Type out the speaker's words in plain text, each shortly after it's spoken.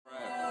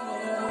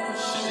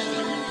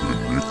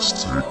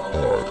Mixtape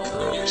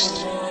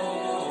Podcast.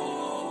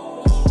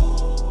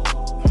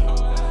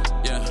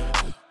 Yeah,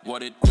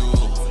 what it do?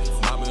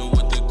 Mobbing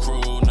with the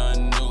crew,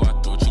 nothing new. I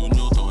thought you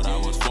knew, thought I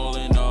was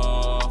falling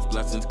off.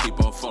 Blessings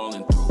keep on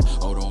falling through.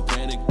 Oh, don't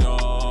panic,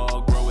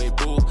 dog. Bro, wait,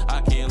 boo,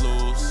 I can't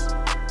lose.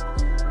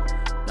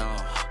 No,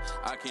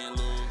 I can't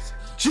lose.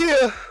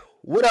 Yeah,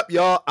 what up,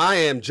 y'all? I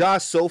am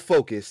Josh So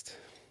Focused.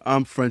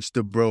 I'm French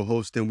the Bro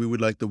host, and we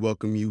would like to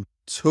welcome you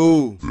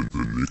to The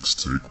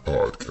Mixtape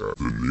Podcast.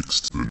 The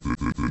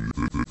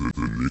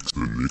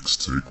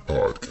Mixtape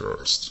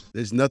Podcast.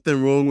 There's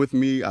Nothing Wrong With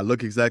Me. I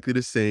look exactly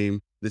the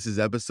same. This is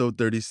episode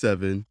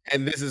 37.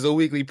 And this is a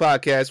weekly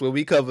podcast where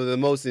we cover the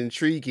most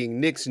intriguing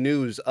Knicks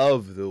news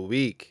of the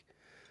week.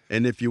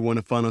 And if you want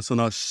to find us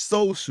on our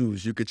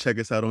socials, you can check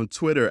us out on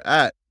Twitter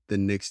at The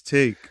Knicks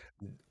Take.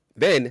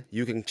 Then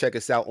you can check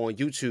us out on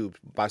YouTube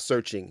by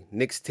searching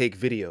Knicks Take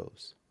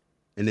Videos.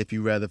 And if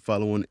you rather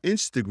follow on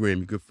Instagram,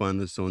 you can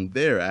find us on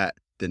there at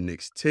The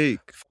Knicks Take.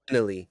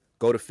 Finally,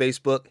 go to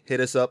Facebook, hit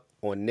us up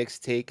on Knicks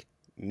Take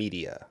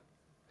Media.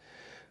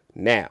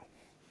 Now,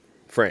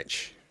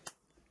 French.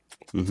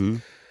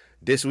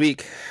 This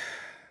week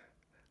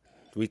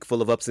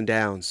full of ups and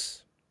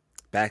downs,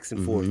 backs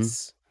and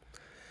forths.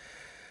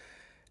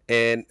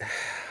 And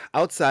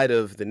outside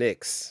of the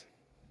Knicks,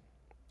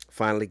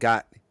 finally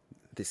got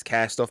this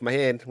cast off my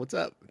hand. What's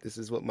up? This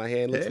is what my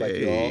hand looks like,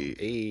 y'all.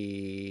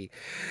 Hey.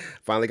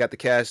 Finally got the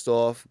cast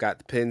off, got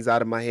the pins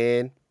out of my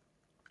hand.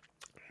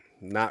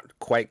 Not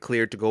quite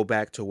cleared to go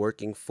back to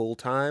working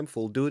full-time,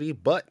 full duty,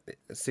 but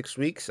 6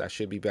 weeks, I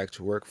should be back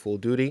to work full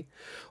duty.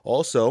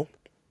 Also,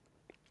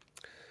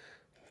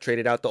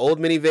 traded out the old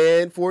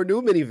minivan for a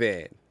new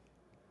minivan.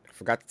 I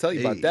forgot to tell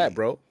you about that,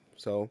 bro.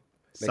 So,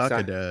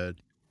 Soccer dad.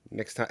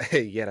 next time,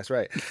 hey, yeah, that's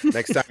right.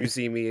 Next time you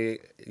see me,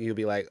 you'll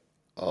be like,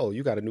 oh,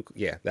 you got a new,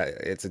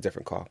 it's a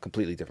different car,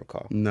 completely different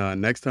car. Nah,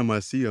 next time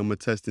I see you, I'm going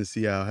to test and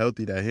see how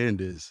healthy that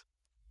hand is.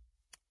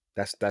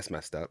 That's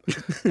messed up.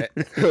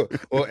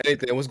 Or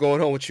anything. What's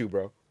going on with you,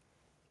 bro?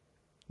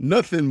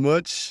 Nothing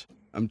much.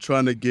 I'm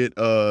trying to get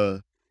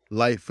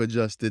life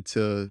adjusted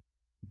to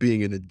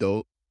being an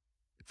adult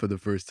for the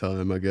first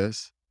time, I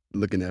guess.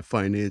 Looking at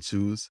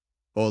financials,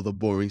 all the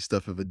boring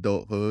stuff of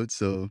adulthood.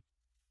 So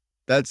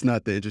that's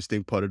not the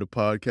interesting part of the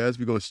podcast.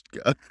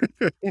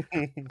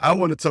 I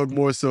want to talk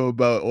more so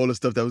about all the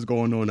stuff that was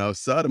going on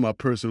outside of my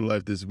personal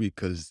life this week,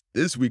 because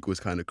this week was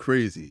kind of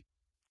crazy.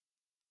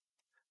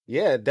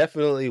 Yeah, it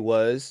definitely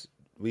was.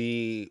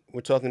 We're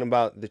talking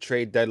about the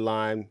trade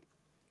deadline.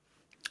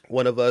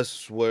 One of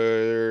us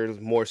were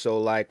more so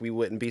like we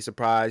wouldn't be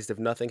surprised if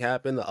nothing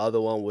happened. The other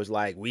one was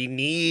like, we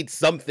need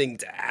something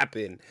to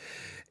happen.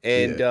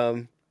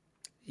 And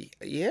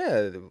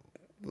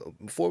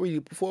before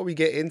we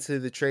get into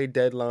the trade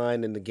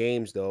deadline and the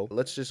games though,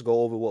 let's just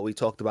go over what we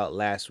talked about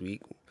last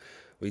week.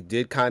 We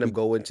did kind of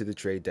go into the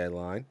trade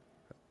deadline.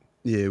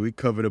 Yeah, we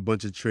covered a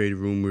bunch of trade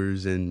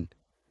rumors, and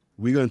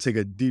we're going to take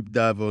a deep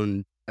dive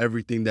on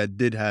everything that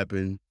did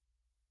happen,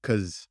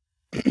 because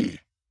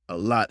a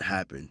lot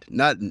happened.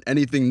 Not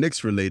anything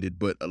Knicks related,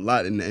 but a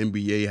lot in the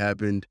NBA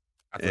happened.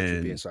 I thought you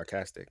were being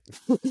sarcastic.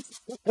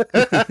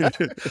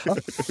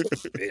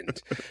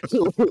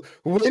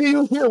 When do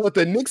you hear what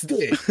the Knicks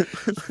did?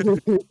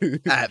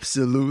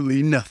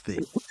 Absolutely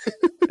nothing.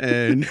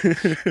 And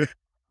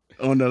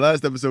on the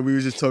last episode, we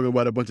were just talking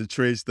about a bunch of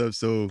trade stuff.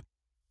 So,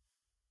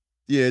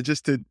 yeah,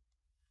 just to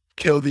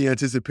kill the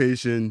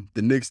anticipation,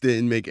 the Knicks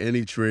didn't make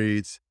any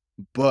trades,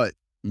 but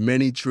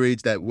many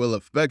trades that will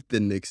affect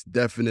the Knicks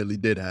definitely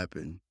did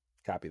happen.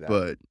 Copy that.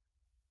 But,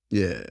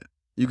 yeah.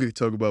 You could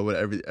talk about what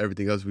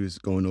everything else we was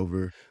going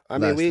over.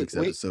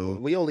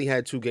 We only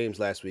had 2 games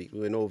last week.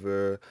 We went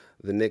over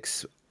the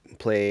Knicks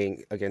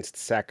playing against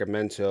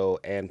Sacramento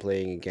and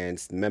playing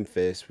against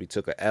Memphis. We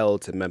took a L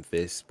to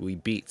Memphis. We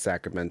beat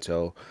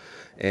Sacramento.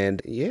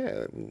 And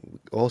yeah,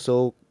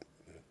 also,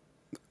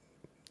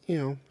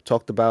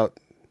 talked about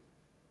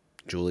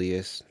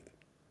Julius,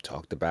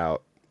 talked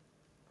about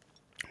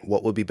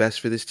what would be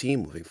best for this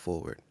team moving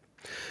forward.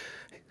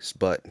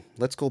 But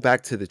let's go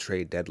back to the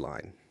trade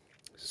deadline.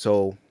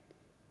 So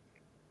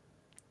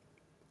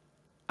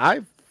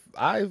I've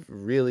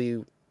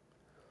really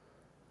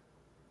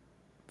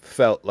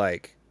felt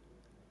like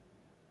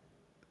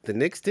the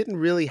Knicks didn't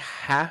really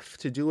have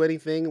to do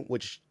anything,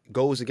 which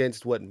goes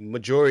against what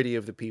majority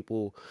of the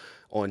people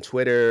on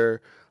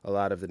Twitter, a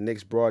lot of the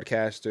Knicks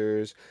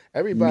broadcasters,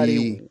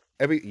 everybody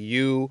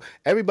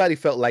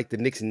felt like the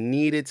Knicks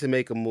needed to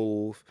make a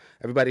move.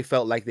 Everybody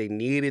felt like they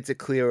needed to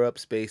clear up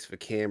space for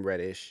Cam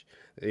Reddish.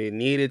 They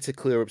needed to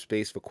clear up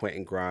space for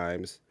Quentin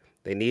Grimes.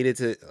 They needed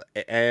to,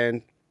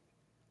 and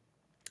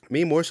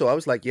me more so, I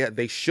was like, yeah,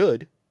 they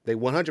should. They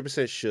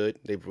 100% should.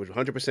 They would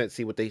 100%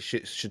 see what they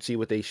should see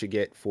what they should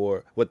get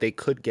for what they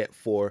could get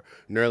for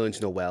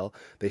Nerlens Noel.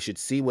 They should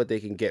see what they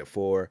can get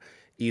for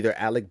either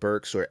Alec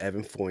Burks or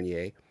Evan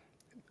Fournier,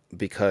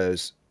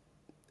 because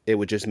it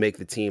would just make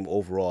the team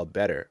overall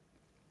better.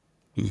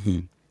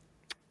 Mm-hmm.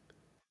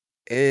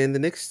 And the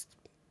Knicks,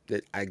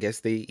 I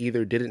guess they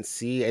either didn't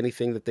see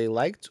anything that they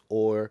liked,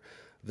 or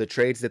the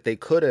trades that they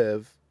could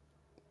have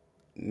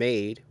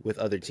made with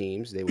other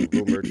teams. They were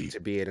rumored to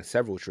be in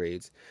several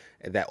trades,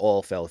 and that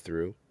all fell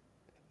through.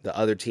 The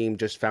other team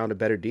just found a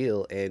better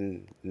deal,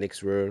 and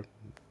Knicks were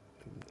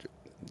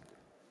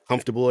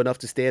comfortable enough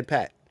to stand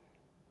pat.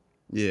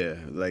 Yeah,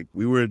 like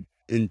we were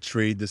in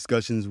trade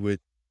discussions with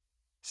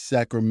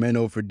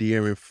Sacramento for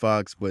De'Aaron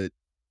Fox, but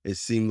it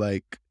seemed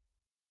like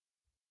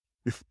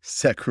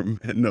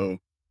Sacramento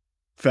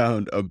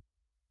found a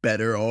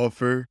better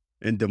offer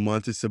in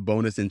DeMontis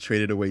Sabonis and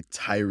traded away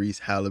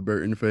Tyrese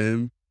Halliburton for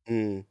him.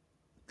 Mm.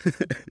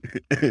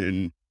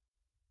 And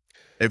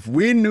if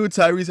we knew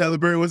Tyrese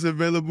Halliburton was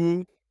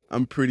available,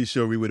 I'm pretty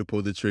sure we would have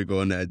pulled the trigger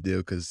on that deal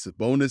because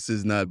Sabonis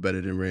is not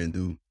better than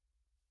Randle.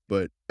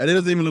 But and it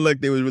doesn't even look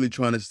like they were really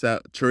trying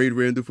to trade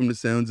Randle from the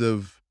sounds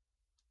of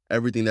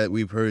everything that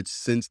we've heard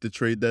since the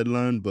trade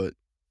deadline. But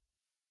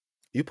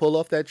You pull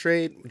off that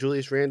trade,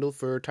 Julius Randle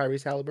for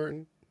Tyrese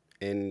Halliburton,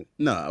 and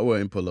no, I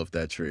wouldn't pull off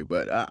that trade.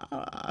 But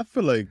I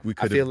feel like we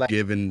could feel have like-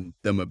 given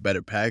them a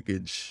better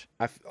package.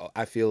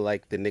 I feel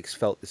like the Knicks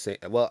felt the same.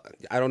 Well,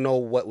 I don't know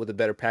what the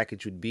better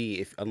package would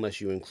be unless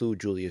you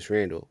include Julius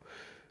Randle,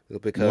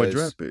 because More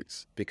draft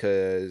picks.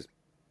 Because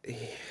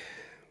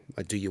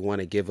do you want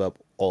to give up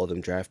all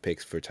them draft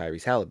picks for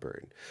Tyrese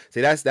Halliburton?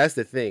 See, that's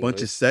the thing.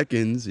 Bunch of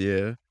seconds,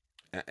 yeah.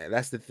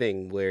 That's the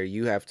thing where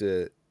you have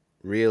to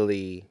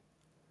really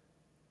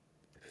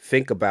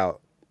think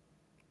about,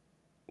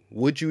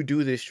 would you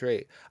do this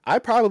trade? I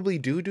probably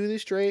do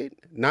this trade,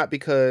 not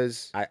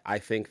because I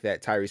think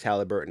that Tyrese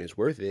Halliburton is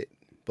worth it,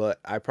 but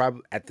I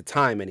probably, at the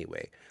time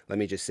anyway, let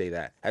me just say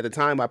that. At the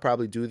time, I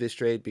probably do this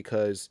trade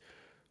because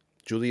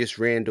Julius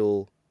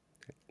Randle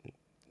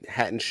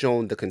hadn't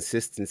shown the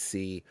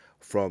consistency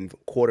from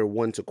quarter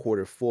 1 to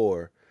quarter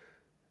 4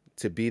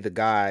 to be the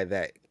guy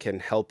that can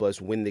help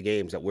us win the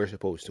games that we're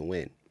supposed to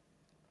win.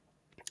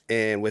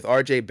 And with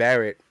RJ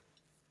Barrett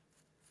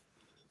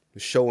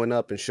showing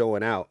up and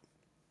showing out,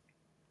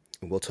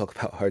 and we'll talk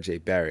about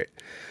RJ Barrett,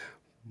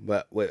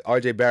 but with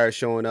RJ Barrett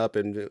showing up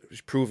and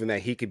proving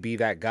that he could be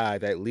that guy,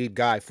 that lead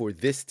guy for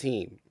this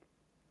team,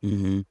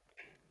 Mm-hmm.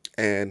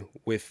 and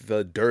with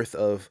the dearth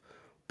of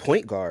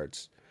point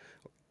guards,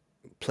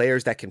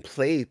 players that can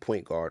play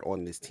point guard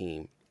on this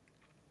team,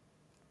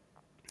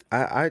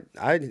 I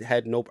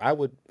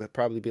would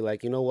probably be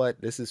like, you know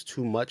what, this is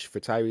too much for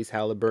Tyrese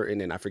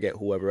Halliburton, and I forget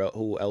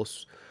who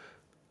else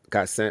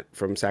got sent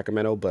from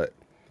Sacramento, but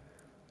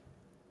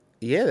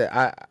yeah,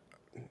 I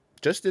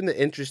just in the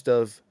interest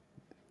of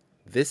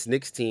this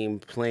Knicks team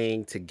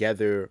playing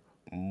together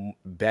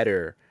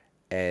better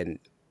and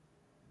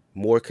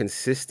more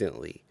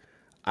consistently,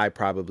 I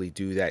probably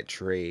do that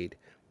trade.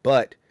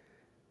 But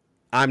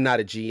I'm not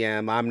a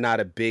GM. I'm not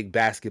a big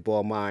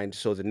basketball mind,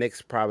 so the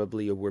Knicks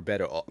probably were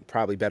better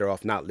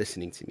off not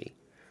listening to me.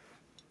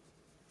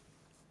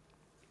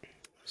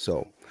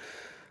 So,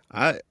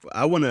 I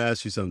want to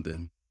ask you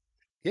something.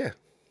 yeah,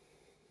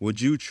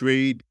 Would you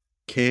trade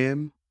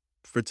Cam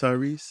for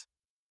Tyrese?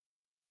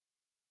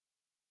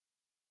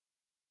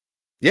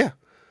 yeah,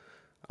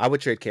 I would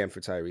trade Cam for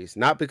Tyrese,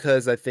 not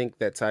because I think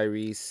that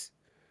Tyrese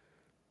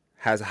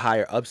has a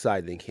higher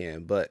upside than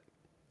Cam, but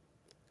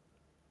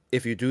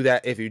if you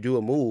do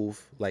a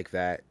move like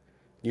that,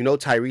 you know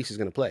Tyrese is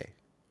going to play.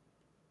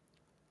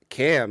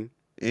 Cam,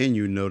 And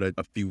you know that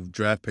a few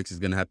draft picks is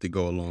going to have to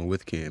go along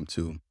with Cam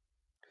too.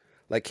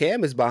 like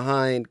Cam is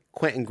behind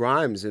Quentin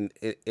Grimes in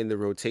the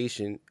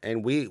rotation,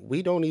 and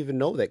we don't even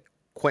know that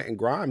Quentin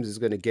Grimes is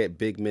going to get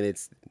big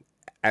minutes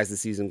as the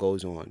season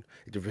goes on,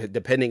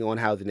 depending on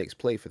how the Knicks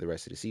play for the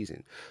rest of the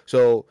season.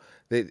 So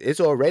it's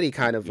already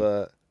kind of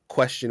a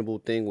questionable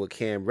thing with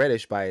Cam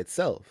Reddish by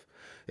itself.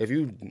 If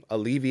you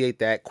alleviate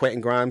that, Quentin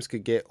Grimes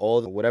could get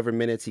all the whatever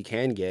minutes he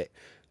can get.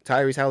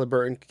 Tyrese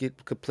Halliburton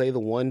could play the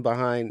one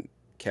behind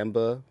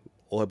Kemba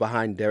or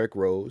behind Derrick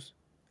Rose,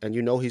 and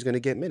you know he's going to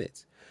get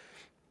minutes.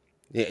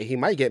 Yeah, he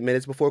might get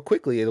minutes before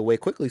Quickly, the way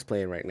Quickly's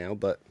playing right now,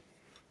 but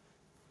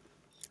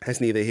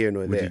that's neither here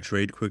nor Would there. you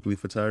trade quickly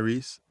for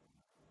Tyrese?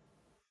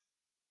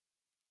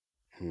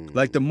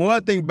 Like, the more I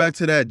think back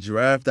to that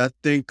draft, I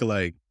think,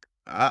 like,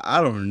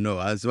 I don't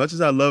know. As much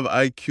as I love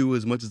IQ,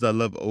 as much as I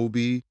love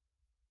Obi,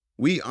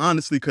 we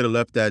honestly could have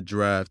left that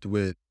draft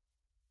with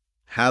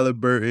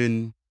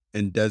Halliburton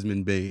and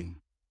Desmond Bane.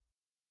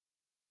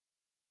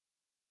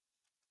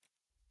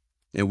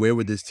 And where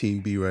would this team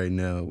be right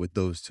now with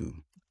those two?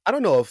 I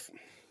don't know if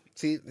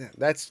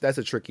that's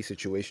a tricky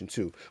situation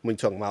too when you're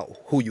talking about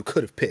who you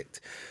could have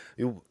picked.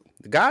 The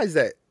guys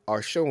that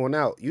are showing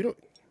out, you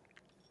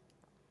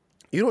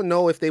don't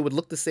know if they would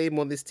look the same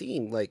on this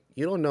team. Like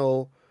you don't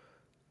know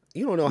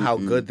how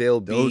good they'll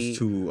be. Those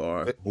two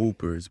are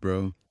hoopers,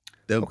 bro.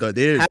 They're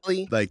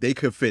Hallie, like they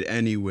could fit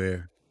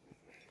anywhere.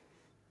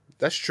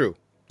 that's true.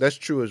 That's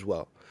true as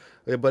well.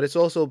 But it's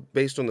also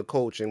based on the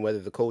coach and whether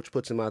the coach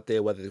puts him out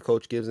there, whether the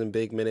coach gives him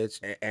big minutes,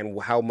 and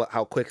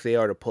how quick they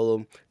are to pull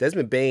him.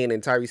 Desmond Bane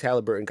and Tyrese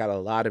Halliburton got a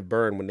lot of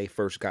burn when they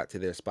first got to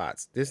their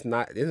spots. This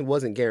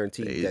wasn't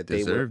guaranteed that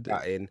they would have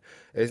gotten.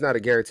 It's not a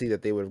guarantee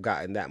that they would have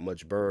gotten that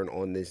much burn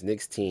on this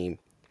Knicks team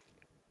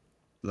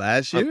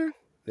Last year?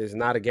 There's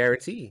not a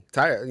guarantee.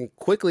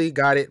 Quickly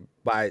got it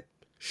by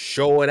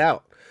show it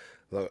out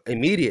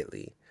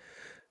immediately.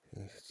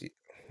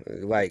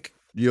 Like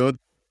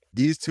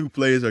These two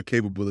players are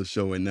capable of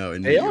showing out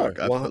in New they are York.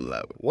 I feel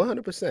that way.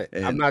 100%.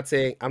 I'm And not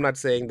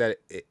saying that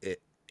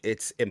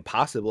it's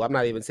impossible. I'm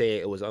not even saying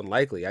it was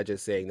unlikely. I'm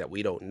just saying that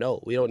we don't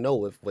know. We don't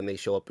know if when they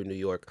show up in New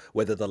York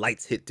whether the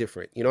lights hit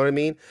different. You know what I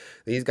mean?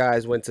 These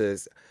guys went to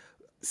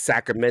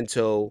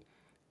Sacramento,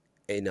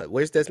 and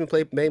where's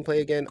Desmond Bain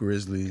play again? The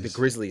Grizzlies.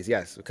 Grizzlies,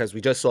 yes, because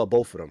we just saw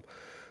both of them.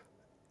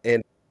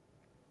 And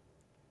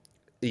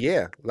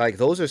yeah, like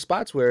those are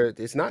spots where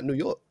it's not New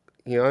York.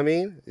 You know what I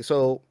mean?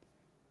 So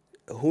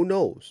who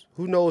knows?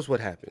 Who knows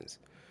what happens?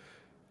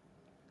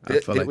 I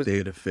feel like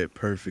they'd have fit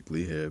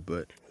perfectly here,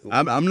 but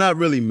I'm not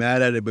really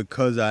mad at it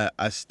because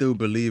I still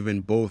believe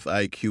in both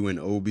IQ and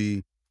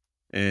Obi,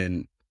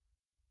 and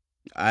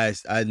I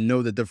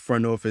know that the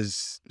front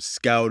office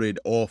scouted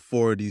all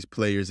four of these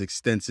players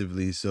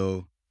extensively.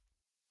 So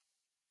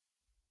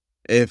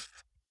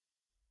if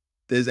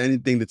there's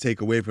anything to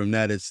take away from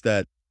that, it's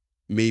that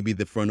maybe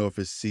the front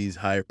office sees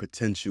higher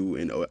potential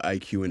in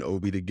IQ and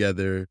Obi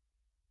together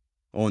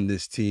on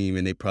this team,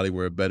 and they probably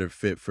were a better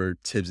fit for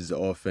Tibbs'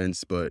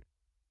 offense, but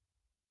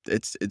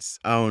it's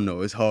I don't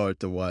know, it's hard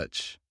to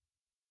watch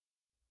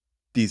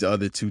these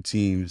other two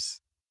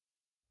teams.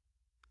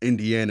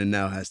 Indiana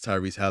now has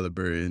Tyrese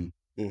Halliburton,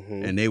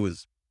 and they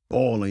was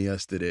balling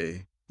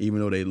yesterday, even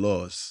though they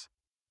lost.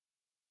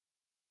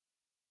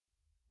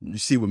 You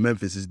see what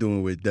Memphis is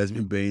doing with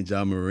Desmond Bain,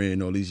 John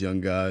Moran, all these young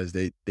guys.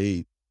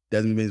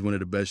 Desmond Bain's one of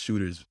the best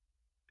shooters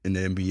in the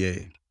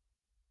NBA,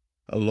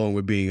 along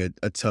with being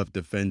a tough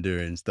defender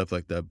and stuff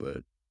like that.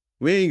 But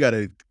we ain't got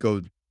to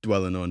go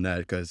dwelling on that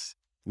because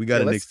we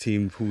got a Knicks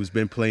team who's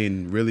been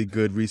playing really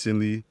good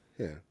recently.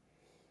 Yeah.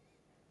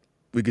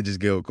 We could just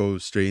go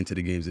straight into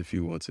the games if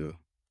you want to.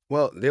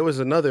 Well, there was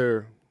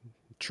another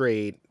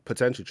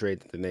potential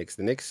trade to the Knicks.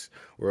 The Knicks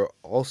were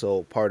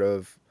also part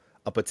of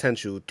a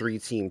potential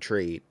 3-team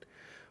trade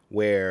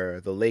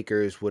where the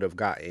Lakers would have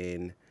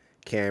gotten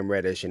Cam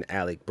Reddish and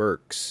Alec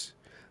Burks.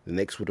 The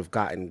Knicks would have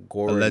gotten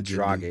Goran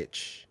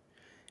Dragic,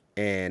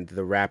 and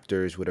the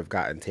Raptors would have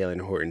gotten Taylor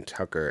Horton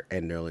Tucker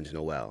and Nerlens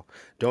Noel.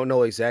 Don't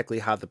know exactly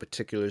how the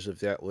particulars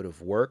of that would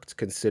have worked,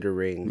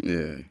 considering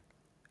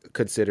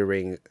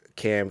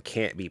Cam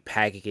can't be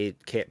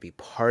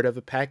part of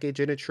a package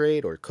in a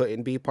trade, or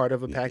couldn't be part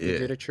of a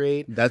package in a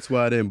trade. That's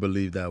why I didn't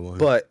believe that one.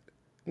 But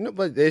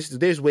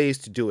there's ways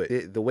to do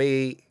it. The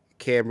way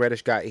Cam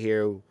Reddish got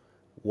here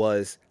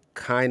was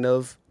kind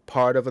of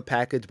part of a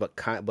package,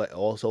 but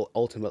also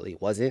ultimately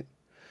wasn't.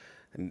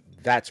 And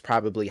that's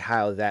probably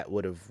how that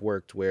would have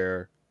worked,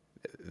 where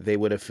they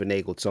would have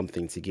finagled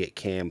something to get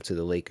Cam to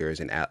the Lakers,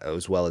 and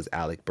as well as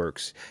Alec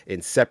Burks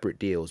in separate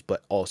deals,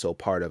 but also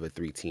part of a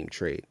 3-team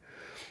trade.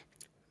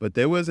 But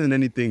there wasn't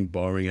anything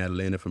barring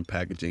Atlanta from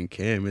packaging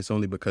Cam. It's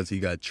only because he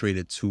got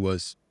traded to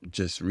us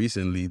just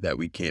recently that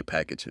we can't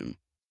package him.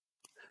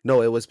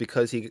 No, it was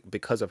because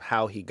of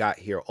how he got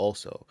here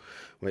also.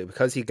 Right?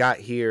 Because he got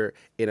here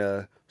in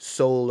a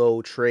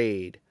solo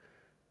trade,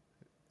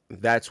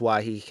 that's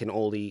why he can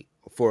only,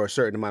 for a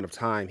certain amount of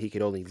time, he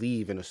could only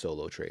leave in a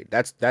solo trade.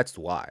 That's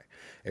why.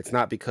 It's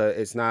not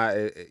because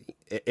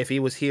if he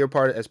was here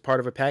as part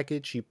of a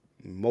package, he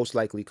most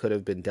likely could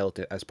have been dealt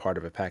as part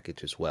of a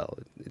package as well.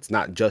 It's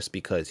not just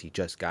because he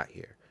just got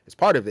here. It's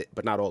part of it,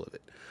 but not all of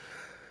it.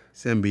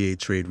 This NBA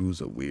trade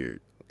rules are weird.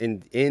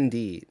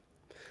 Indeed.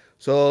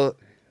 So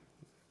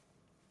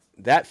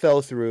that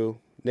fell through.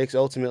 Knicks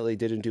ultimately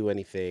didn't do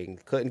anything.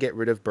 Couldn't get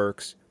rid of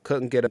Burks.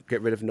 Couldn't get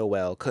rid of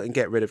Noel. Couldn't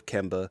get rid of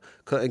Kemba.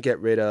 Couldn't get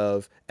rid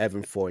of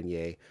Evan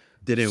Fournier.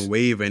 Didn't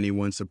waive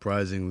anyone,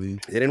 surprisingly.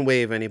 Didn't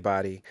waive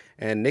anybody.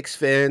 And Knicks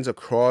fans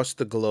across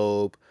the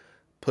globe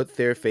put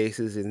their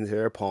faces in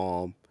their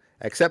palm,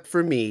 except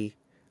for me,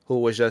 who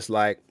was just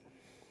like,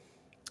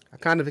 I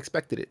kind of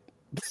expected it.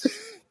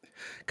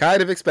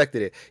 Kind of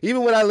expected it.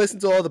 Even when I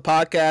listened to all the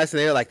podcasts and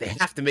they're like, they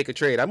have to make a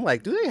trade. I'm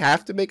like, do they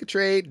have to make a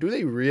trade? Do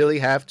they really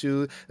have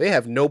to? They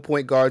have no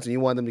point guards, and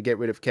you want them to get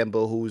rid of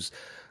Kemba,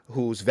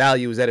 whose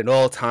value is at an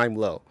all-time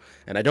low.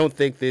 And I don't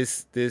think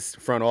this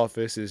front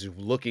office is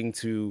looking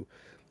to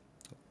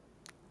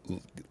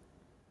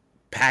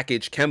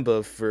package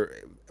Kemba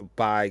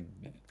by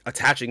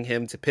attaching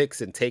him to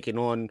picks and taking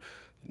on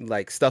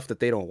like stuff that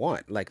they don't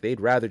want. Like they'd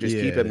rather just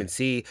keep him and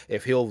see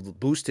if he'll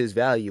boost his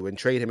value and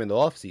trade him in the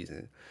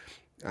offseason.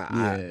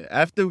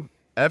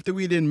 After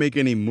we didn't make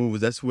any moves,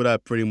 that's what I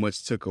pretty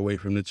much took away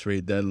from the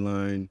trade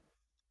deadline.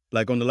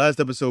 Like on the last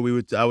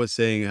episode, I was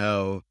saying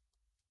how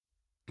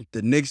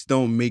the Knicks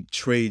don't make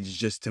trades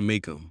just to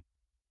make them.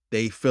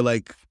 They feel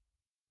like,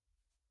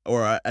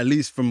 or at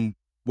least from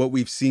what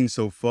we've seen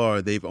so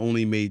far, they've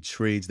only made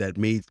trades that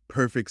made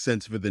perfect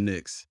sense for the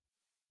Knicks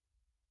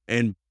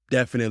and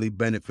definitely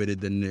benefited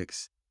the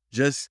Knicks.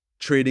 Just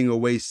trading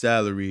away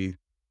salary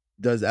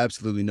does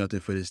absolutely nothing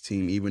for this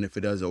team, even if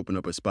it does open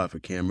up a spot for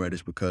Cam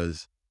Reddish,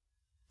 because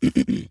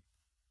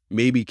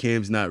maybe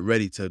Cam's not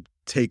ready to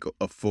take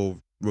a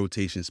full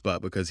rotation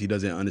spot because he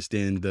doesn't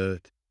understand the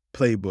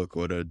playbook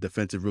or the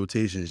defensive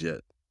rotations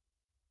yet.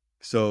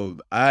 So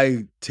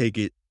I take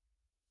it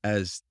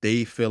as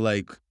they feel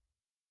like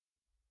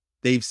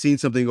they've seen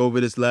something over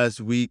this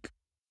last week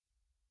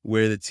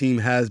where the team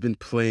has been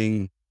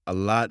playing a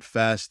lot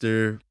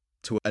faster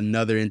to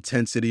another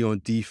intensity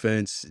on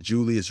defense.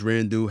 Julius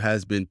Randle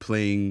has been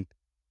playing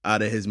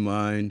out of his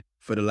mind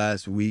for the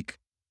last week.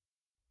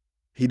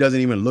 He doesn't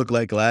even look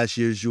like last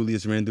year's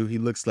Julius Randle. He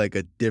looks like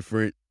a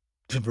different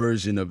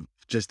version of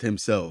just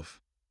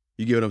himself.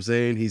 You get what I'm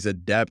saying? He's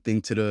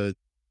adapting to the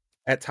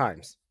At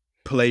times.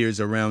 players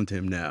around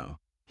him now.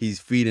 He's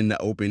feeding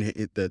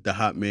the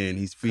hot man.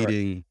 He's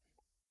feeding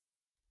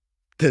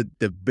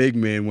the big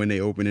man when they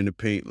open in the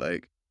paint.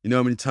 Like, you know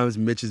how many times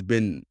Mitch has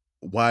been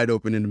wide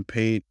open in the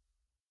paint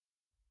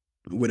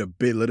with a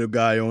big little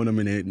guy on him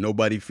and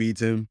nobody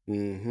feeds him?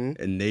 Mm-hmm.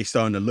 And they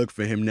starting to look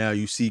for him now.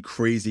 You see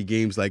crazy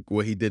games like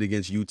what he did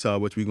against Utah,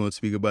 which we're going to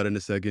speak about in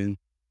a second.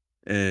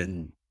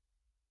 And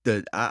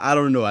I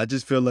don't know. I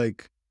just feel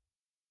like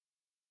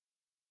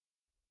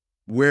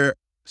we're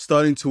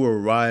starting to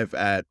arrive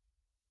at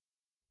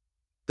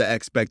the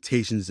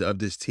expectations of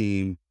this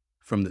team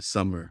from the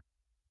summer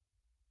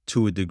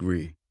to a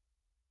degree.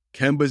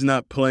 Kemba's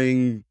not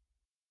playing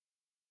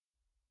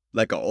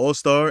like an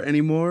all-star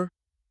anymore,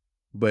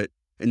 but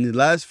in the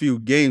last few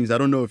games, I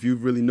don't know if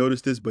you've really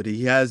noticed this, but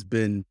he has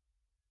been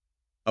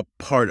a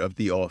part of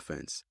the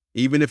offense.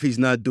 Even if he's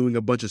not doing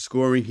a bunch of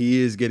scoring, he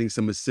is getting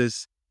some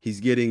assists. He's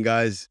getting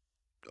guys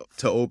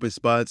to open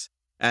spots.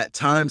 At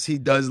times, he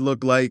does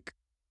look like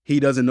he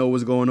doesn't know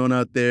what's going on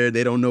out there.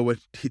 They don't know what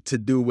to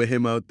do with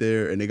him out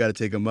there, and they got to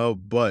take him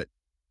out. But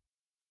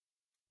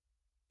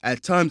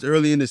at times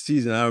early in the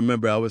season, I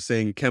remember I was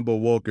saying Kemba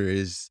Walker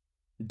is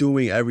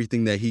doing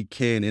everything that he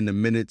can in the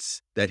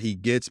minutes that he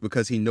gets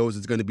because he knows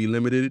it's going to be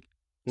limited.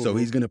 Mm-hmm. So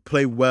he's going to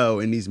play well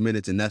in these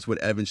minutes, and that's what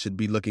Evan should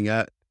be looking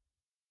at.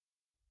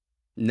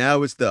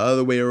 Now it's the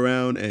other way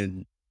around,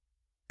 and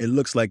it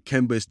looks like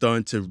Kemba is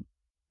starting to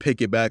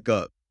pick it back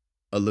up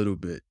a little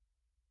bit.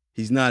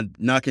 He's not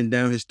knocking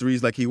down his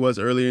threes like he was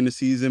earlier in the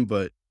season,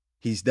 but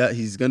he's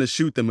going to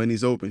shoot them when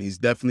he's open. He's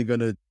definitely going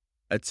to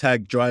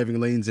attack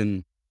driving lanes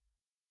and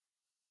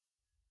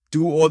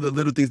do all the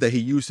little things that he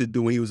used to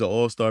do when he was an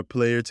all-star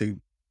player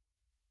to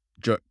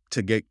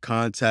get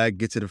contact,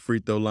 get to the free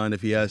throw line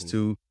if he has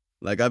to.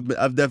 Like, I've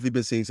definitely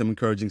been seeing some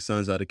encouraging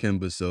signs out of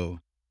Kemba, so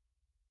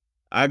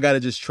I got to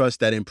just trust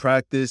that in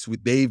practice.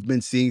 They've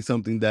been seeing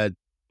something that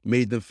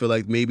made them feel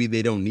like maybe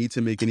they don't need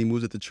to make any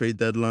moves at the trade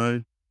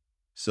deadline.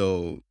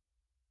 So,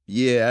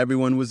 yeah,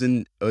 everyone was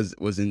in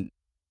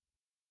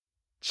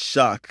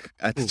shock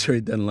at the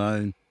trade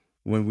deadline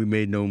when we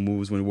made no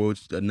moves, when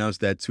Woj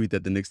announced that tweet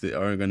that the Knicks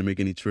aren't going to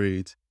make any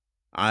trades.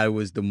 I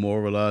was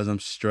demoralized. I'm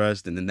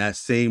stressed. And then that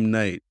same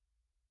night,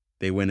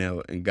 they went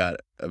out and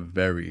got a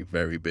very,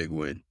 very big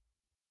win.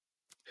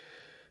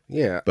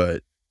 Yeah.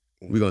 But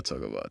we're going to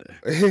talk about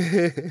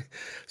it.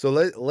 So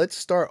let's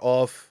start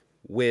off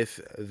with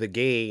the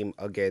game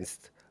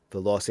against the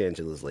Los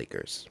Angeles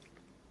Lakers,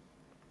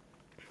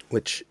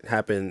 which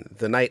happened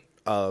the night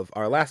of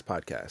our last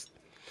podcast.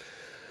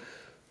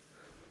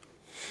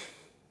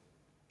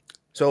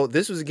 So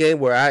this was a game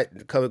where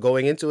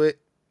going into it,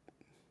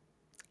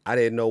 I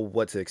didn't know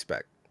what to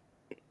expect.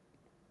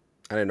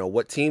 I didn't know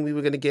what team we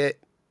were going to get,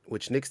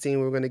 which Knicks team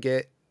we were going to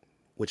get,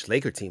 which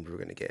Laker team we were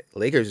going to get.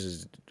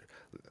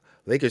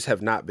 Lakers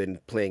have not been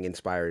playing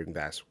inspiring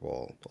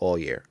basketball all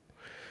year.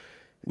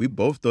 We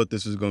both thought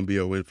this was going to be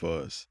a win for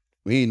us.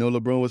 We didn't know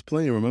LeBron was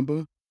playing,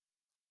 remember?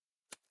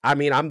 I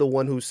mean, I'm the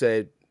one who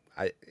said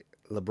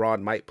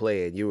LeBron might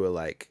play, and you were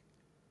like,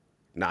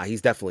 nah,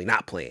 he's definitely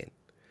not playing.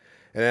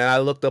 And then I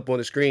looked up on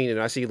the screen, and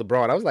I see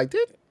LeBron. I was like,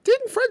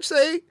 didn't French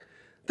say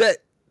that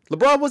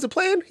LeBron wasn't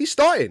playing? He's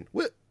starting.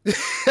 What?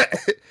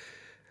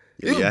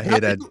 Yeah, I hear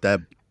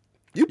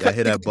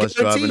that bus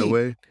driving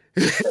away.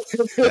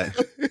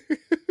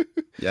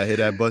 Yeah, I hear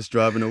that bus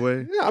driving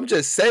away. Yeah, I'm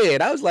just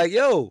saying. I was like,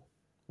 yo,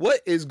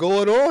 what is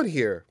going on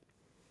here?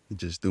 He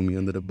just threw me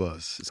under the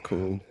bus. It's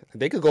cool.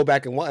 They could go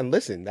back and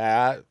listen.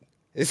 Don't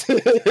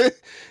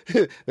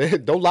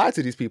lie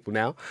to these people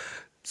now.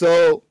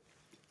 So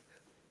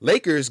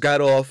Lakers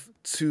got off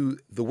to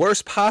the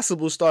worst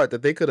possible start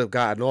that they could have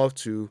gotten off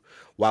to,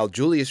 while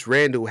Julius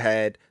Randle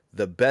had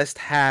the best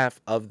half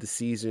of the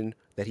season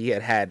that he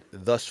had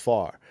thus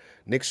far.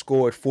 Knicks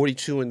scored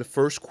 42 in the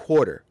first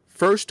quarter.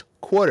 First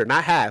quarter,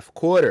 not half,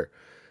 quarter,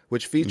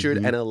 which featured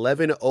an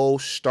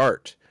 11-0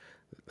 start.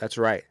 That's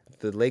right.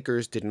 The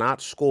Lakers did not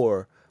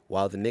score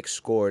while the Knicks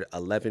scored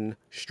 11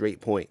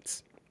 straight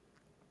points.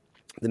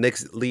 The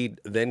Knicks lead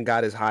then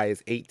got as high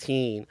as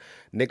 18.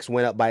 Knicks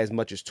went up by as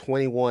much as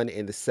 21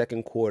 in the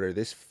second quarter.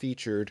 This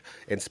featured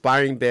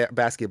inspiring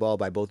basketball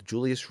by both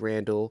Julius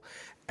Randle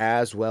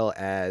as well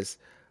as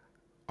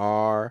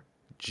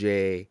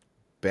R.J.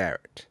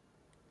 Barrett.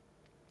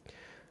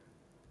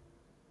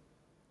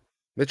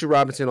 Mitchell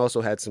Robinson also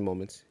had some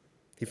moments.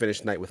 He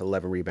finished the night with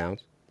 11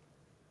 rebounds.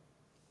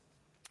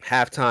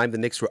 Halftime, the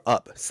Knicks were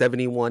up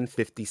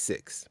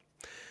 71-56.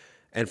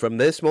 And from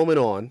this moment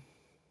on,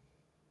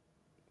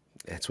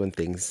 that's when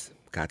things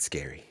got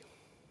scary.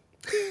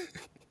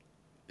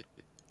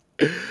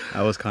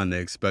 I was kind of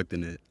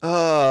expecting it.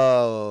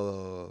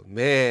 Oh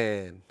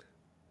man,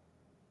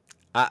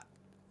 I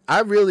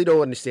really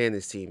don't understand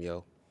this team,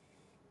 yo.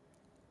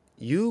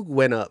 You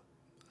went up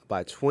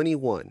by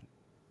 21.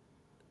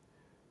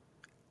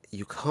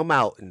 You come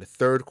out in the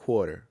third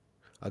quarter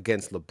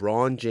against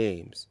LeBron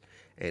James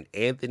and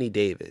Anthony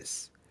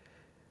Davis,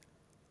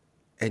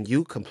 and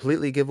you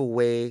completely give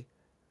away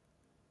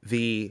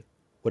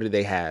what did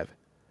they have?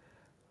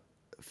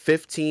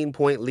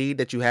 15-point lead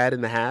that you had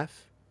in the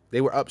half.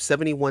 They were up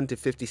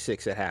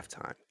 71-56 at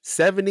halftime.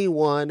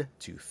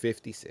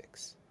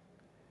 71-56.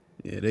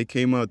 Yeah, they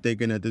came out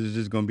thinking that this is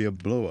just going to be a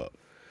blow-up.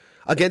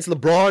 Against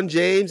LeBron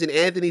James and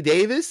Anthony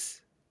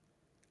Davis?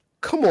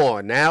 Come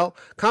on now.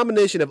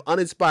 Combination of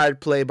uninspired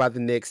play by the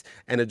Knicks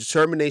and a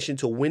determination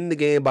to win the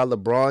game by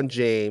LeBron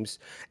James,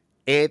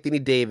 Anthony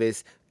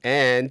Davis,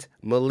 and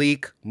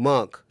Malik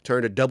Monk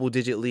turned a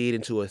double-digit lead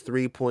into a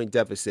 3-point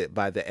deficit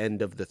by the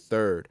end of the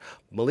third.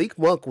 Malik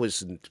Monk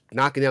was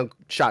knocking down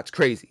shots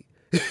crazy.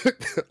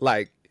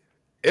 Like,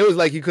 it was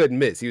like he couldn't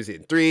miss. He was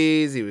hitting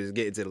threes. He was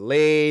getting to the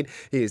lane.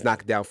 He was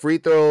knocking down free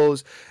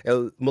throws.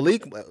 And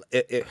Malik,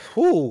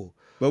 whew.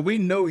 But we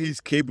know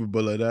he's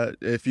capable of that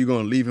if you're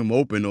going to leave him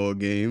open all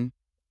game.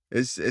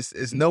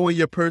 It's knowing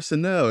your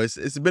personnel.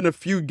 It's been a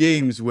few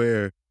games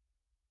where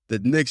the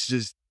Knicks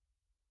just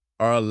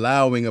are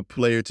allowing a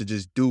player to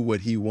just do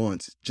what he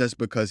wants just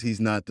because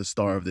he's not the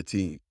star of the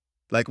team.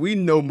 Like, we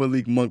know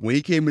Malik Monk, when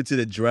he came into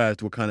the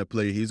draft, what kind of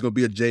player. He's going to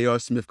be a J.R.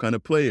 Smith kind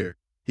of player.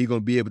 He's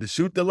going to be able to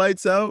shoot the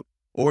lights out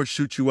or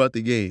shoot you out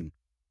the game.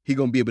 He's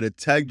going to be able to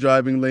attack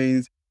driving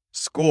lanes,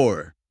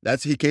 score.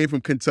 He came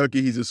from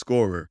Kentucky. He's a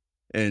scorer.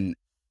 And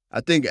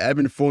I think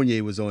Evan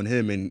Fournier was on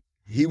him, and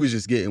he was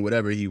just getting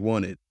whatever he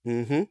wanted.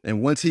 Mm-hmm.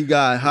 And once he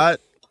got hot,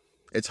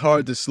 it's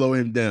hard to slow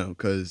him down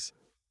because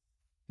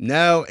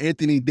now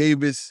Anthony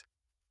Davis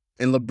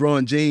and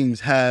LeBron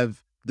James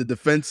have the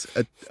defense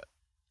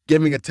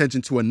giving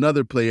attention to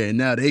another player, and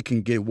now they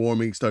can get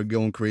warming, start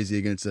going crazy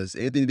against us.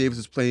 Anthony Davis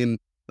is playing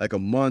like a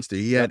monster.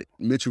 He had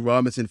Mitchell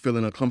Robinson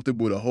feeling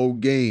uncomfortable the whole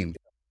game.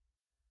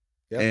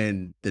 Yep.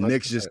 And the 100%.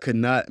 Knicks just could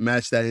not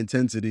match that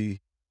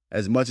intensity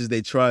as much as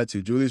they tried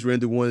to. Julius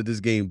Randle wanted this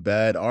game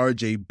bad.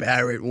 R.J.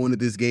 Barrett wanted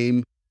this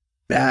game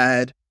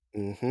bad.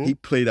 Mm-hmm. He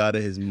played out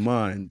of his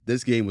mind.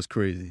 This game was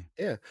crazy.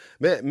 Yeah.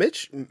 Man,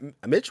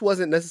 Mitch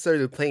wasn't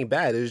necessarily playing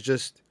bad. It was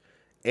just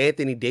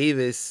Anthony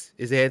Davis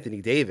is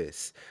Anthony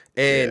Davis.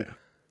 And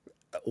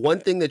one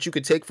thing that you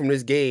could take from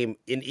this game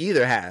in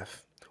either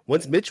half,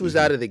 once Mitch was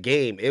out of the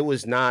game,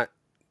 if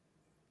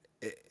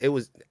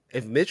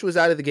Mitch was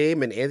out of the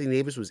game and Anthony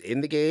Davis was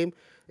in the game,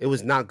 it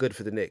was not good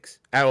for the Knicks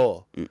at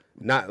all.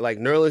 Not like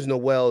Nerlens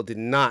Noel did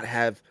not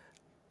have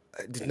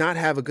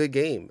a good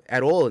game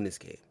at all in this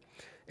game.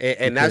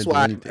 And that's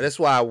why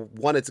I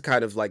wanted to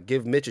kind of like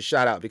give Mitch a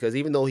shout out, because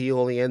even though he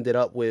only ended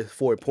up with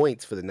 4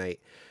 points for the night,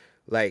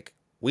 like,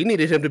 we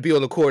needed him to be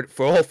on the court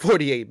for all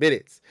 48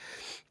 minutes.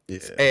 Yeah.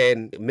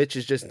 And Mitch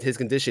is just, his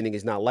conditioning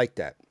is not like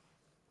that.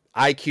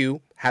 IQ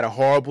had a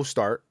horrible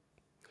start.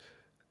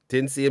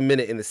 Didn't see a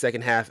minute in the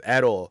second half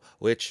at all,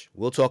 which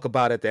we'll talk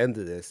about at the end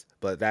of this.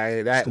 But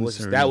that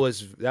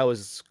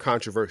was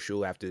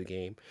controversial after the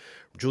game.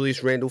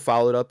 Julius Randle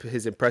followed up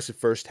his impressive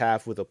first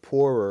half with a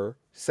poorer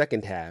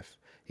second half.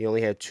 He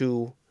only had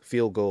 2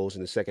 field goals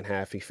in the second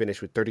half. He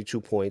finished with 32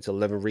 points,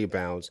 11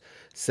 rebounds,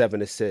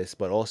 7 assists,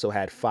 but also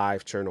had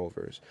 5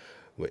 turnovers.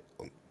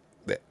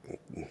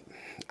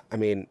 I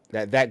mean,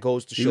 that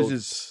goes to show.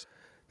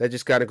 That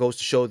just kind of goes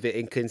to show the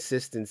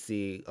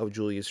inconsistency of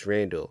Julius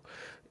Randle.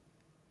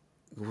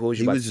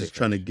 He was just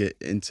trying to get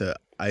into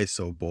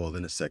ISO ball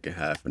in the second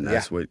half, and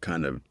that's what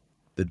kind of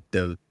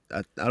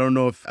I don't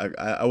know if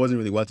I wasn't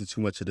really watching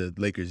too much of the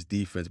Lakers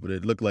defense, but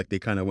it looked like they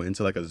kind of went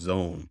into like a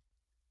zone,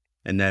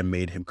 and that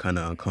made him kind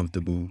of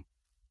uncomfortable.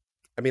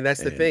 I mean,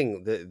 that's the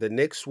thing. The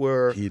Knicks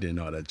were... He did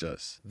not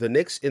adjust. The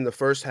Knicks in the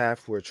first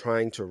half were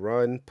trying to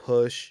run,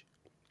 push,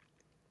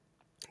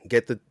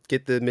 get the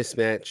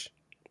mismatch,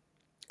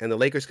 and the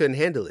Lakers couldn't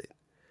handle it.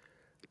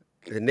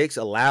 The Knicks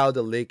allowed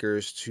the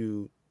Lakers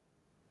to...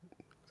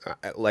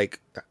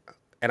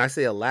 and I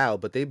say allow,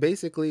 but they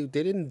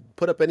didn't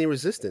put up any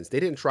resistance. They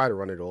didn't try to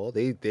run it all.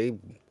 They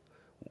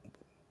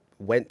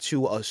went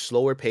to a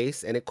slower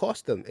pace, and it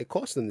cost them. It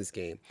cost them this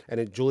game.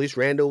 And Julius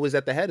Randle was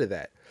at the head of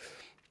that.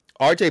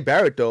 R.J.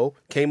 Barrett, though,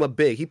 came up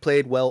big. He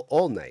played well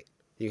all night.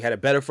 He had a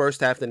better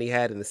first half than he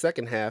had in the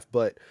second half,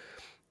 but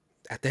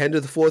at the end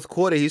of the fourth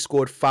quarter, he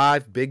scored 2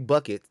 big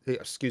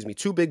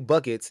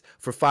buckets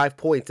for 5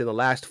 points in the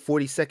last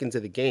 40 seconds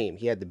of the game.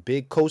 He had the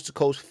big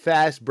coast-to-coast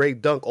fast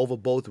break dunk over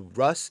both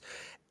Russ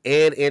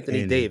and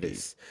Anthony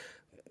Davis.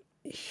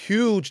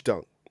 Huge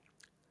dunk.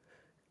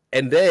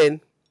 And then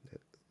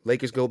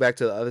Lakers go back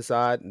to the other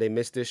side. They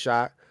miss this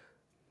shot.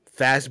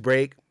 Fast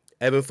break.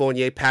 Evan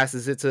Fournier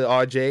passes it to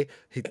RJ.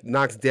 He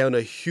knocks down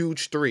a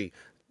huge 3.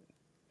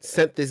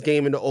 Sent this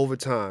game into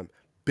overtime.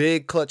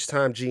 Big clutch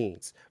time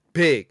jeans.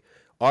 Big.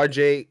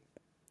 RJ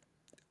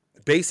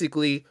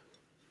basically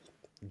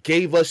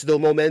gave us the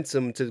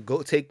momentum to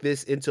go take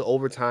this into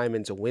overtime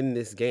and to win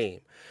this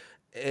game.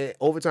 And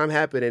overtime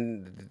happened,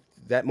 and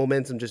that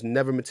momentum just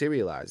never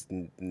materialized.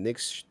 And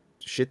Knicks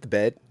shit the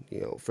bed,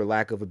 for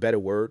lack of a better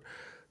word,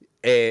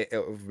 and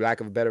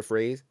lack of a better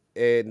phrase.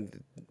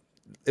 And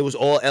it was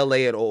all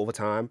LA at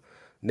overtime.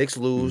 Knicks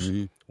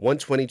lose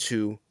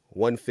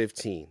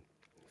 122-115.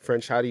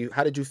 French, how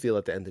did you feel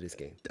at the end of this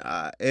game?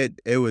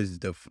 It was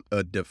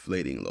a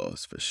deflating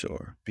loss for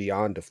sure.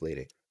 Beyond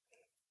deflating.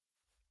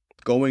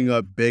 Going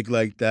up big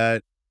like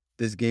that,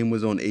 this game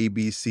was on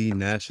ABC,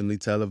 nationally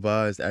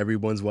televised.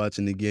 Everyone's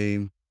watching the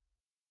game.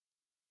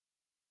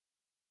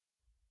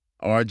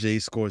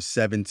 RJ scores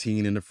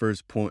 17 in the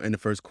first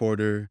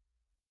quarter.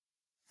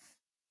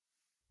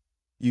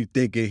 You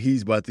thinking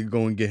he's about to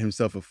go and get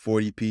himself a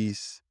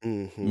 40-piece,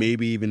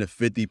 maybe even a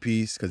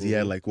 50-piece, because he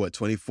had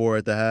 24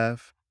 at the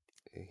half.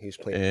 He's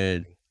playing.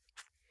 And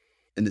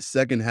in the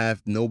second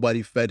half,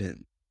 nobody fed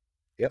him.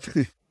 Yep.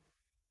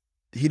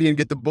 He didn't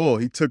get the ball.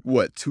 He took,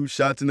 2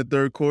 shots in the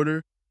third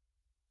quarter?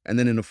 And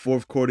then in the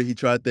fourth quarter, he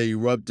tried to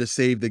erupt to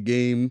save the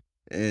game,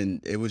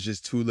 and it was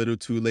just too little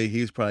too late.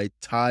 He was probably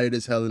tired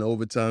as hell in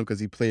overtime because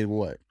he played,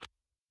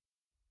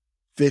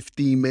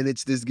 50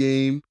 minutes this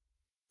game?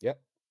 Yep.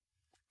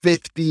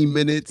 50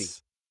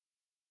 minutes.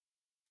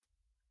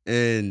 50.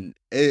 And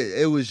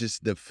it was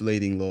just a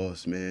deflating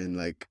loss, man.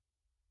 Like,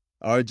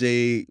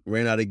 RJ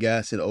ran out of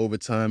gas in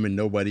overtime and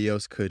nobody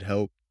else could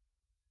help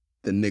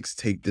the Knicks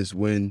take this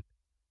win.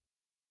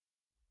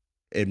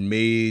 It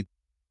made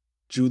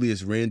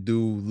Julius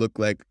Randle look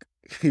like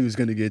he was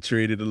going to get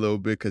traded a little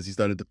bit because he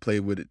started to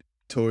play with it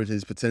towards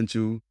his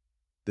potential.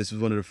 This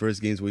was one of the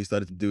first games where he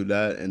started to do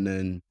that. And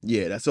then,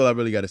 yeah, that's all I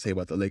really got to say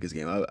about the Lakers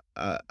game.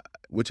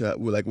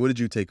 What did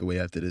you take away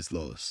after this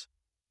loss?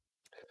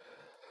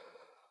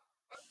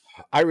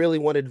 I really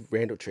wanted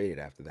Randle traded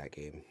after that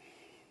game,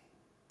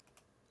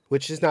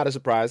 which is not a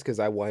surprise because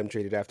I want him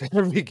traded after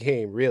every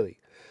game, really.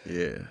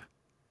 Yeah.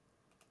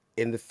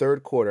 In the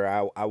third quarter,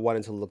 I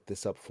wanted to look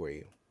this up for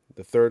you.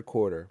 The third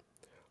quarter,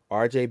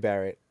 RJ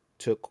Barrett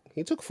took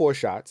 4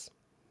 shots.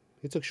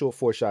 He took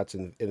 4 shots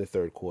in the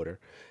third quarter.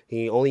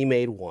 He only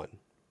made 1.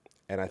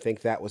 And I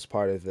think that was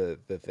part of the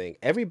thing.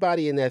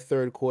 Everybody in that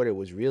third quarter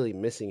was really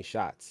missing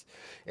shots.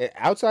 And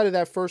outside of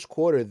that first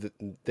quarter,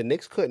 the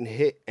Knicks couldn't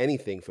hit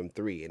anything from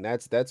 3. And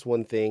that's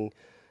one thing.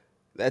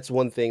 That's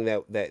one thing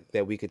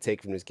that we could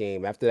take from this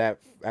game. After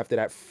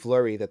that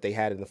flurry that they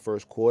had in the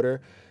first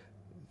quarter,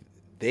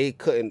 they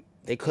couldn't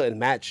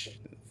match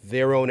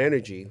their own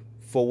energy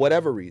for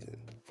whatever reason.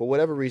 For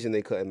whatever reason,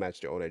 they couldn't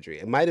match their own energy.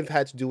 It might have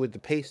had to do with the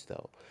pace,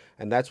 though,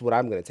 and that's what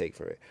I'm going to take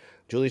from it.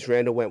 Julius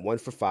Randle went 1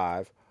 for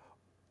 5.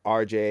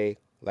 RJ,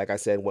 like I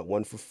said, went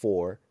 1 for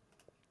 4.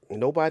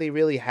 Nobody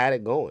really had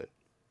it going.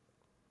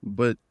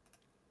 But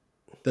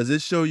does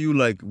it show you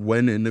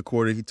when in the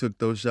quarter he took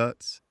those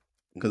shots?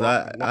 Because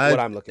not what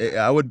I'm looking at.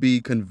 I would be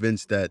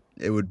convinced that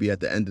it would be at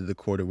the end of the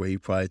quarter where he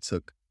probably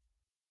took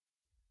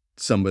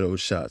some of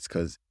those shots.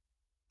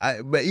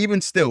 But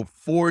even still,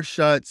 4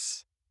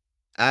 shots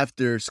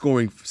after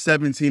scoring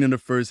 17 in the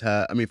first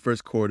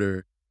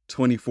quarter,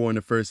 24 in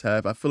the first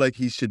half. I feel like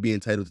he should be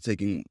entitled to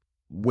taking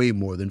way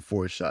more than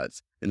 4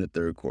 shots in the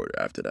third quarter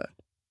after that.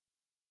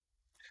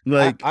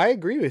 I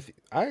agree with you.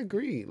 I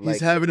agree.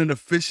 He's having an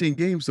efficient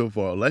game so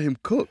far. Let him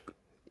cook.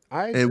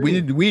 I agree.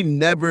 And we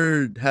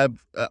never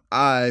have an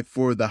eye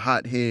for the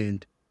hot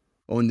hand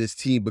on this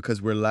team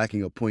because we're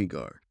lacking a point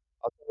guard.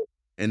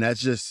 And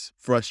that's just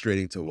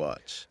frustrating to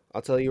watch.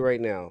 I'll tell you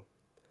right now.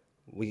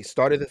 We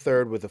started the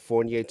third with a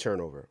Fournier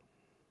turnover.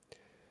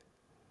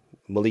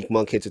 Malik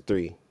Monk hits a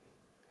 3.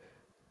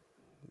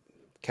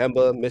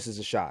 Kemba misses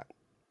a shot.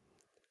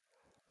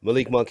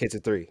 Malik Monk hits a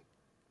 3.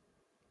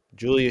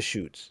 Julius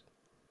shoots.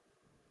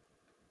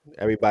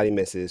 Everybody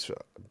misses.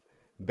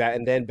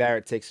 And then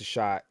Barrett takes a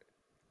shot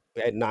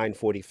at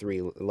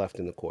 9:43 left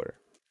in the quarter.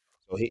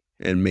 So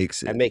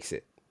makes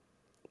it.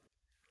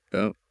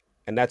 Yep.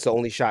 And that's the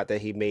only shot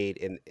that he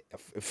made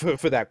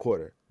for that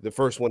quarter. The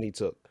first one he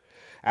took.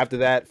 After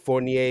that,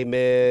 Fournier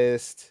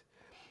missed.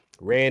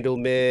 Randle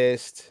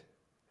missed.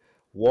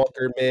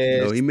 Walker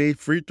missed. No, he made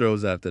free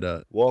throws after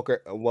that.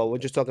 Walker, well, we're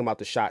just talking about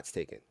the shots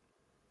taken.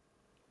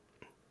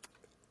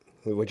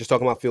 We're just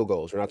talking about field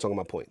goals. We're not talking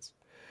about points.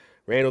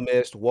 Randle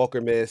missed. Walker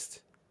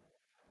missed.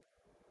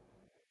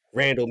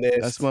 Randle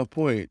missed. That's my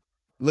point.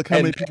 Look how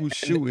many people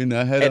shooting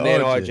ahead of RJ. And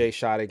then RJ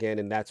shot again,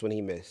 and that's when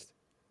he missed.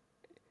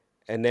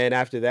 And then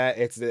after that,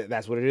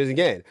 that's what it is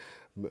again.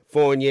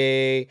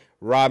 Fournier,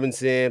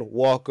 Robinson,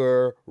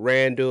 Walker,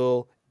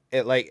 Randle.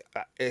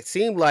 It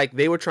seemed like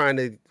they were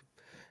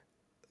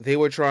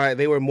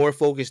more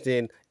focused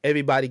in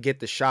everybody get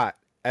the shot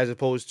as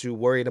opposed to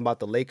worrying about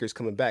the Lakers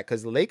coming back,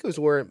 because the Lakers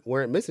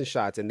weren't missing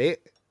shots, and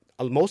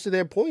most of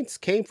their points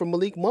came from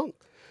Malik Monk.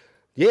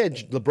 Yeah,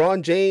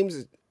 LeBron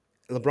James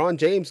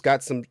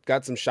got some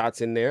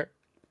shots in there,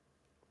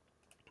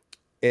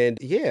 and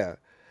yeah,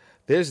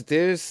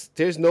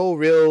 there's no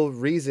real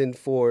reason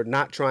for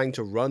not trying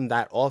to run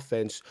that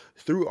offense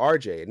through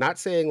RJ. Not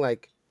saying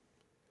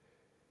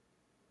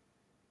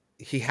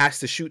he has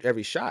to shoot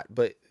every shot,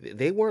 but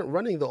they weren't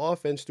running the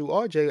offense through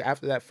RJ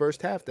after that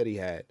first half that he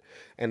had.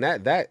 And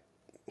that's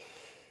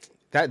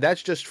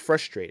just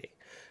frustrating.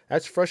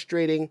 That's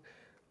frustrating.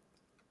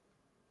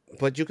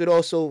 But you could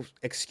also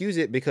excuse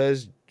it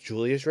because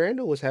Julius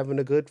Randle was having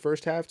a good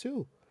first half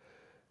too,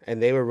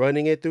 and they were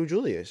running it through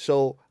Julius.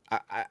 So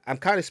I'm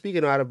kind of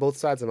speaking out of both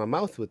sides of my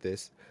mouth with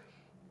this.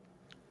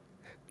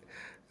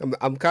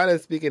 I'm kind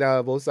of speaking out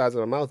of both sides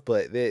of my mouth,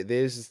 but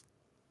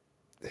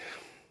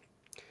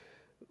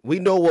we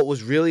know what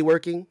was really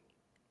working,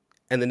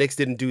 and the Knicks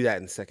didn't do that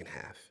in the second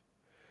half.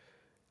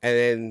 And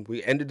then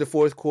we ended the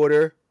fourth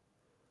quarter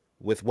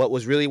with what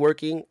was really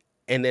working,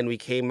 and then we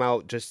came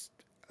out just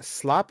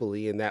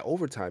sloppily in that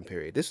overtime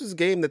period. This was a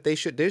game that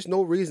there's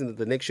no reason that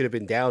the Knicks should have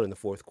been down in the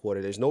fourth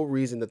quarter. There's no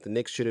reason that the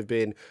Knicks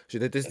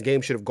that this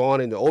game should have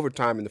gone into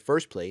overtime in the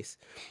first place.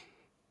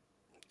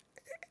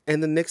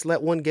 And the Knicks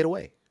let one get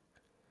away.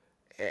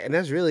 And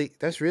that's really,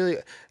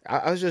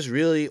 I was just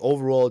really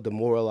overall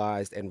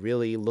demoralized and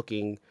really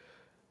looking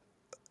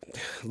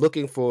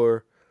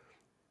for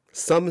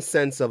some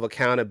sense of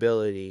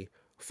accountability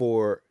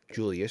for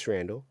Julius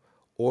Randle,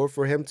 or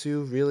for him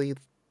to really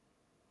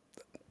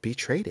be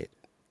traded.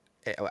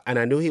 And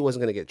I knew he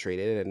wasn't going to get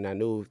traded, and I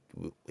knew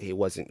he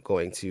wasn't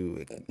going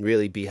to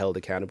really be held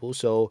accountable.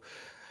 So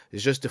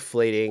it's just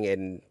deflating,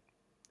 and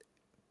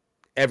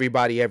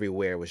everybody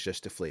everywhere was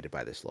just deflated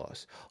by this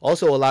loss.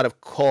 Also, a lot of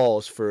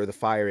calls for the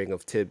firing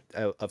of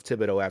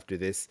Thibodeau after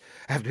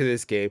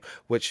this game,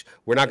 which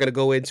we're not going to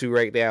go into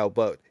right now,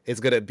 but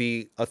it's going to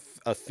be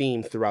a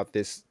theme throughout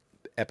this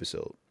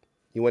episode.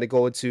 You want to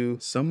go into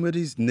some of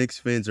these Knicks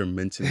fans are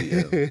mentally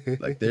ill.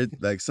 Like they're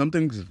like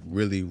something's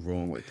really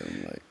wrong with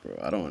them. Like, bro,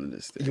 I don't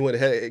understand. You want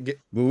to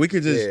but we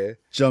could just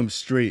jump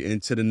straight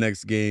into the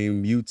next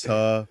game.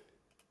 Utah.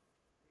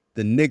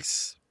 The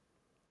Knicks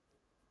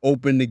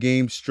opened the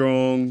game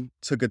strong,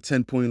 took a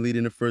 10-point lead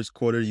in the first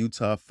quarter.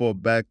 Utah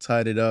fought back,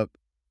 tied it up.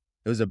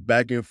 It was a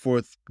back and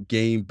forth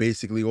game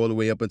basically all the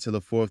way up until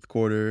the fourth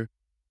quarter.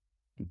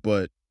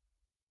 But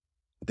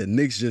the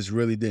Knicks just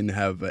really didn't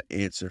have an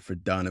answer for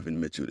Donovan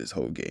Mitchell this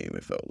whole game,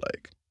 it felt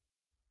like.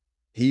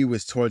 He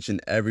was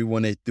torching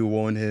everyone they threw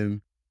on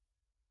him.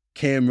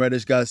 Cam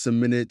Reddish got some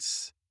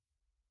minutes,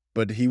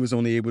 but he was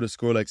only able to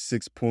score like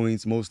 6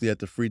 points, mostly at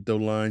the free throw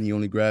line. He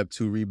only grabbed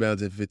 2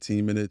 rebounds in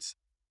 15 minutes.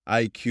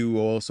 IQ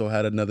also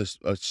had another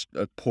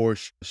a poor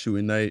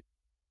shooting night.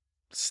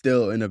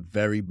 Still in a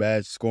very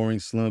bad scoring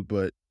slump,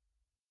 but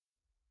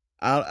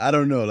I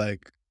don't know.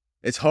 Like,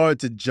 it's hard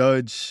to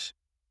judge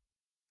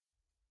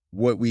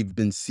what we've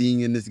been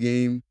seeing in this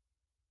game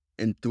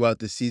and throughout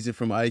the season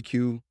from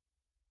IQ,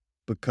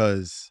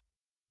 because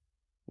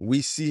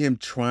we see him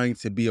trying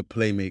to be a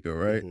playmaker,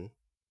 right? Mm-hmm.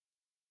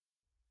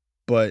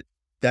 But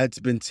that's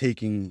been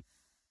taking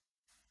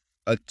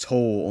a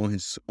toll on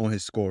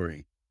his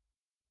scoring.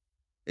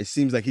 It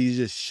seems like he's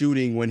just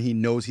shooting when he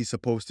knows he's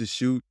supposed to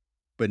shoot,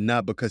 but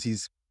not because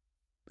it's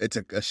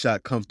a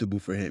shot comfortable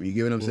for him. You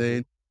get what I'm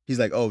saying? He's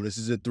like, oh, this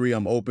is a 3,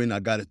 I'm open, I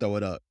got to throw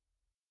it up.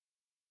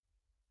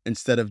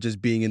 Instead of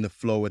just being in the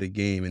flow of the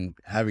game and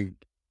having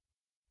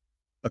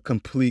a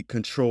complete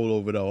control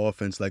over the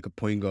offense like a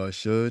point guard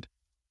should.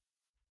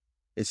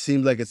 It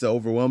seems like it's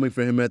overwhelming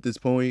for him at this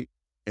point,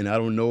 and I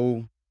don't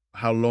know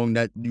how long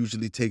that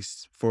usually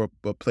takes for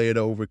a player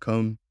to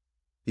overcome.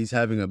 He's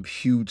having a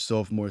huge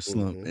sophomore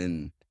slump,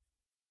 and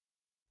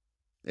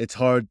it's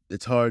hard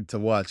to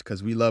watch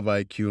because we love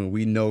IQ and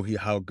we know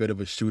how good of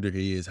a shooter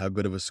he is, how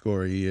good of a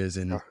scorer he is,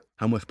 and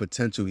how much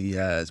potential he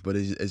has. But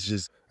it's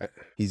just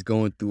he's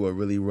going through a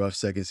really rough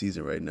second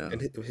season right now.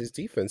 And his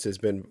defense has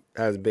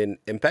been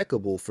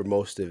impeccable for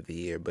most of the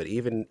year, but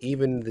even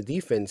the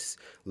defense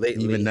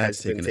lately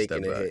has been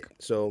taking a hit.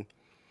 So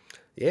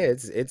yeah,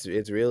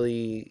 it's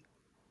really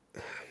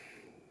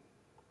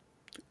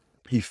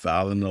he's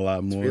fouling a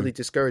lot more. It's really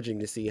discouraging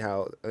to see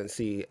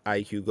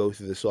IQ go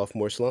through the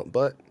sophomore slump,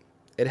 but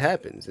it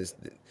happens.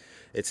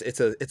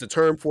 It's a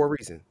term for a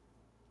reason.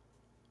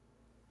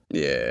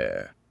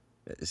 Yeah,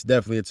 it's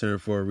definitely a term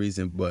for a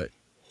reason. But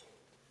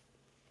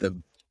the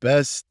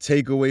best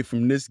takeaway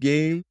from this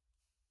game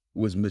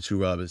was Mitchell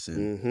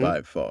Robinson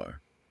by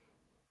far,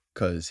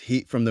 because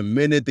from the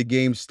minute the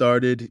game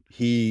started,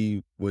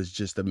 he was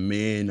just a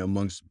man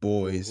amongst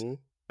boys.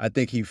 I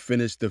think he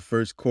finished the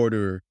first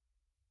quarter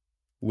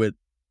with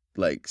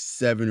like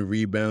 7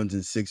 rebounds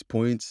and 6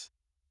 points,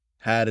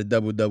 had a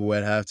double-double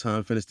at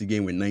halftime, finished the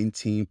game with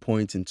 19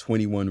 points and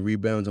 21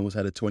 rebounds, almost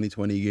had a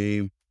 20-20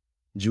 game.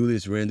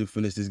 Julius Randle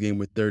finished this game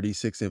with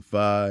 36 and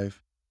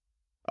 5.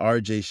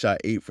 RJ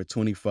shot 8 for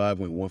 25,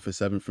 went 1 for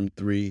 7 from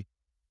 3,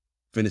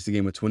 finished the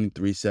game with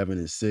 23, 7,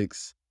 and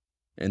 6.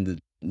 And the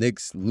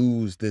Knicks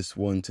lose this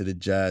one to the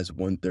Jazz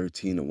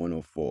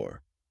 113-104.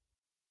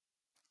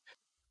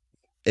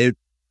 If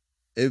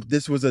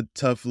this was a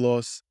tough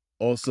loss,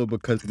 also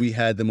because we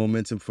had the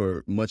momentum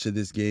for much of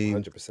this game.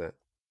 100%.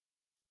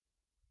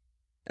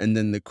 And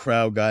then the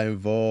crowd got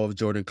involved.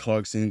 Jordan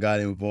Clarkson got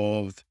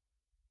involved.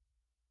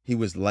 He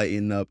was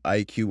lighting up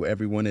IQ,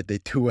 everyone that they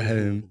threw at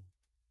him.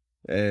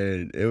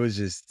 And it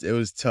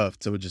was tough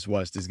to just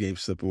watch this game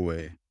slip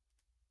away.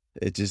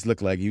 It just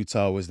looked like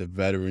Utah was the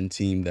veteran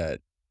team that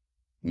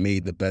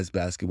made the best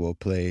basketball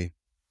play.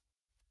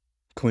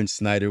 Quinn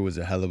Snyder was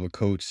a hell of a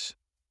coach.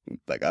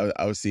 Like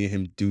I was seeing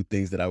him do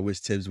things that I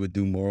wish Tibbs would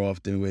do more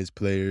often with his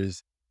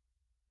players,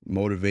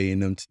 motivating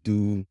them to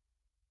do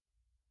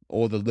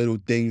all the little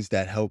things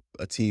that help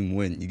a team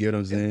win. You get what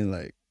I'm saying?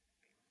 Like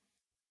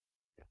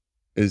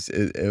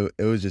it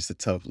was just a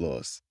tough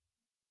loss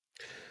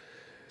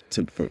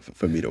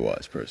for me to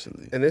watch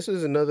personally. And this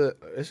is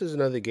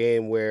another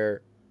game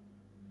where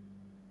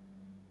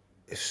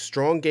a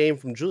strong game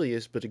from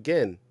Julius, but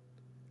again,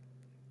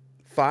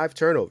 5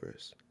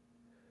 turnovers.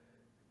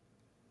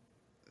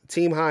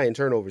 Team high in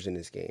turnovers in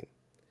this game.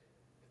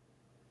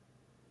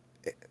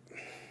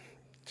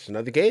 It's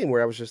another game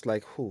where I was just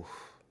like, whew.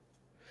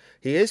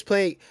 He is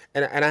playing,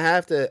 and I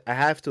have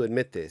to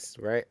admit this,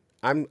 right?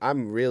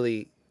 I'm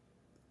really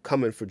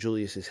coming for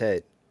Julius's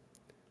head,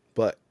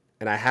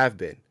 and I have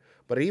been.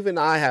 But even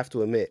I have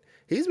to admit,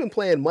 he's been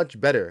playing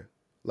much better.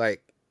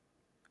 Like,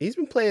 he's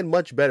been playing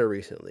much better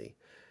recently.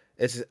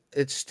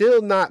 It's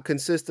still not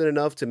consistent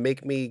enough to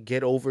make me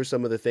get over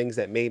some of the things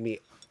that made me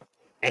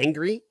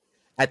angry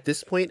at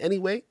this point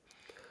anyway.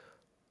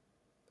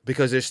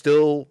 Because there's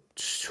still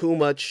too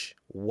much,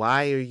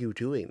 why are you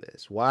doing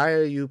this? Why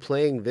are you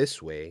playing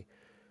this way?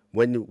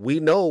 When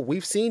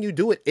we've seen you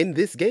do it in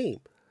this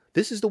game.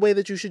 This is the way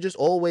that you should just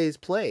always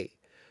play.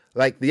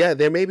 Like, yeah,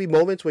 there may be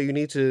moments where you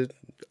need to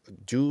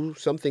do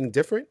something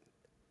different,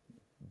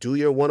 do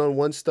your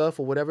one-on-one stuff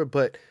or whatever,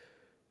 but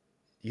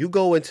you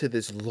go into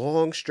this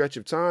long stretch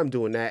of time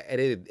doing that, and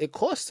it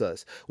costs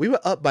us. We were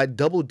up by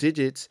double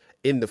digits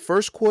in the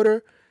first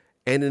quarter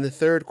and in the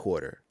third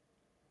quarter.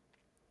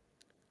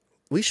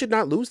 We should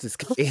not lose this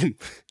game.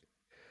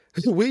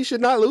 We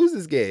should not lose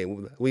this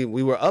game. We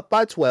were up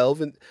by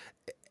 12,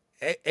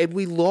 and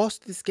we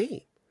lost this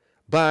game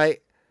by.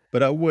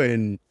 But I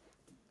wouldn't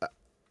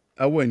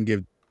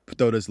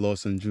throw this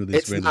loss on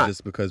Julius Randle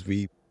just because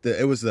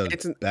it was a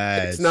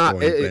bad scoring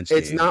bench game.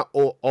 It's not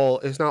all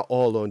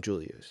on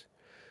Julius.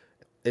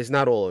 It's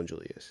not all on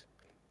Julius.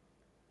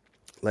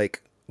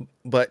 Like,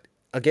 but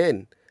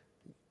again,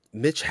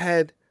 Mitch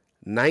had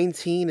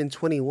 19 and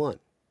 21,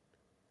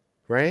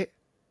 right?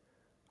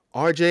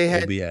 RJ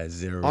had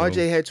 0.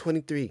 RJ had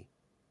 23.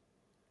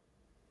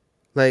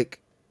 Like,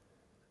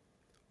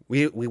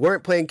 we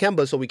weren't playing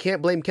Kemba, so we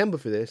can't blame Kemba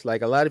for this.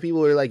 Like, a lot of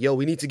people are like, yo,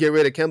 we need to get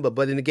rid of Kemba.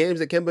 But in the games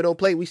that Kemba don't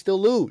play, we still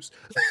lose.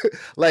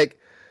 Like,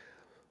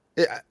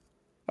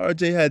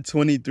 RJ had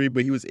 23,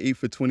 but he was 8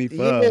 for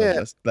 25. Yeah.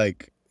 That's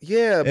like,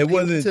 yeah, it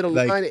wasn't to the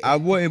like, I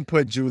wouldn't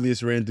put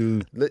Julius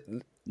Randle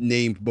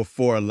named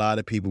before a lot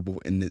of people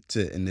in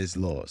this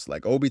loss.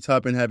 Like, Obi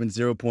Toppin having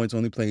 0 points,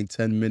 only playing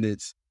 10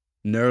 minutes.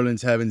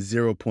 Nerlens having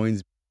 0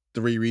 points,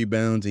 3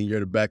 rebounds, and you're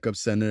the backup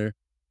center.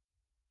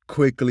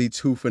 Quickly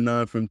 2 for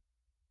 9 from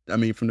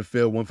the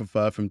field, 1 for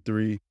 5 from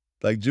 3.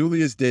 Like,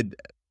 Julius did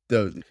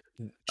better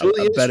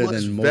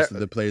than most of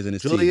the players in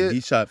his team. He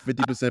shot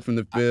 50% from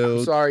the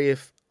field.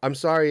 I'm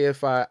sorry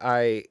if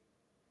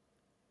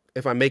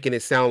I'm making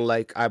it sound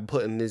like I'm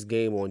putting this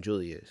game on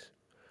Julius.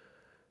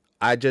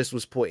 I just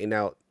was pointing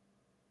out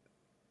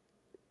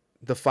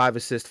the 5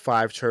 assists,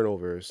 5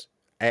 turnovers,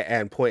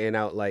 and pointing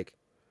out, like,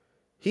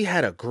 he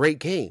had a great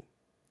game.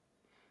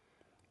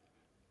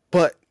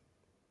 But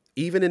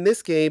even in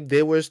this game,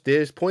 there's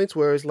points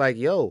where it's like,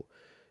 yo,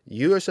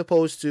 you are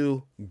supposed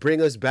to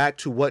bring us back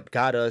to what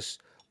got us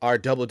our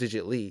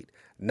double-digit lead,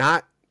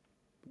 not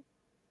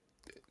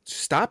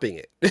stopping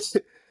it.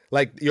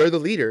 Like, you're the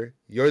leader.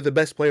 You're the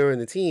best player in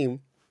the team.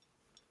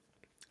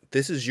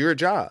 This is your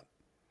job.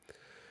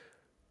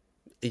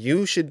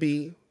 You should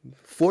be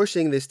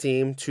forcing this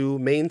team to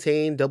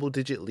maintain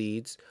double-digit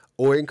leads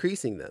or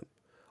increasing them,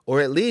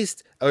 or at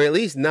least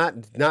not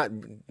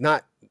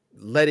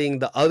letting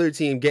the other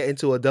team get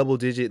into a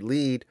double-digit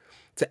lead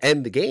to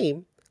end the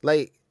game.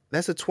 Like,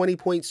 that's a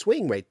 20-point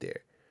swing right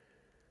there.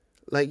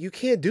 Like, you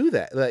can't do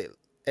that. Like,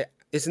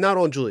 it's not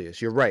on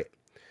Julius. You're right.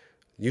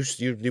 You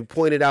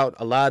pointed out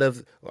a lot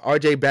of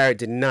RJ Barrett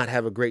did not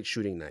have a great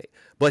shooting night,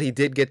 but he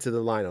did get to the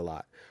line a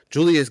lot.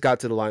 Julius got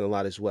to the line a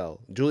lot as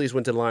well. Julius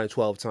went to the line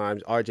 12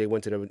 times. RJ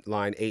went to the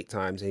line 8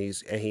 times,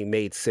 and he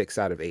made 6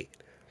 out of 8.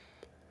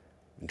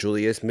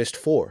 Julius missed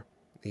 4.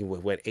 He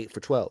went 8 for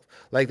 12.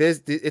 Like,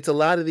 it's a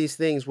lot of these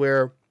things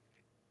where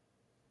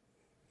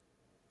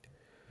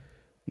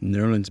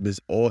Nerlens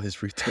missed all his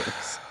free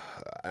throws.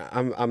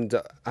 I'm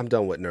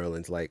done with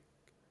Nerlens. Like,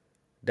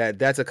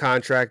 that's a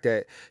contract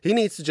that he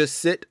needs to just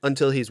sit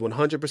until he's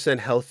 100%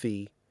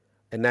 healthy,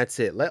 and that's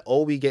it. Let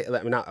Obi get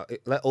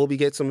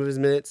some of his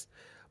minutes,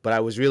 but I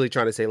was really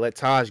trying to say let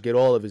Taj get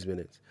all of his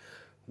minutes.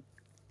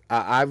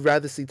 I'd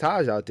rather see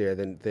Taj out there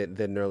than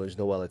Nerlens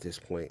Noel at this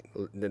point.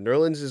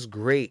 Nerlens is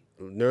great.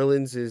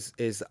 Nerlens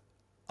is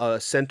a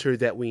center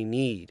that we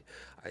need.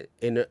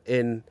 He's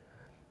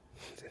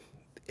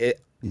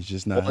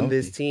just not on healthy.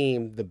 This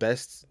team. The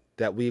best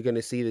that we're going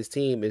to see this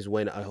team is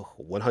when a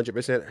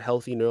 100%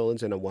 healthy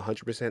Nerlens and a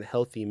 100%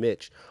 healthy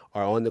Mitch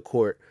are on the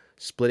court,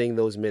 splitting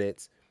those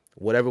minutes,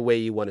 whatever way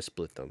you want to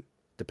split them,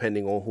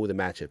 depending on who the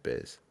matchup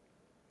is.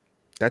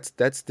 That's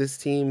this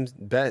team's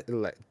best.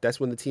 That's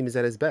when the team is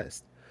at its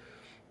best.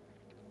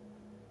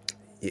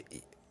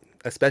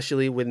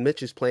 Especially when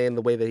Mitch is playing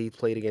the way that he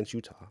played against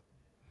Utah.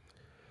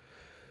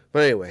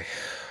 But anyway,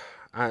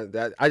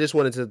 I just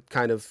wanted to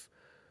kind of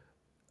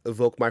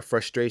evoke my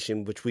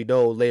frustration, which we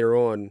know later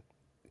on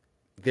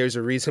there's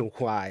a reason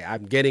why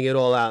I'm getting it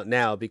all out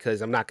now,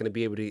 because I'm not going to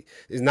be able to.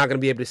 Is not going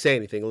to be able to say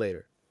anything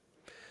later.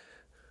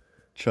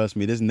 Trust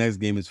me, this next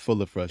game is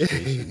full of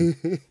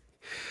frustration.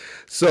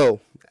 So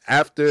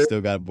after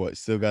still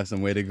got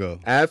some way to go.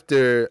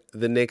 After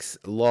the Knicks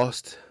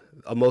lost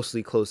a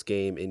mostly close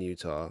game in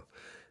Utah,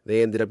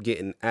 they ended up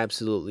getting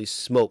absolutely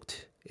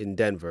smoked in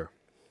Denver.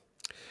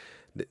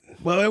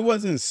 Well, it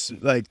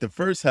wasn't like the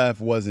first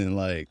half wasn't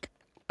like,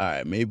 all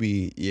right,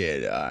 maybe,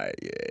 yeah, all right,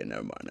 yeah,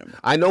 never mind.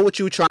 I know what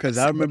you were trying to say. Because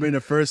I remember in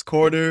the first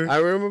quarter.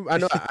 I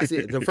know. I see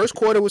it. The first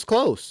quarter was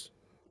close.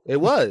 It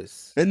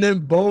was. And then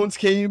Bones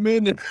came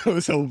in and it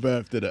was over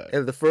after that.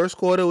 And the first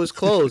quarter was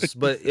close,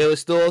 but it was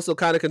still also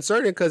kind of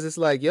concerning because it's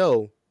like,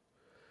 yo,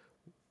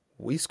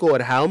 we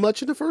scored how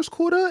much in the first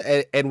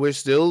quarter and we're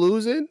still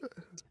losing?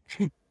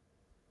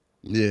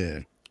 Yeah.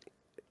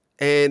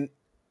 And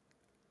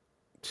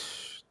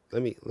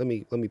let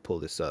me pull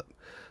this up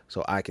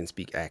so I can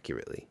speak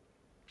accurately.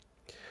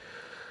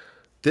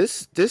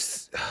 This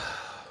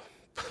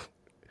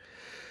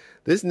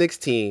Knicks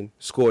team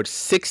scored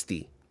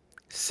 60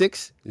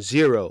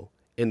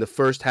 in the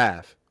first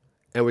half,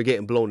 and we're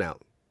getting blown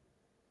out.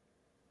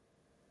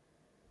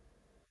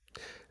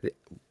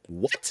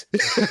 What?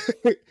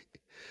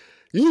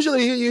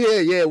 Usually you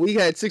hear, yeah, we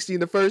had 60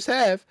 in the first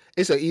half.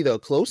 It's either a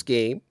close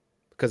game,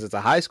 because it's a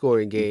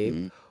high-scoring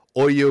game,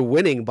 or you're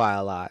winning by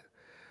a lot.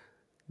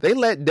 They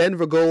let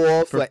Denver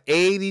go off for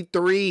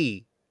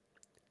 83.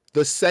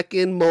 The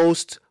second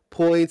most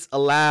points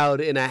allowed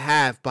in a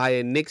half by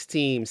a Knicks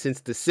team since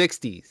the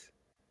 60s.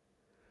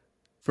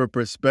 For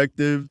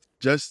perspective,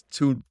 just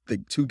two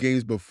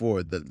games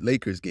before, the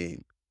Lakers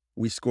game,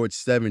 we scored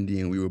 70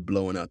 and we were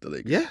blowing out the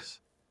Lakers. Yes.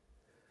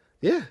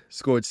 Yeah.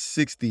 Scored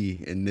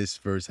 60 in this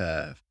first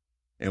half,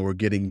 and we're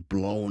getting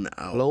blown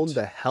out. Blown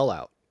the hell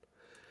out.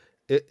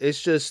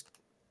 It's just...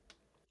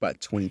 By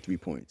 23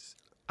 points.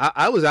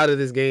 I was out of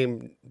this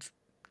game,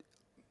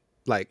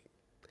 like,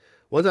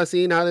 once I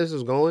seen how this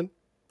was going,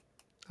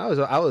 I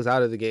was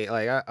out of the game.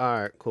 Like, all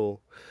right,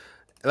 cool.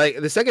 Like,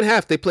 the second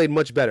half, they played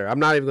much better. I'm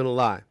not even going to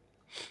lie.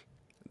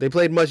 They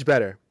played much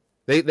better.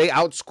 They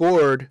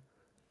outscored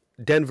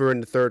Denver in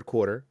the third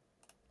quarter.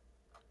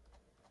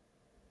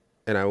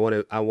 And I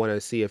want to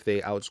see if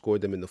they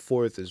outscored them in the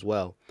fourth as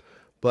well.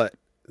 But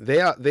they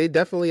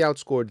definitely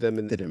outscored them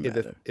in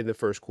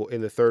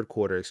the third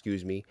quarter,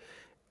 excuse me.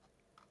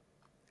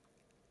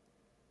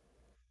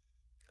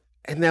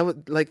 And that was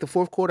like the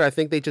fourth quarter. I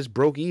think they just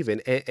broke even,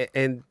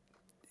 and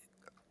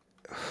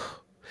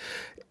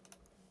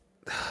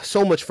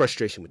so much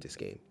frustration with this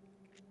game.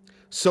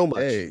 So much.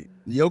 Hey,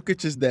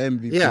 Jokic is the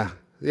MVP. Yeah.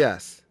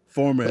 Yes.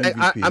 Former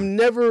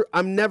MVP.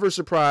 I'm never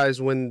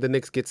surprised when the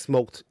Knicks get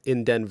smoked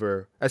in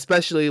Denver,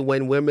 especially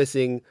when we're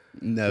missing.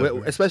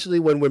 Never. Especially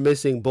when we're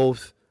missing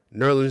both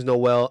Nerlens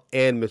Noel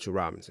and Mitchell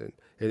Robinson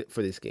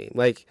for this game.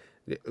 Like,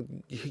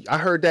 I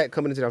heard that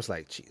coming into it. I was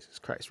like, Jesus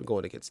Christ, we're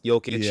going against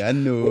Jokic. Yeah, I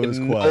knew it was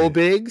quiet. No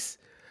bigs.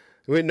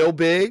 With no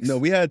bigs. No,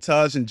 we had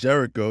Taj and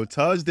Jericho.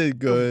 Taj did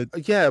good.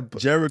 Yeah.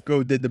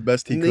 Jericho did the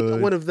best he neither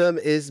could. One of them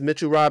is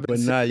Mitchell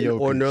Robinson, but not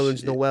Jokic, or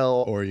Nerlens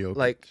Noel. Or Jokic.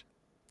 Like,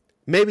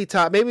 maybe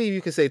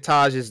you can say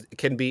Taj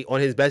can be, on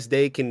his best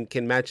day, can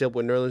match up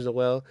with Nerlens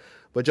Noel.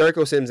 But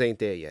Jericho Sims ain't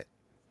there yet.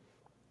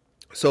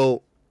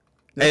 So,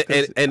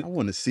 and I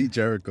want to see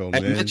Jericho,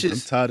 man. I'm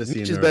tired of seeing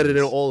Mitch is better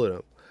than all of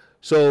them.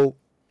 So,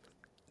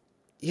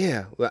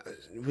 yeah,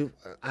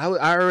 I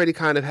already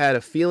kind of had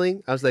a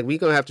feeling. I was like, we're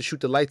going to have to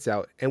shoot the lights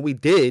out. And we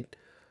did.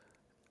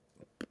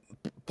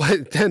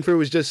 But Denver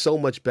was just so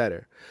much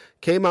better.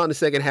 Came out in the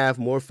second half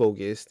more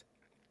focused.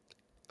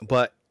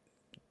 But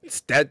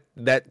that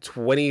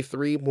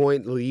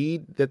 23-point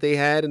lead that they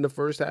had in the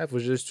first half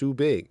was just too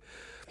big.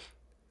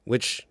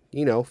 Which,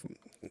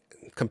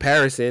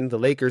 comparison, the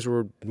Lakers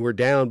were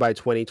down by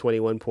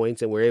 21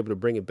 points and were able to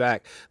bring it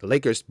back. The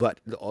Lakers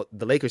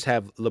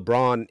have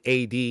LeBron,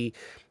 AD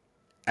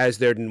as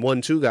their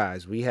 1-2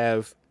 guys. We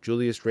have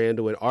Julius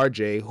Randle and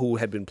RJ, who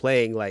had been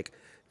playing like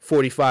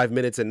 45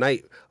 minutes a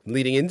night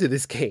leading into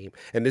this game.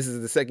 And this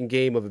is the second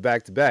game of a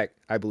back-to-back,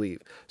 I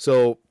believe.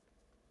 So,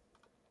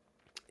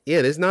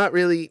 yeah, there's not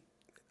really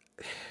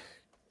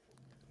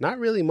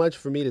much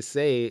for me to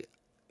say.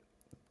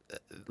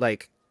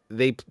 Like,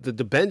 the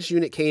bench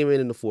unit came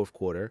in the fourth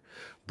quarter,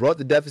 brought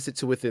the deficit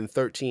to within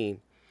 13.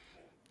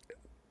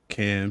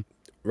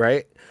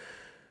 Right?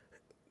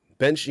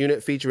 Bench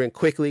unit featuring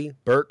Quickly,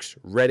 Burks,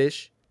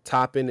 Reddish,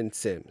 Toppin, and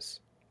Sims.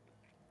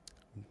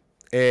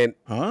 And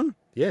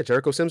yeah,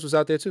 Jericho Sims was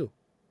out there too.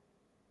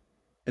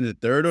 In the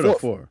third or the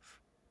fourth?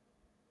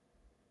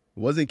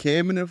 Wasn't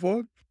Cam in the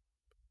fourth?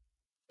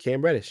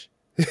 Cam Reddish.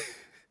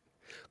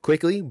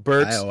 Quickly,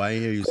 Burks. I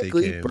hear you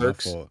Quickly, say Cam.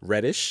 Burks,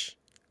 Reddish,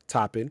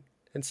 Toppin,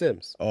 and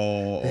Sims.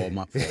 Oh,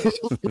 my fault.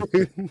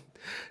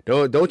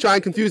 Don't try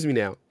and confuse me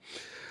now.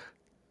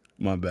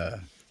 My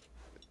bad.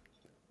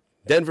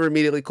 Denver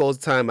immediately calls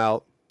the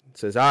timeout.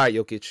 Says, all right,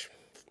 Jokic,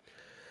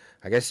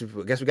 I guess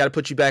we got to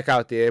put you back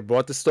out there.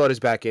 Brought the starters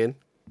back in.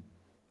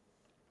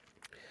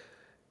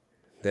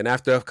 Then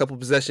after a couple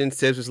possessions,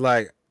 Tibbs was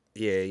like,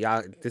 "Yeah,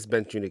 y'all, this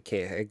bench unit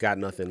can't. It got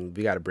nothing.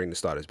 We got to bring the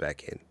starters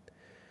back in."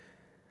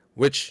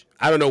 Which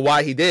I don't know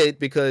why he did,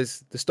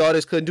 because the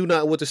starters couldn't do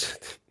nothing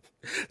with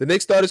the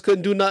Knicks starters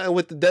couldn't do nothing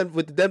with the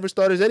Denver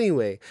starters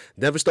anyway.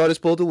 Denver starters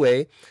pulled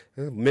away.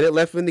 A minute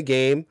left in the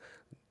game.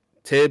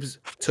 Tibbs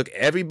took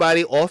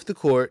everybody off the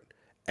court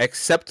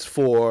except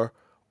for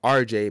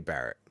R.J.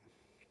 Barrett.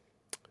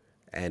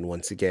 And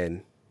once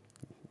again,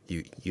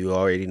 you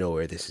already know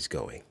where this is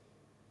going.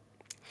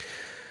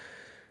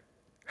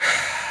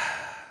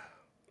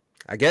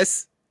 I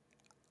guess.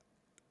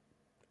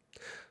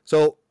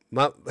 So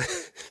I'm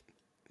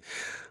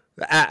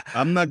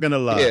not gonna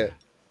lie. Yeah.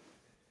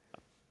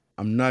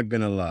 I'm not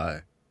gonna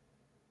lie.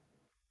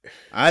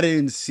 I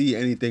didn't see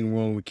anything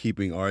wrong with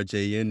keeping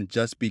RJ in,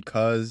 just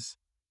because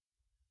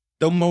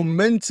the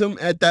momentum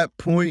at that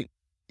point,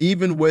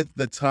 even with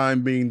the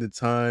time being the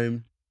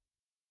time,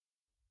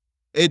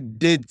 it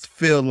did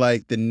feel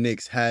like the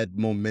Knicks had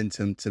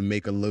momentum to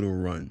make a little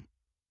run.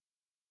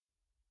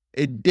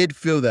 It did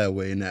feel that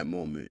way in that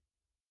moment.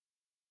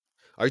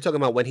 Are you talking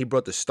about when he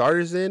brought the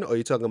starters in, or are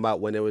you talking about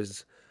when it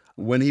was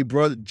When he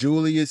brought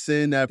Julius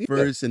in at Yeah.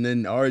 first and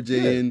then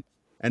RJ Yeah. in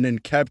and then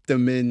kept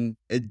them in,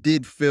 it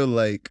did feel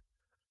like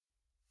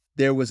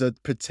there was a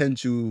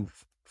potential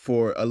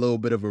for a little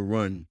bit of a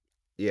run.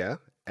 Yeah.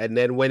 And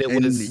then when it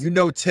And was you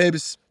know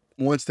Tibbs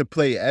wants to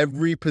play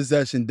every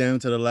possession down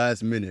to the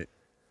last minute,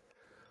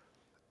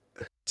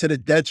 to the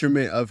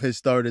detriment of his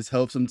starters'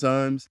 health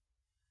sometimes.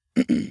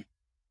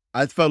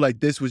 I felt like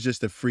this was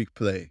just a freak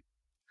play.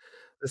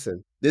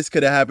 listen, This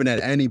could have happened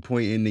at any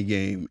point in the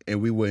game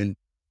and we wouldn't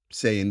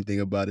say anything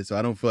about it. So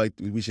I don't feel like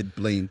we should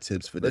blame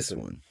Tibbs for this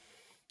Listen. one.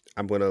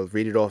 I'm going to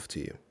read it off to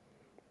you.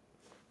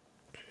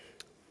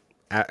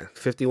 At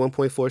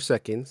 51.4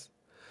 seconds,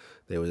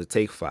 there was a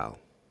take foul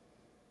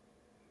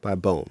by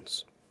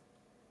Bones.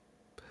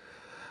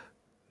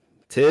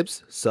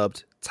 Tibbs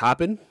subbed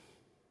Toppin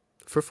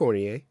for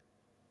Fournier,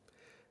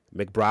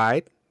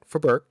 McBride for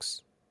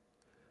Burks,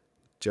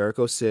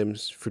 Jericho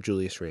Sims for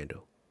Julius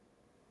Randle.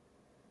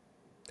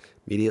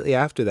 Immediately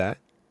after that,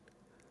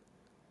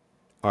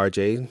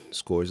 RJ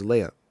scores a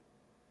layup.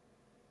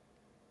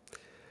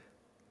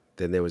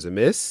 Then there was a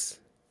miss,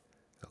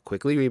 a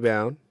quickly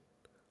rebound,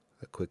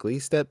 a quickly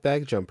step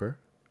back jumper,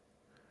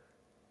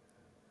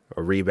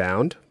 a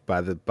rebound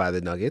by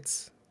the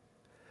Nuggets,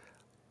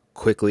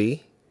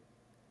 quickly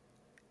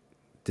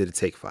did a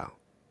take foul.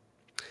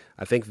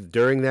 I think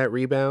during that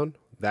rebound,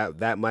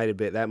 that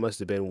must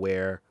have been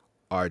where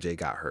RJ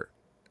got hurt.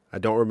 I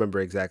don't remember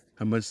exact.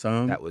 How much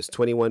time? That was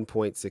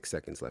 21.6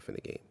 seconds left in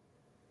the game.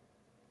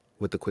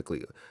 With the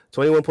quickly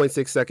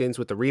 21.6 seconds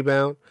with the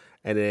rebound,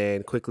 and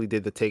then quickly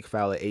did the take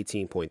foul at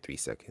 18.3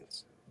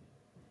 seconds.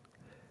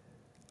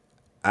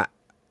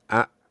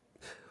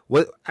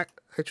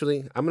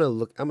 Actually, I'm gonna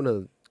look. I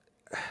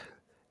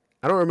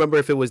don't remember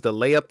if it was the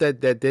layup that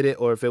did it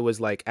or if it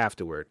was like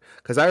afterward,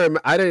 because I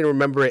didn't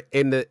remember it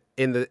in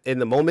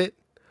the moment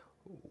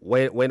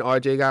when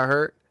RJ got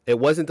hurt. It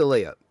wasn't the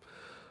layup,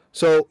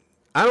 so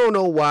I don't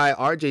know why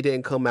RJ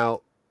didn't come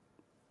out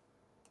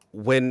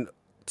when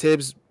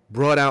Tibbs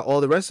brought out all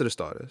the rest of the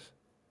starters.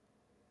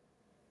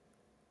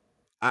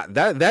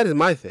 That is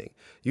my thing.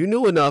 You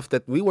knew enough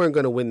that we weren't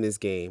going to win this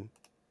game.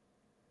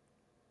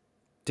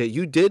 That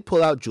you did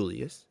pull out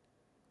Julius.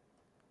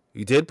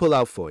 You did pull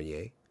out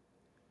Fournier.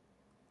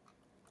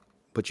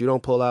 But you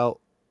don't pull out.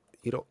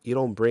 You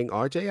don't bring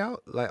RJ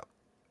out. Like,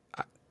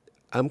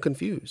 I'm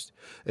confused.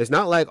 It's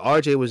not like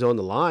RJ was on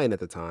the line at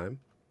the time,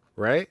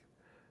 right?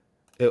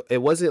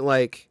 It wasn't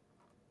like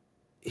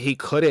he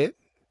couldn't.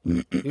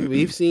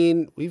 We've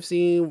seen,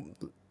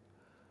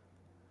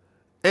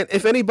 and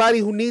if anybody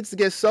who needs to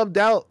get subbed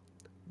out,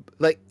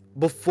 like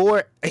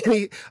before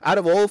any out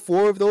of all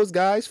four of those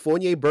guys,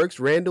 Fournier,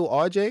 Burks, Randle,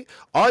 RJ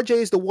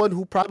is the one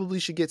who probably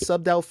should get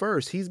subbed out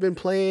first. He's been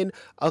playing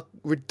a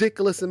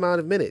ridiculous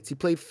amount of minutes. He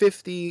played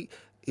 50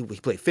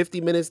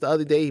 minutes the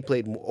other day. He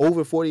played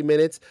over 40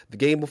 minutes the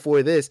game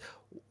before this.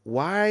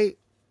 Why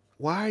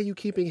are you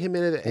keeping him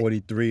in it?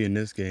 43 in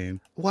this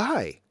game.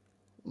 Why?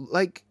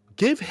 Like,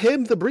 give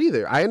him the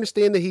breather. I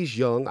understand that he's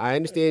young. I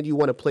understand you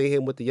want to play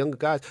him with the younger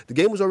guys. The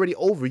game was already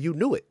over. You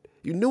knew it.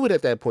 You knew it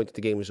at that point that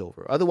the game was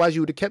over. Otherwise,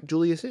 you would have kept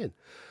Julius in.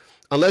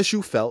 Unless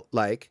you felt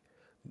like,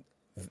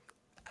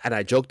 and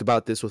I joked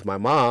about this with my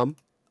mom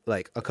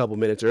like a couple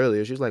minutes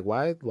earlier. She was like,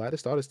 why the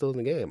starter still in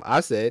the game?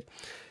 I said,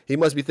 he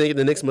must be thinking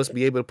the Knicks must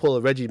be able to pull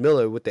a Reggie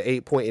Miller with the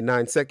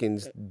 8.9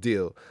 seconds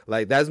deal.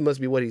 Like, that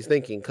must be what he's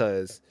thinking,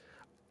 because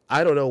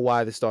I don't know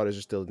why the starters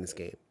are still in this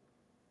game.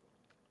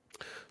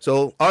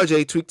 So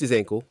RJ tweaked his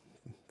ankle,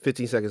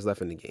 15 seconds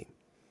left in the game.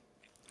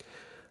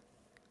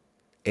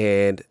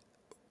 And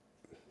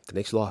the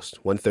Knicks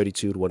lost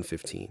 132 to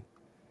 115.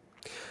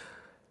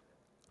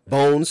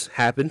 Bones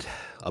happened,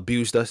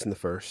 abused us in the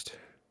first.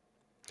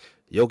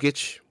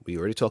 Jokic, we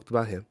already talked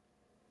about him.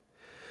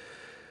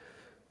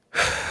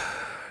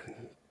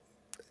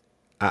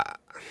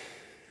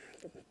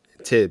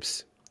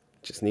 Tibbs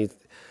just needs.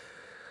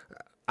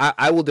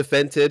 I will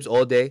defend Tibbs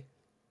all day.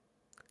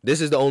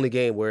 This is the only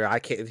game where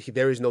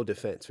there is no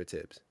defense for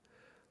Tibbs.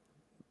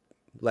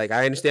 Like,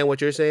 I understand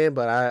what you're saying,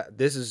 but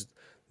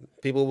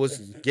people was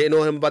getting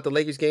on him about the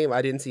Lakers game.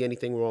 I didn't see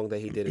anything wrong that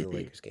he did in the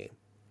Lakers game.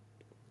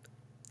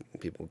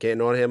 People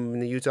getting on him in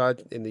the Utah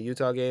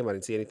game. I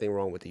didn't see anything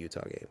wrong with the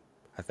Utah game.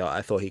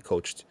 I thought he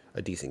coached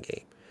a decent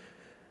game.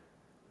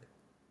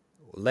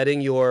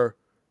 Letting either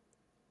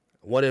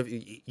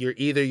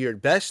your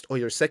best or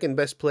your second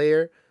best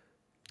player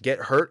get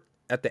hurt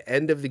at the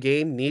end of the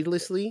game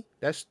needlessly,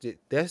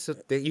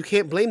 you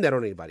can't blame that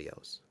on anybody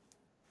else.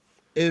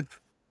 If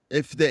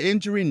the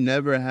injury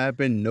never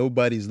happened,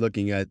 nobody's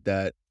looking at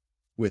that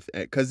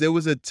because there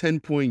was a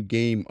 10-point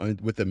game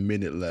with a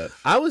minute left.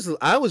 I was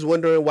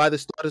wondering why the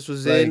starters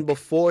was in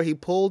before he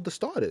pulled the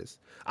starters.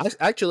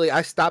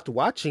 I stopped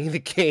watching the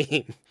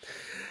game,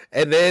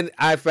 and then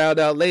I found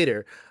out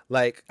later.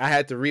 Like, I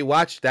had to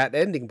rewatch that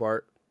ending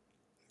part.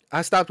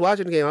 I stopped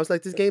watching the game. I was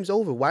like, this game's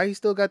over. Why he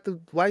still got the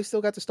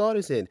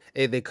starters in?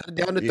 And they cut it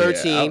down to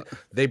 13.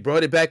 They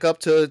brought it back up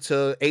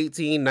to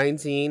 18,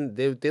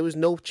 19. There was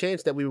no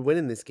chance that we were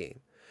winning this game.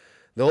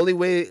 The only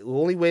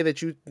way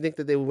that you think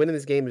that they were winning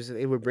this game is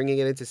they were bringing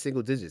it into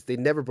single digits. They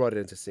never brought it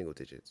into single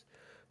digits.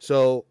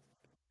 So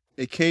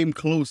it came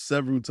close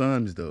several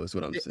times, though, is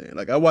what I'm saying.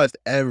 Like, I watched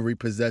every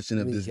possession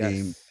of this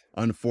game,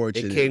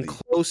 unfortunately. It came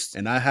close.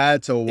 And I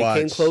had to watch. It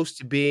came close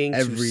to being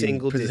every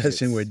single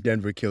possession digits. where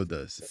Denver killed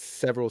us.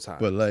 Several times.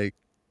 But, like,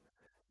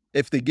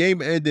 if the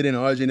game ended and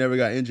RJ never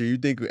got injured, you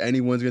think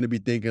anyone's going to be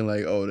thinking,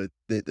 like, oh,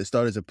 the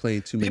starters are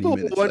playing too many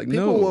minutes?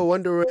 People were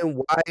wondering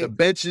why. The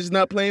bench is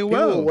not playing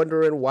well. People were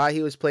wondering why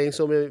he was playing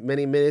so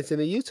many minutes in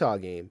the Utah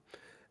game,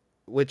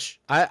 which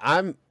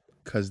I'm...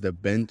 Because the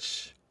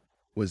bench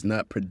was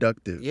not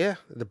productive. Yeah,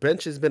 the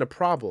bench has been a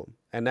problem,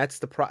 and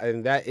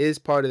that is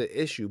part of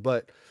the issue.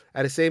 But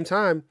at the same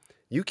time,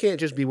 you can't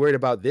just be worried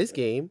about this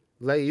game.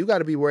 Like, you got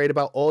to be worried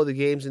about all the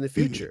games in the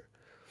future.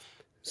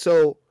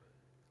 So,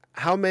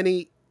 how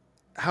many?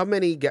 Tibbs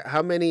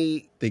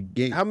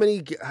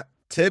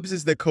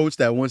is the coach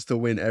that wants to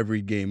win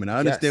every game, and I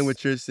understand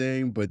what you're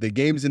saying, but the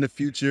games in the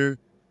future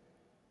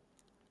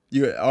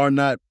you are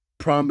not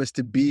promised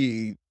to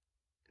be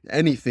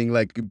anything.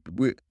 Like,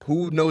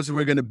 who knows if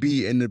we're going to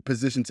be in the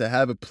position to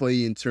have a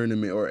play-in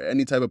tournament or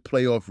any type of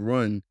playoff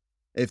run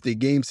if the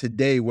games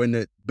today, when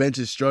the bench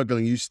is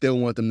struggling, you still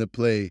want them to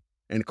play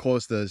and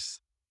cost us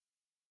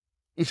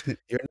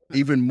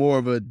even more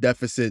of a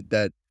deficit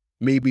that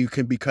maybe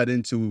can be cut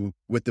into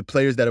with the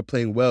players that are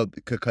playing well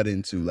could cut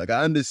into. Like,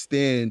 I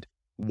understand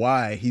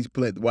why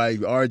why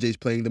RJ's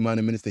playing the amount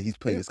of minutes that he's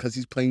playing. It's because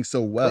he's playing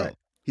so well. Correct.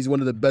 He's one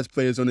of the best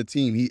players on the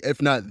team.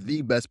 If not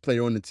the best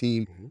player on the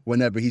team,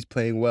 whenever he's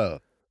playing well.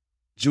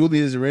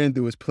 Julius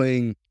Randle is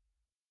playing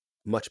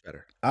much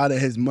better, out of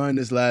his mind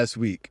this last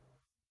week.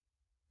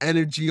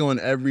 Energy on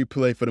every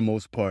play for the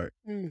most part.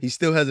 He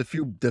still has a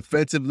few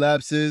defensive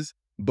lapses,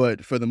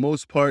 but for the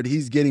most part,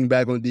 he's getting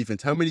back on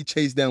defense. How many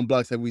chase down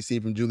blocks have we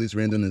seen from Julius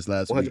Randle in this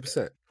last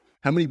 100%. week?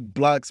 How many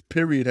blocks,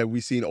 period, have we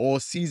seen all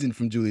season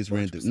from Julius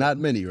Randle? 100%. Not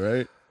many,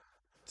 right?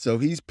 So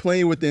he's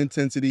playing with the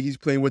intensity. He's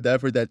playing with the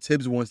effort that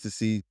Tibbs wants to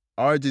see.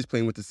 RJ's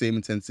playing with the same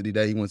intensity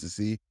that he wants to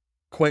see.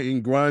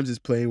 Quentin Grimes is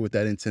playing with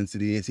that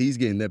intensity as he's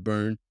getting that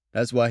burn.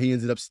 That's why he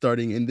ended up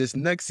starting in this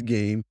next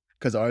game,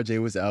 because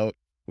RJ was out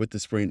with the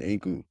sprained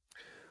ankle.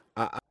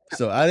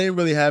 So I didn't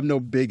really have no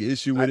big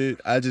issue with it.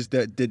 I just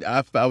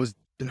I was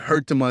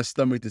hurt to my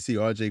stomach to see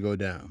RJ go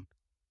down.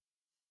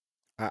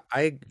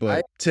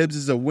 But Tibbs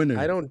is a winner.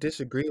 I don't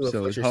disagree with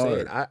what you're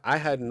saying. I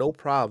had no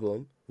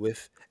problem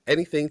with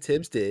anything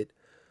Tibbs did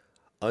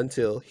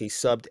until he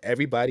subbed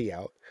everybody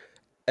out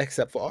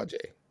except for RJ.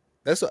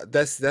 That's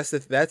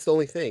the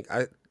only thing.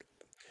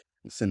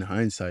 It's in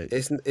hindsight.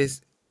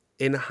 It's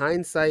in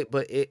hindsight,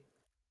 but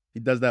he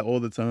does that all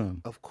the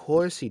time. Of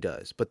course he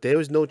does. But there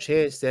was no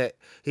chance that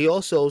he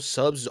also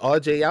subs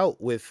RJ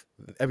out with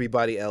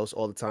everybody else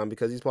all the time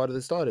because he's part of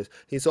the starters.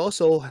 He's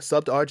also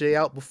subbed RJ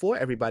out before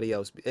everybody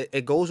else.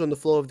 It goes on the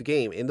flow of the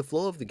game. In the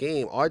flow of the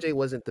game, RJ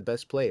wasn't the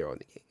best player on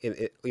the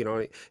game.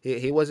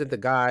 He wasn't the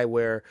guy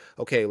where,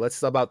 okay, let's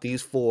sub out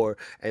these four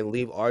and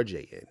leave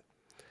RJ in.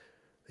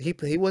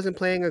 He wasn't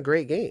playing a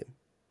great game.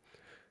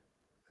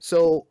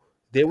 So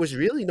there was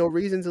really no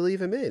reason to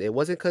leave him in. It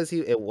wasn't because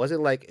it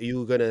wasn't like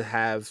you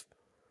have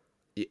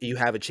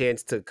a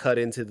chance to cut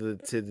into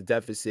the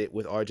deficit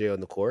with RJ on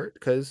the court,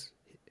 because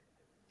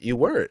you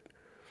weren't.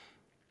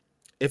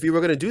 If you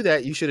were gonna do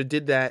that, you should have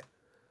did that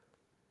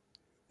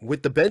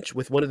with the bench,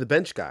 with one of the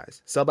bench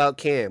guys. Sub out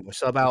Cam or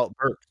sub out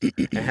Burke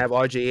and have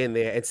RJ in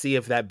there and see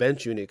if that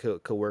bench unit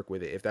could work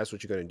with it, if that's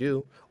what you're gonna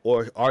do.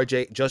 Or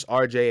just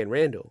RJ and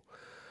Randle.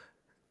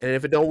 And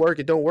if it don't work,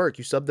 it don't work.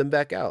 You sub them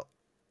back out.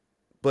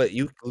 But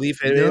you leave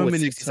him in with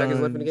 60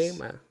 seconds left in the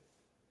game?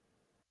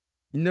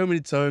 You know how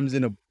many times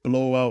in a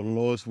blowout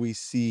loss we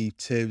see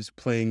Tibbs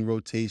playing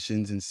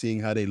rotations and seeing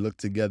how they look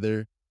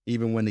together,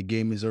 even when the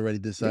game is already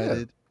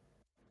decided? Yeah.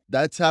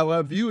 That's how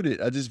I viewed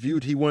it. I just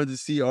viewed he wanted to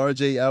see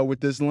RJ out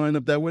with this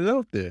lineup that went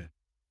out there.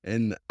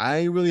 And I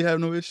ain't really have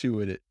no issue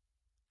with it.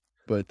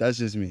 But that's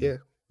just me. Yeah,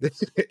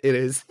 it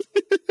is.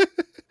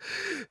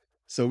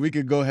 So we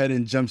could go ahead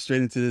and jump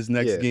straight into this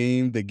next Yeah.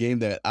 game, the game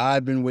that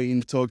I've been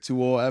waiting to talk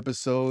to all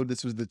episode.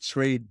 This was the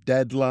trade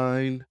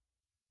deadline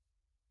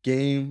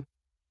game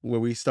where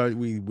we're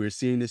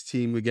seeing this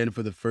team again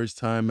for the first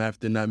time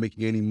after not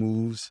making any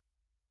moves.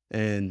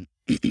 And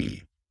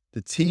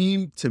the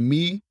team, to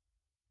me,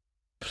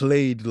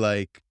 played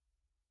like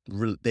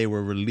they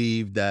were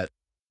relieved that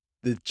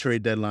the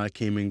trade deadline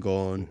came and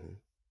gone. Mhm.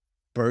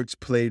 Burks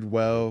played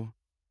well,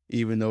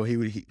 even though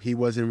he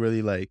wasn't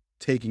really like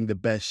taking the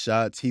best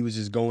shots. He was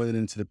just going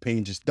into the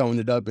paint, just throwing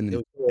it up, and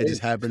it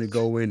just happened to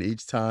go in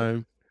each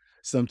time.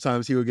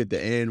 Sometimes he would get the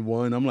and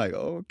one. I'm like,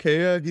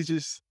 okay,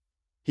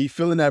 he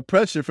feeling that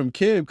pressure from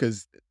Cam,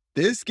 because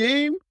this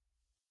game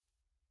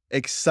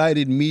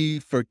excited me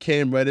for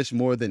Cam Reddish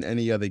more than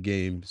any other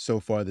game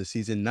so far this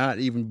season. Not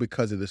even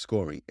because of the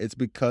scoring. It's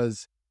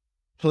because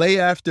play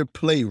after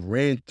play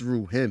ran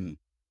through him.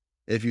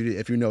 If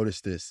you notice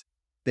this,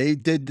 they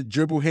did the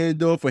dribble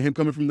handoff for him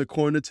coming from the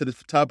corner to the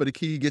top of the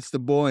key, gets the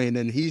ball, and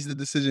then he's the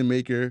decision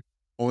maker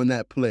on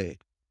that play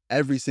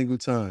every single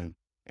time.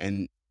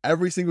 And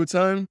every single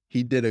time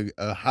he did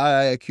a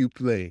high IQ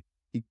play.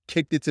 He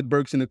kicked it to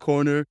Burks in the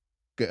corner,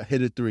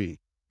 hit a three.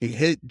 He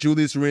hit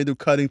Julius Randle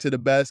cutting to the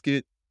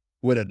basket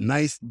with a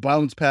nice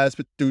bounce pass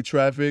through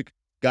traffic,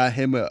 got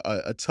him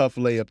a tough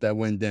layup that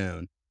went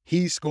down.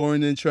 He's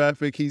scoring in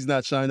traffic. He's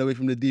not shying away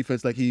from the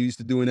defense like he used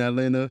to do in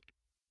Atlanta.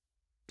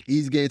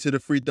 He's getting to the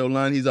free throw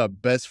line. He's our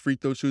best free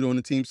throw shooter on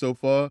the team so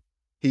far.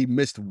 He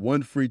missed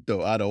one free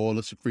throw out of all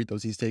the free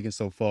throws he's taken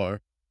so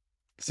far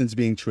since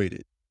being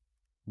traded.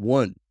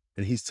 One.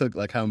 And he's took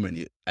like how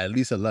many? At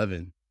least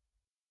 11.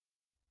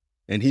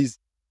 And he's,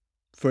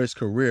 for his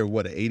career,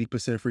 what, an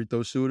 80% free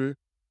throw shooter?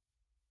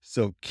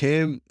 So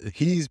Cam,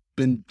 he's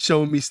been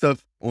showing me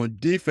stuff on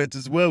defense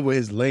as well with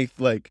his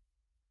length, like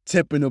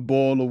tipping the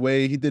ball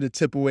away. He did a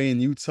tip away in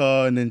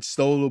Utah and then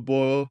stole the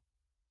ball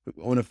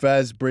on a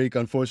fast break.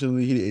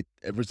 Unfortunately,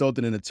 it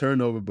resulted in a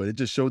turnover, but it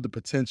just showed the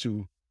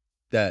potential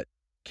that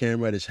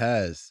Cam Reddish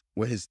has.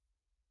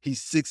 He's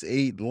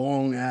 6'8",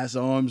 long ass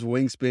arms,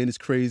 wingspan is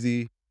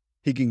crazy.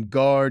 He can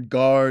guard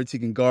guards, he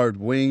can guard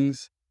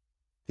wings.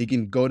 He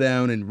can go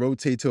down and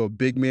rotate to a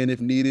big man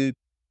if needed.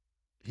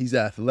 He's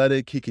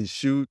athletic, he can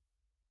shoot.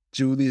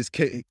 Julius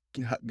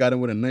got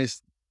him with a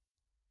nice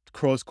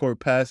cross-court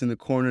pass in the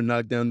corner,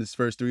 knocked down his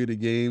first three of the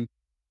game.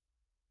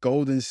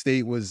 Golden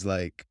State was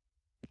like,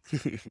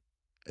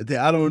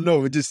 I don't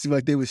know. It just seemed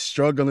like they were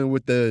struggling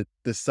with the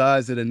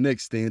size of the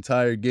Knicks the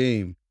entire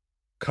game.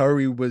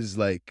 Curry was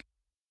like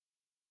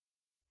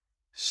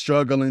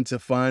struggling to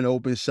find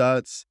open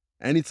shots.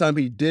 Anytime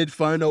he did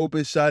find an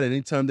open shot,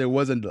 anytime there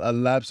wasn't a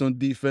lapse on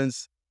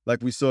defense,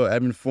 like we saw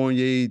Evan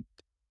Fournier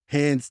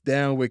hands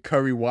down with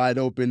Curry wide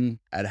open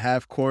at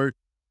half court,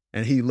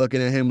 and he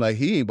looking at him like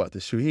he ain't about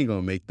to shoot. He ain't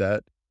gonna make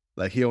that.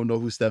 Like he don't know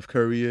who Steph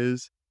Curry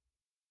is.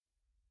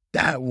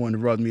 That one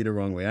rubbed me the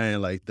wrong way. I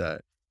ain't like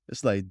that.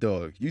 It's like,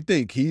 dog, you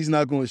think he's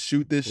not going to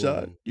shoot this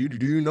shot? Do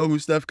you know who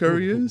Steph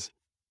Curry is?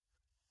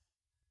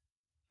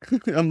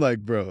 I'm like,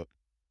 bro.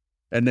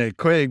 And then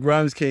Craig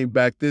Grimes came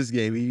back this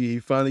game. He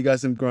finally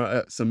got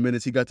some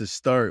minutes. He got to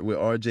start with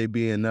RJ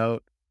being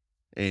out,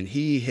 and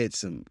he hit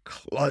some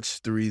clutch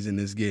threes in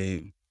this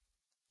game.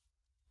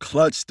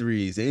 Clutch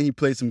threes. And he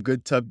played some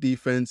good, tough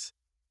defense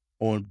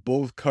on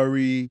both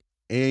Curry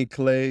and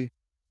Clay.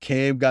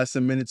 Cam got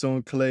some minutes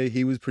on Clay.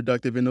 He was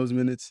productive in those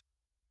minutes.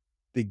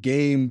 The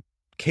game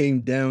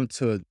came down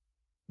to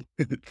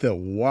the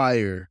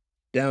wire,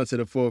 down to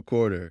the fourth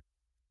quarter.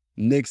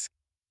 Knicks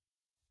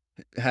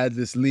had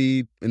this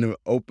lead in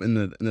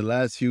the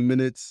last few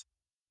minutes,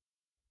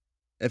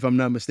 if I'm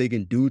not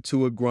mistaken, due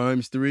to a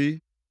Grimes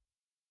three.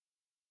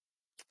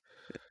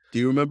 Do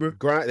you remember?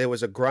 There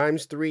was a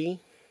Grimes 3.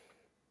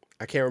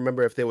 I can't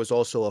remember if there was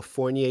also a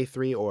Fournier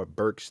 3 or a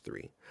Burks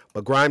 3.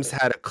 But Grimes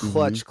had a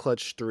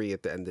clutch 3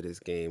 at the end of this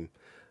game.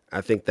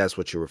 I think that's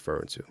what you're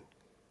referring to.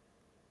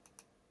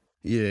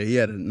 Yeah, he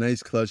had a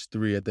nice clutch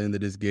 3 at the end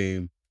of this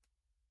game.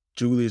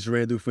 Julius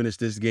Randle finished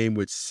this game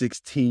with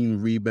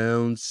 16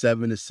 rebounds,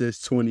 7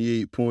 assists,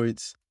 28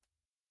 points.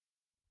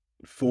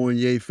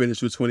 Fournier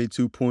finished with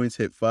 22 points,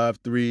 hit 5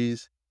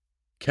 threes.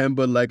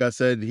 Kemba, like I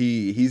said,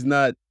 he's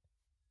not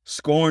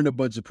scoring a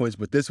bunch of points,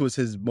 but this was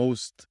his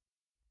most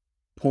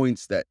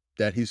points that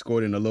he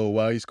scored in a little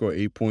while. He scored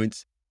 8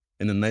 points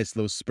in a nice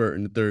little spurt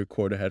in the third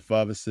quarter, had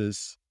 5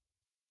 assists.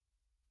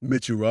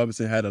 Mitchell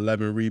Robinson had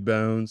 11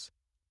 rebounds.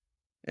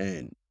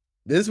 And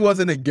this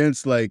wasn't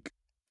against like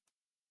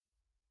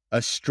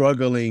a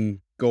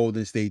struggling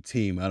Golden State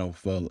team. I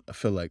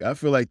feel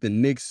like the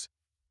Knicks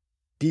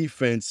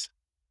defense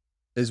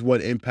is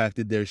what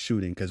impacted their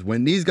shooting, because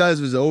when these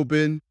guys was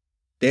open,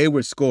 they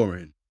were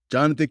scoring.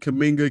 Jonathan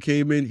Kuminga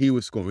came in, he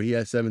was scoring. He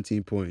had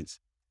 17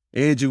 points.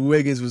 Andrew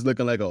Wiggins was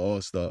looking like an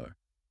all-star.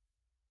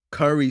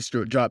 Curry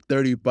dropped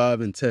 35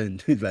 and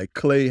 10. Like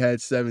Clay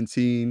had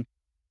 17.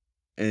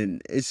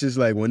 And it's just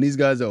like when these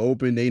guys are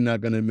open, they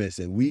not going to miss.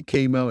 And we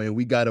came out and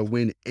we got a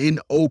win in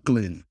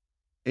Oakland,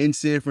 in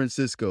San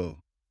Francisco,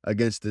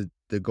 against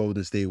the the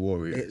Golden State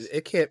Warriors.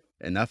 It can't.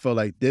 And I felt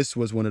like this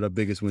was one of the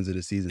biggest wins of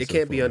the season. It so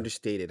can't be far.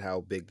 understated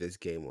how big this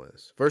game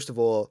was. First of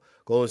all,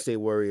 Golden State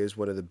Warriors,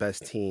 one of the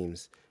best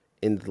teams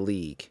in the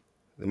league.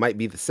 It might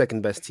be the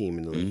second best team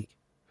in the league.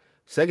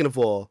 Second of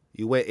all,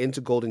 you went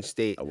into Golden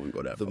State, I wouldn't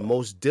go that the far.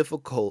 most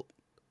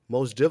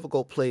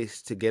difficult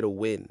place to get a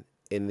win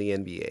in the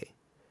NBA.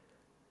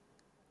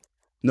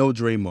 No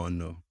Draymond,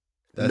 though.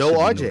 That No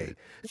should be RJ.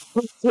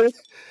 noted.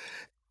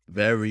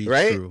 Very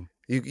Right? true.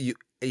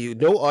 You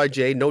no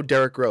RJ, no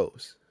Derrick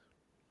Rose.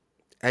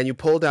 And you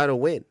pulled out a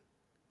win.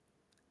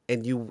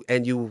 And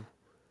you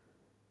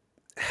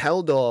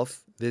held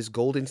off this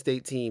Golden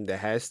State team that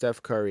has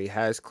Steph Curry,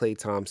 has Klay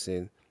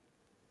Thompson,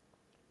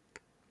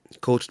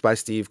 coached by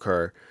Steve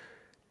Kerr.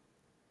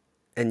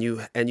 And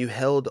you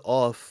held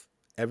off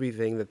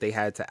everything that they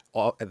had to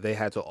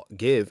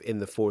give in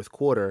the fourth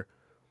quarter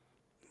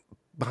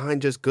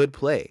behind just good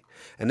play.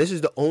 And this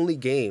is the only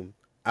game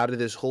out of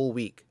this whole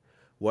week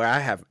where I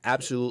have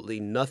absolutely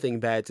nothing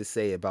bad to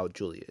say about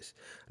Julius.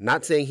 I'm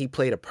not saying he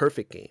played a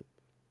perfect game,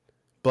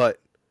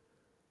 but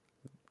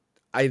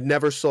I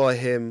never saw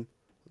him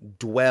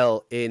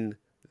dwell in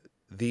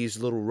these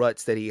little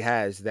ruts that he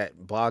has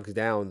that bogs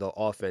down the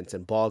offense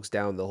and bogs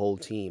down the whole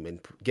team and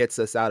gets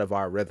us out of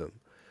our rhythm.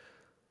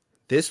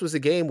 This was a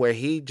game where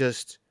he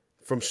just,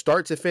 from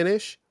start to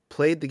finish,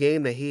 played the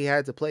game that he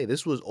had to play.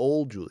 This was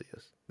old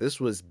Julius. This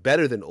was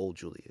better than old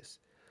Julius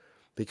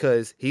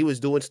because he was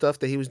doing stuff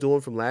that he was doing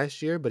from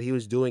last year, but he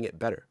was doing it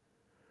better.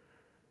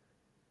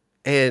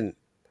 And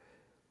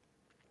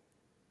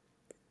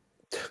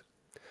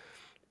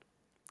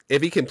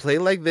if he can play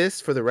like this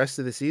for the rest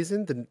of the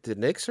season, the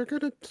Knicks are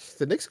gonna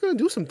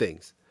do some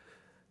things.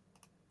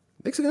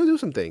 Knicks are gonna do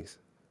some things.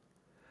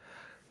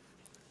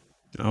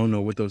 I don't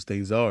know what those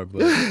things are,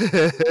 but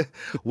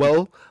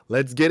Well,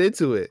 let's get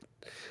into it.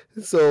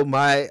 So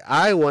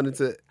I wanted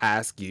to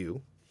ask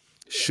you,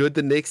 should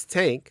the Knicks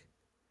tank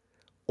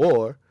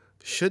or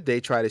should they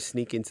try to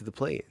sneak into the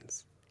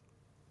play-ins?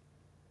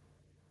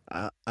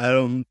 I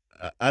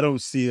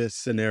don't see a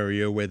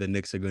scenario where the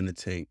Knicks are going to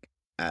tank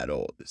at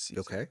all this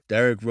season. Okay.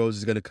 Derrick Rose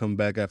is going to come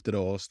back after the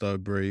All-Star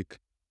break.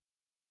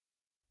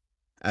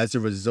 As a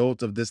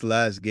result of this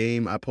last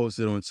game, I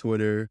posted on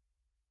Twitter,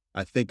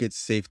 I think it's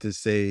safe to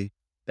say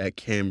that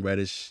Cam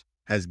Reddish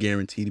has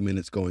guaranteed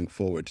minutes going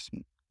forward,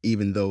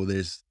 even though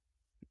there's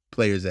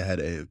players ahead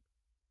of him.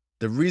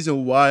 The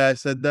reason why I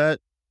said that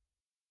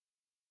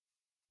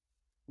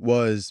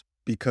was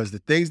because the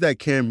things that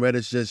Cam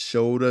Reddish just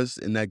showed us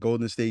in that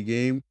Golden State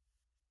game,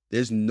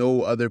 there's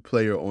no other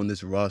player on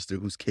this roster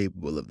who's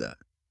capable of that.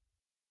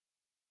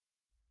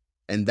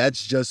 And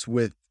that's just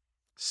with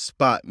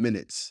spot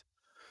minutes.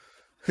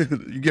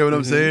 You get what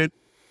I'm saying?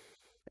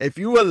 If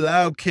you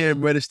allow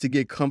Cam Reddish to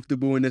get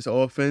comfortable in this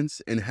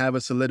offense and have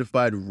a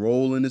solidified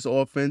role in this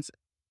offense,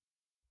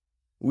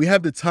 we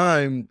have the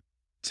time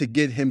to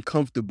get him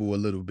comfortable a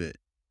little bit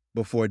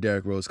before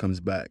Derrick Rose comes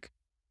back.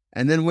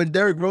 And then when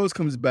Derrick Rose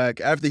comes back,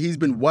 after he's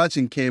been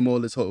watching Cam all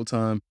this whole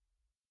time,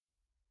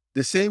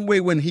 the same way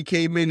when he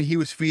came in, he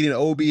was feeding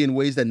Obi in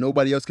ways that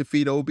nobody else could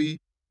feed Obi.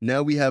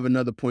 Now we have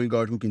another point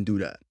guard who can do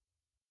that.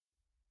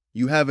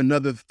 You have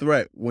another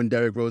threat when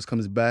Derrick Rose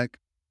comes back.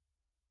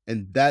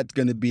 And that's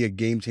going to be a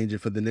game changer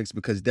for the Knicks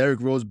because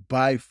Derrick Rose,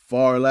 by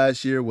far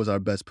last year, was our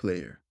best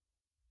player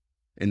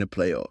in the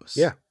playoffs.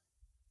 Yeah.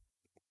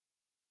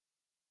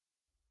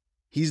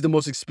 He's the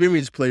most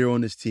experienced player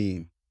on this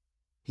team.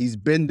 He's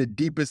been the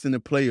deepest in the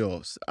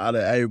playoffs out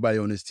of everybody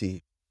on this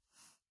team.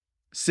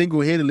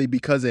 Single-handedly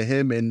because of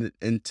him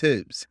and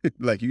Tibbs.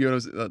 Like, you know what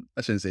I'm saying?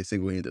 I shouldn't say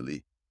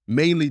single-handedly.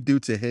 Mainly due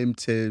to him,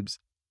 Tibbs.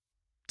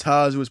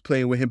 Taj was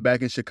playing with him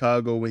back in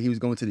Chicago when he was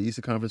going to the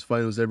Eastern Conference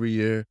Finals every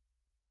year.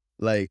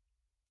 Like,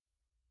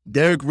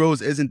 Derrick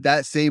Rose isn't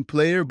that same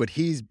player, but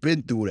he's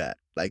been through that.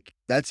 Like,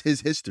 that's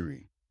his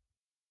history.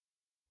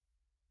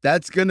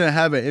 That's going to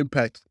have an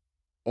impact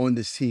on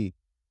this team,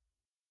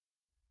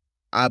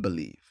 I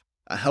believe.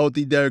 A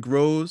healthy Derrick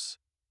Rose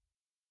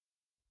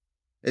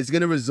is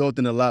going to result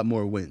in a lot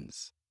more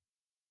wins.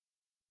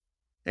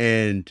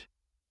 And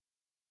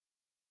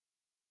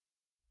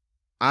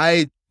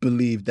I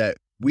believe that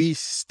we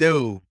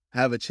still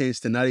have a chance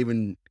to not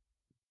even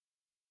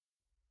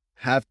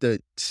have to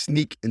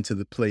sneak into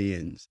the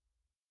play-ins.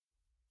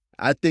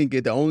 I think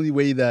the only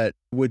way that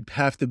would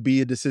have to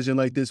be a decision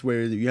like this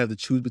where you have to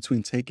choose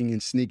between tanking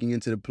and sneaking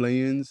into the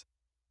play-ins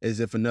is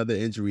if another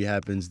injury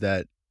happens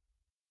that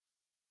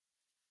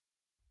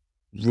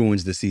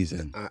ruins the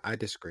season. I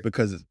disagree.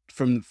 Because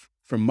from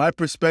my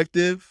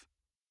perspective,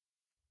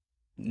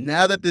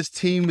 now that this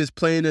team is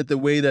playing it the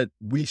way that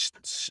we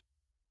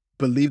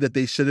believe that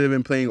they should have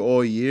been playing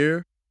all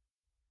year,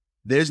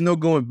 there's no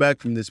going back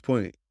from this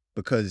point.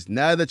 Because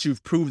now that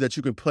you've proved that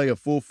you can play a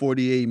full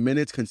 48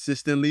 minutes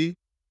consistently,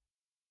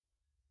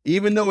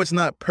 even though it's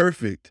not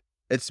perfect,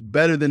 it's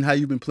better than how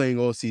you've been playing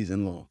all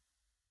season long.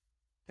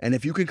 And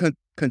if you can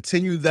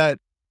continue that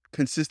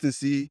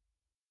consistency,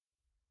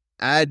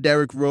 add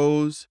Derrick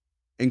Rose,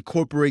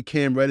 incorporate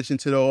Cam Reddish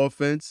into the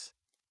offense,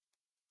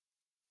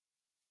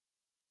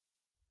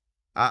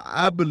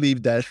 I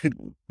believe that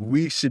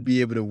we should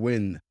be able to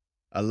win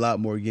a lot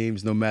more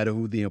games no matter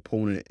who the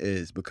opponent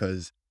is,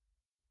 because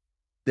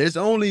there's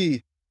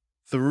only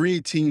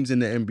 3 teams in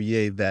the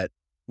NBA that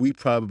we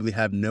probably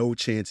have no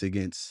chance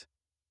against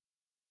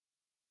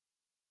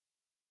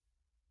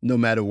no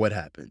matter what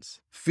happens.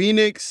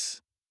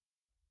 Phoenix,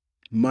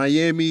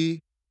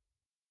 Miami,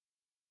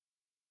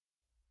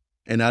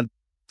 and I'd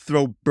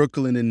throw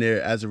Brooklyn in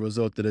there as a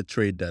result of the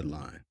trade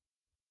deadline.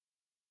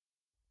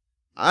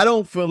 I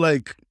don't feel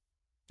like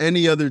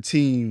any other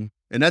team,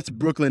 and that's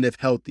Brooklyn if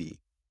healthy.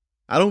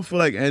 I don't feel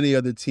like any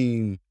other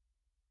team,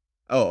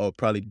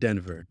 probably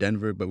Denver,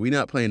 but we're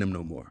not playing them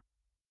no more.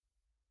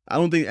 I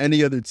don't think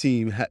any other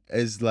team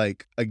is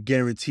like a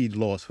guaranteed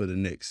loss for the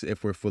Knicks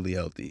if we're fully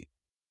healthy.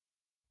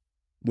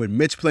 With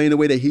Mitch playing the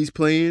way that he's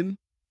playing,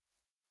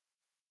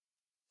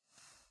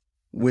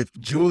 with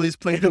Julius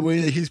playing the way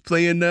that he's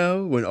playing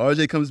now, when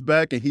RJ comes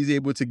back and he's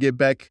able to get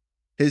back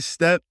his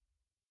step,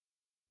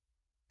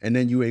 and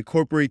then you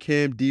incorporate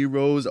Cam, D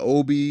Rose,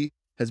 Obi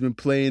has been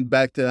playing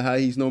back to how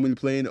he's normally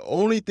playing. The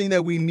only thing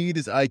that we need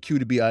is IQ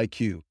to be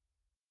IQ.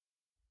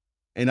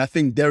 And I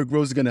think Derrick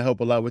Rose is going to help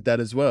a lot with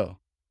that as well.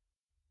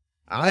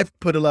 I've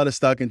put a lot of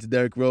stock into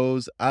Derrick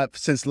Rose.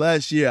 Since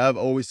last year, I've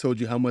always told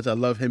you how much I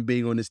love him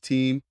being on this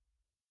team.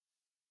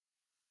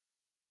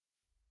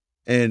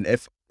 And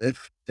if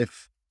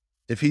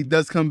he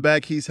does come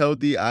back, he's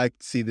healthy, I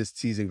see this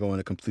season going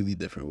a completely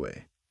different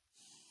way.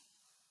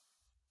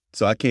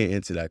 So I can't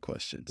answer that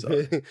question.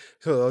 So,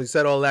 So you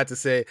said all that to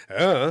say,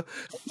 All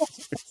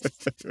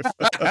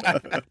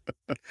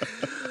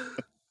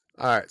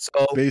right.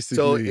 So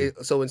Basically.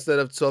 so instead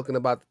of talking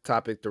about the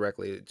topic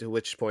directly, to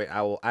which point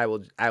I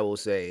will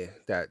say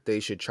that they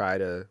should try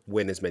to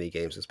win as many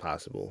games as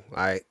possible.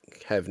 I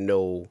have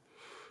no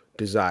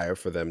desire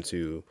for them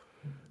to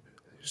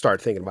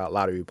start thinking about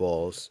lottery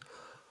balls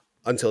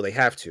until they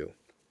have to.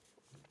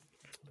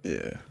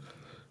 Yeah.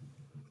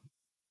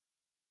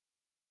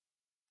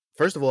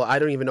 First of all, I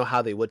don't even know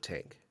how they would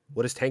tank.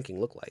 What does tanking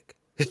look like?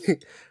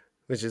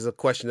 Which is a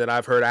question that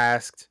I've heard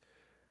asked.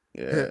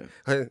 Yeah.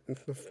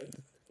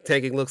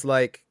 Tanking looks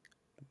like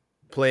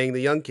playing the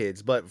young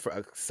kids, but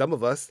for some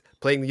of us,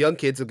 playing the young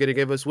kids are going to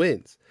give us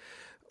wins.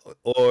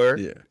 Or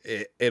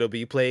it'll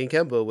be playing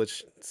Kemba,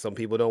 which some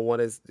people don't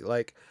want as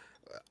like.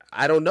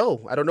 I don't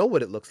know. I don't know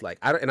what it looks like.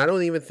 I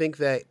don't even think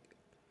that.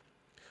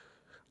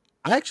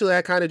 I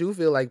kind of do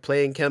feel like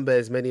playing Kemba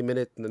as many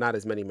minutes, not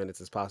as many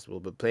minutes as possible,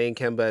 but playing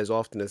Kemba as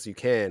often as you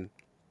can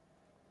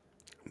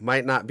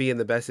might not be in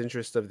the best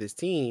interest of this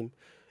team,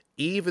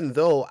 even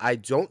though I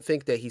don't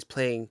think that he's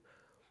playing.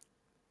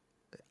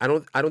 I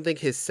don't think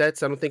his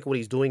sets, I don't think what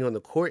he's doing on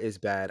the court is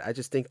bad. I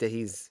just think that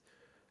he's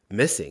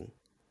missing.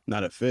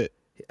 Not a fit.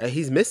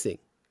 He's missing.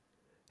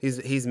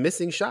 He's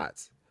missing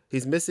shots.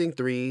 He's missing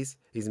threes.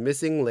 He's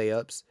missing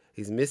layups.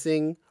 He's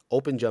missing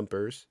open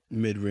jumpers.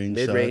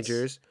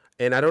 Mid-rangers.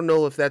 And I don't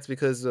know if that's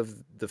because of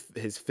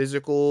his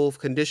physical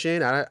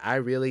condition. I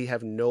really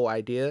have no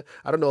idea.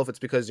 I don't know if it's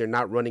because they're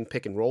not running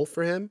pick and roll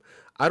for him.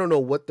 I don't know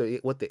what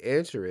the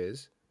answer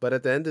is. But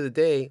at the end of the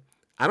day,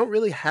 I don't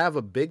really have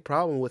a big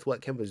problem with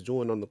what Kemba's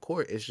doing on the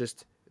court. It's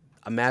just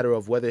a matter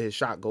of whether his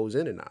shot goes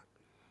in or not.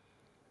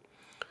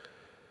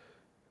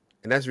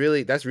 And that's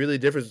really the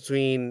difference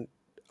between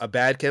a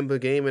bad Kemba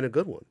game and a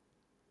good one.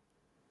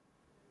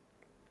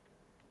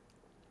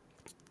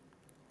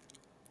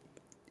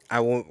 I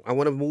want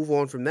to move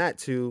on from that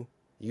to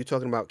you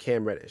talking about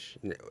Cam Reddish,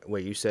 where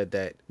you said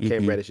that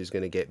Cam Reddish is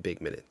going to get big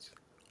minutes.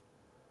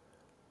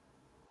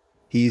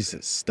 He's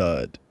a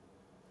stud.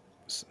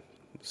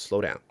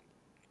 Slow down.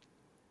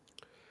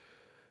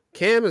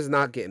 Cam is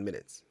not getting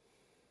minutes.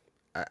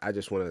 I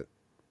just want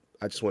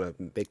to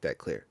make that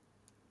clear.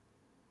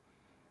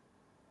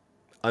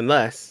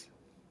 Unless,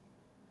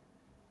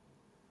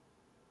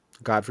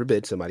 God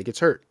forbid, somebody gets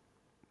hurt.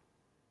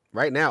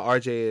 Right now,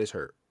 RJ is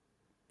hurt.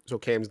 So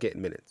Cam's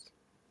getting minutes.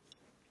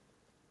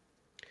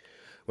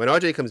 When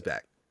RJ comes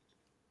back,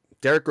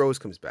 Derrick Rose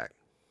comes back.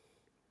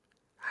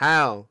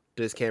 How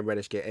does Cam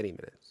Reddish get any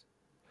minutes?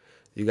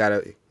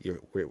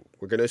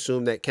 We're gonna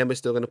assume that Kemba's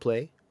still gonna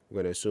play. We're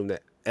gonna assume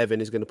that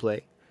Evan is gonna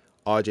play.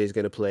 RJ is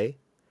gonna play.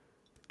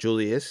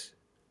 Julius,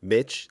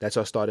 Mitch. That's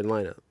our starting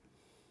lineup.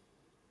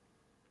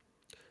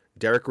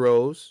 Derrick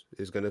Rose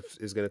is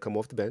gonna come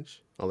off the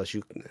bench unless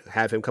you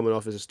have him coming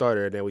off as a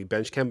starter, and then we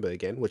bench Kemba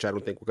again, which I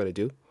don't think we're gonna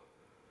do.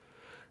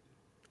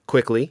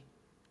 Quickly,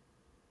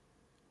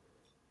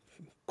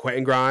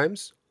 Quentin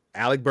Grimes,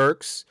 Alec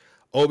Burks,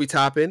 Obi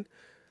Toppin,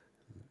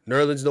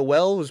 Nerlens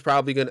Noel was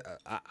probably going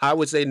to... I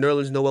would say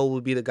Nerlens Noel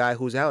would be the guy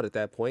who's out at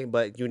that point,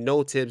 but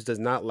Tibbs does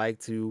not like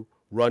to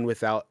run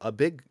without a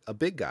big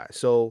guy.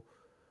 So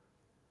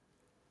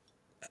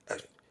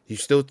we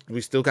still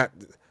got...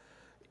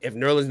 If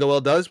Nerlens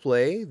Noel does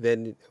play,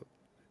 then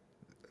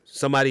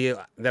somebody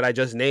that I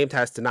just named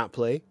has to not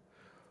play.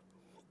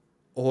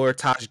 Or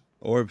Taj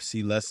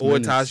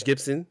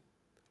Gibson.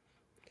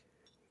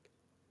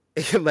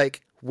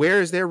 Like,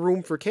 where is there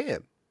room for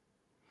Cam?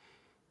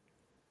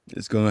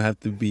 It's going to have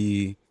to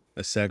be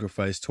a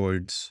sacrifice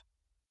towards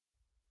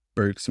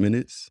Burks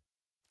minutes.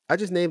 I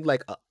just named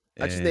like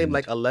I just named And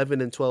like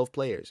 11 and 12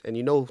 players, and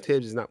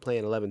Tibbs is not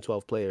playing 11,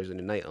 12 players in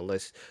a night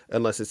unless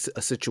it's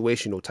a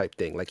situational type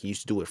thing like he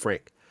used to do with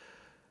Frank.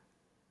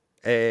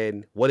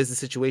 And what is the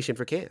situation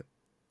for Cam?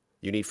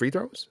 You need free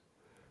throws?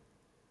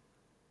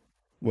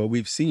 well,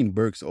 we've seen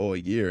Burks all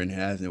year and it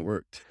hasn't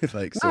worked.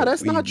 Like, No, so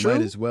that's we not might true.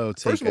 as well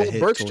take First of a all,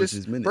 hit Burks towards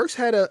his minutes. Burks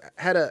had a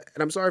and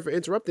I'm sorry for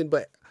interrupting,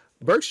 but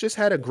Burks just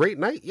had a great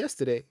night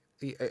yesterday.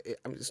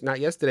 It's not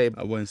yesterday.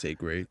 I wouldn't say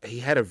great. He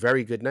had a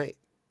very good night.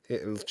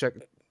 Check.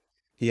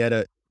 He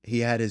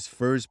had his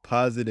first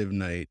positive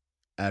night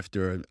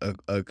after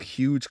a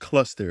huge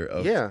cluster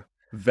of Yeah.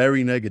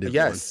 very negative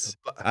Yes.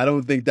 ones. I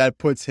don't think that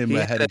puts him He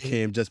ahead had of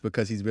Cam just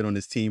because he's been on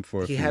this team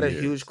for a He few had a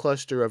years. huge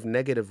cluster of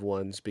negative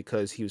ones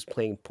because he was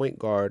playing point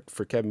guard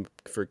for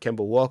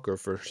Kemba Walker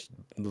for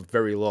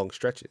very long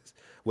stretches,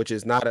 which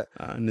is not a.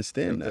 I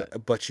understand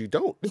that. But you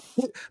don't,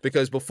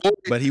 because before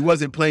But he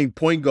wasn't playing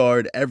point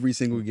guard every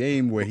single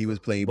game where he was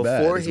playing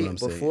bad. Is what I'm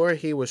saying. before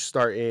he was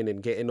starting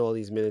and getting all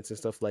these minutes and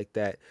stuff like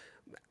that,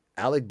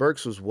 Alec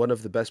Burks was one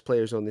of the best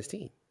players on this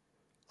team,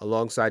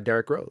 alongside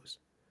Derrick Rose.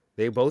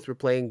 They both were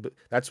playing.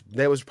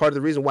 That was part of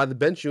the reason why the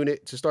bench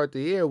unit to start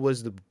the year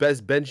was the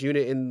best bench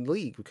unit in the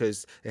league,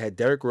 because it had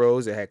Derrick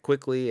Rose, it had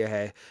Quickly,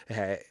 it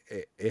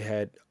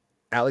had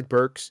Alec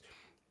Burks,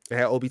 it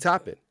had Obi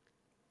Toppin.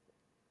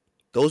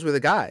 Those were the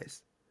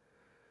guys.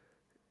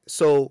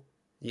 So,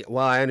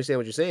 while I understand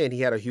what you're saying,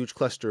 he had a huge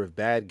cluster of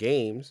bad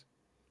games.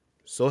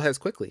 So has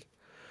Quickly,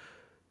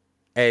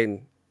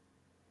 and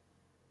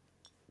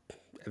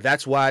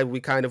that's why we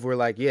kind of were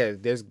like, yeah,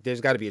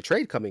 there's got to be a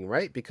trade coming,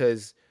 right?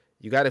 Because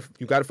you got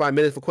to find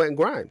minutes for Quentin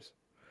Grimes.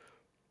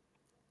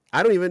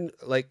 I don't even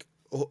like.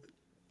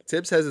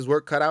 Tibbs has his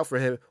work cut out for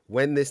him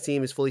when this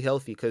team is fully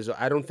healthy, because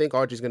I don't think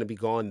RJ's going to be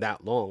gone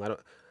that long.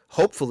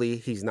 Hopefully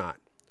he's not.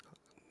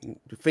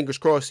 Fingers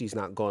crossed he's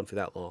not gone for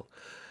that long.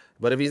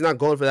 But if he's not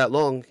gone for that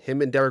long,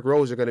 him and Derrick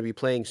Rose are going to be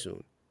playing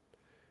soon.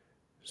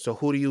 So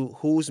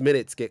whose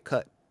minutes get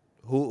cut?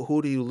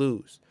 Who do you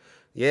lose?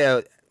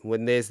 Yeah,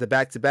 when there's the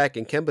back-to-back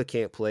and Kemba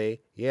can't play,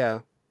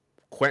 yeah,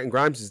 Quentin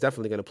Grimes is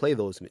definitely going to play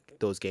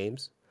those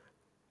games.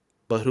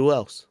 But who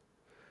else?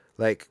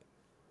 Like,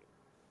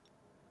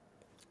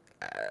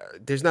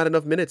 there's not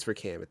enough minutes for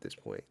Cam at this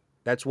point.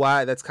 That's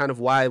kind of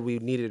why we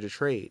needed a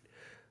trade,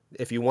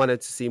 if you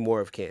wanted to see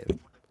more of Cam.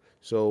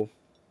 So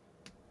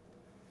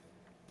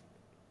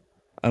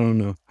I don't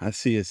know. I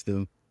see it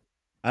still.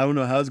 I don't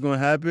know how it's going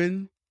to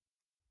happen.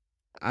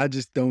 I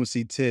just don't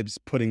see Tibbs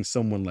putting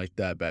someone like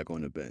that back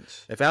on the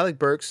bench. if Alec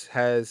Burks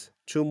has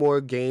 2 more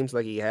games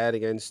like he had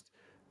against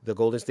the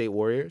Golden State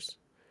Warriors,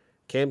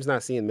 Cam's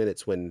not seeing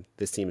minutes when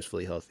this team is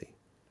fully healthy.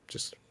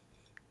 Just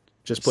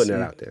putting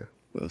it out there.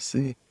 We'll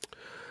see.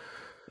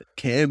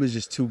 Cam is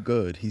just too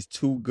good. He's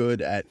too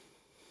good at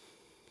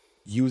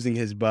using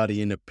his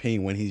body in the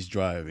paint when he's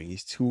driving.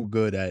 He's too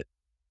good at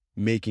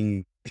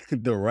making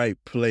the right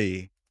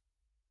play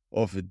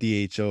off of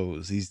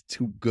DHOs. He's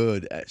too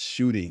good at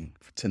shooting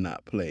to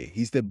not play.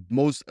 He's the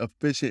most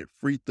efficient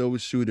free throw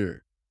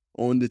shooter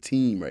on the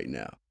team right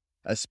now.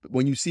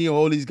 When you see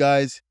all these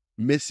guys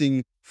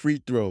missing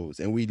free throws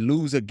and we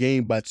lose a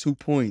game by 2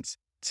 points,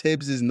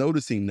 Tibbs is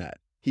noticing that.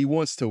 He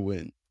wants to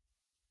win.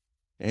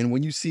 And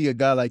when you see a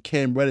guy like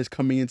Cam Reddish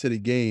coming into the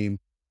game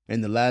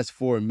in the last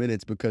 4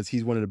 minutes because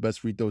he's one of the best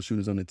free throw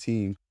shooters on the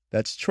team,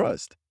 that's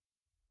trust.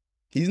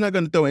 He's not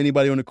going to throw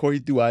anybody on the court. He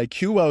threw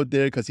IQ out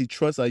there because he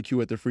trusts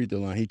IQ at the free throw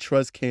line. He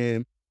trusts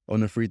Cam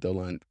on the free throw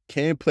line.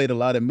 Cam played a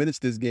lot of minutes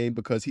this game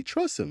because he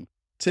trusts him.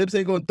 Tibbs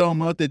ain't going to throw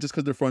him out there just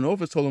because the front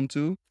office told him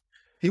to.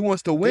 He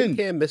wants to win. Didn't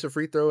Cam miss a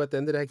free throw at the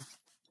end of that?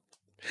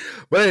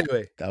 But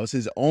anyway, that was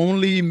his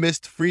only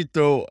missed free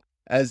throw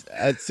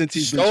since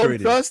he's been show him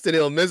traded. trust and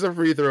he'll miss a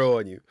free throw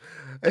on you.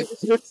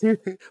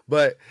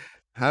 But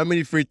how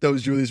many free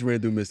throws Julius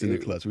Randle missed in the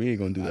clutch? We ain't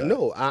going to do that.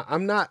 No,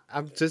 I'm not.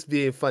 I'm just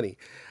being funny.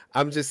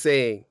 I'm just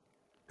saying,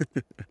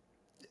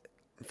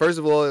 first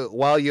of all,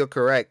 while you're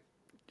correct,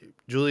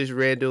 Julius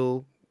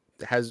Randle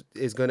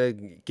is gonna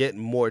get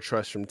more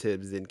trust from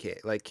Tibbs than Cam.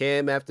 Like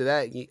Cam, after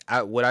that,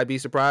 would I be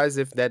surprised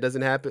if that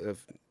doesn't happen?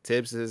 If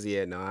Tibbs says,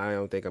 "Yeah, no, I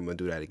don't think I'm gonna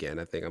do that again.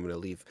 I think I'm gonna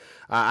leave."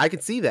 I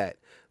can see that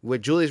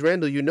with Julius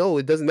Randle.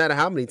 It doesn't matter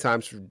how many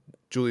times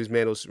Julius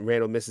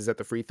Randle misses at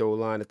the free throw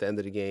line at the end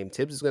of the game.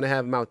 Tibbs is gonna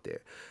have him out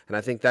there, and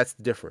I think that's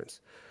the difference.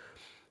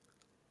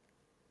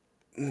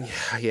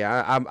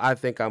 Yeah, I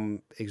think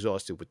I'm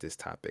exhausted with this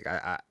topic.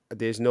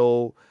 There's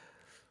no.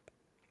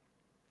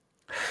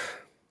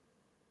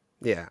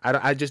 Yeah,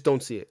 I just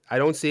don't see it. I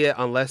don't see it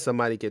unless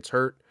somebody gets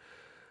hurt.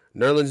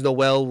 Nerlens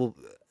Noel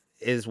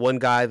is one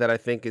guy that I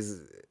think is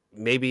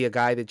maybe a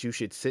guy that you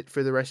should sit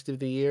for the rest of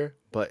the year,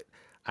 but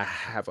I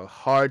have a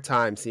hard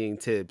time seeing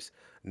Tibbs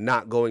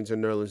not going to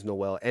Nerlens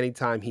Noel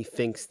anytime he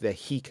thinks that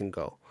he can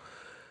go.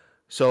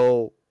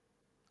 So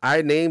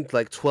I named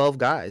like 12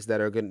 guys that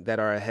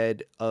are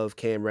ahead of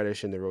Cam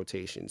Reddish in the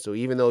rotation. So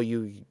even though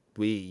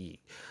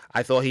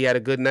I thought he had a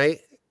good night,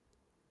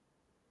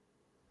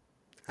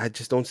 I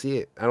just don't see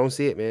it. I don't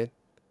see it, man.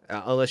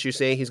 Unless you're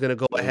saying he's going to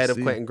go ahead of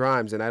Quentin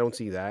Grimes, and I don't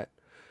see that.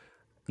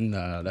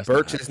 Nah, that's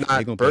Birch not is happening. They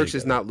not gonna play Birch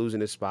is together. not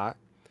losing his spot.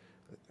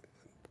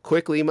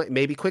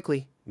 Maybe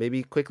quickly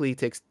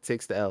takes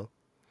the L.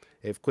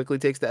 If quickly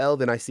takes the L,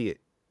 then I see it.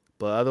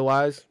 But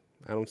otherwise,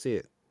 I don't see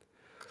it.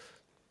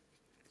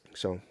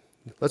 So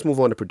let's move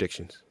on to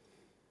predictions.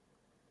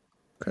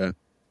 Okay.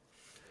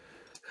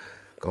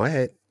 Go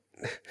ahead.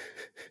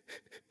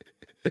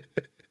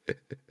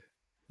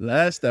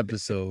 Last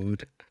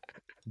episode,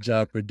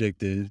 Ja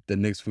predicted the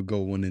Knicks would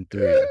go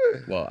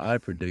 1-3, while I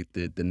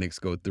predicted the Knicks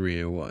go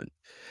 3-1.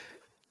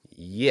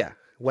 Yeah.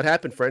 What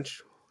happened,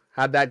 French?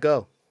 How'd that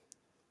go?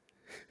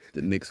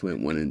 The Knicks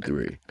went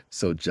 1-3,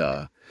 so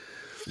Ja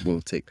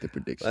will take the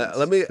predictions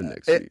Let me. for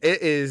next week.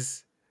 It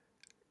is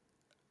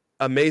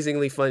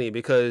amazingly funny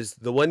because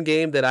the one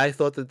game that I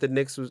thought that the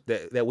Knicks was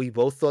that we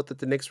both thought that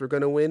the Knicks were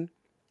going to win,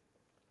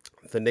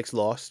 the Knicks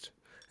lost,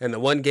 and the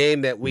one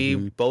game that we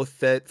both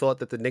thought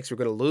that the Knicks were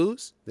going to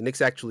lose, the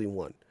Knicks actually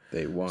won.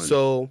 They won.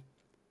 So,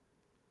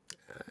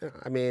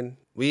 I mean,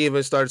 we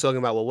even started talking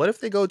about, well, what if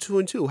they go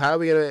 2-2? How are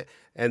we going to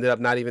end up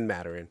not even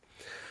mattering?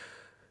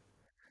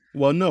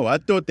 Well, no, I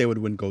thought they would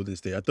win Golden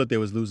State. I thought they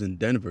was losing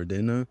Denver,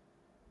 didn't I?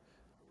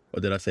 Or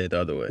did I say it the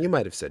other way? You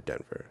might have said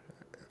Denver,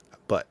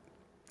 but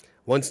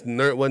once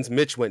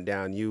Mitch went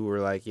down, you were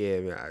like,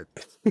 yeah,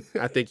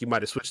 I think you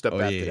might have switched up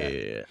after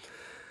that.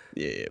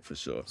 Yeah, for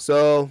sure.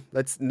 So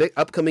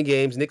upcoming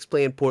games. Knicks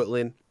playing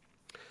Portland,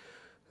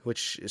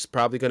 which is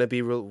probably going to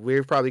be.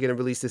 We're probably going to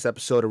release this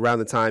episode around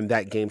the time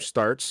that game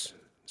starts.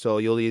 So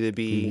you'll either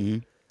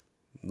be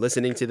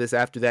listening to this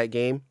after that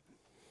game,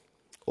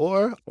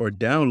 or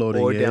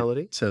downloading download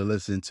it to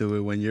listen to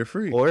it when you're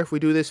free. Or if we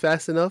do this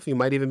fast enough, you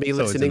might even be So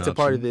it's listening an to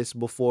part of option. this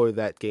before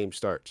that game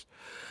starts.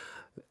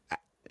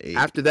 Hey,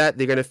 After that,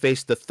 they're going to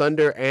face the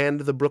Thunder and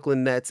the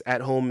Brooklyn Nets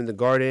at home in the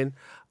Garden.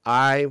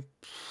 I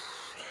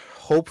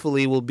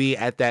hopefully will be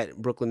at that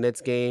Brooklyn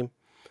Nets game.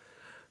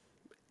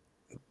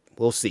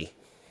 We'll see.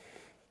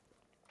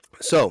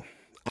 So,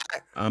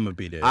 I'm going to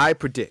be there. I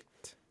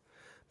predict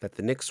that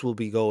the Knicks will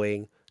be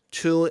going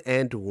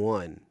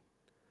 2-1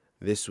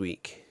 this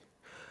week.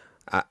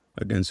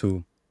 Against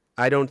who?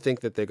 I don't think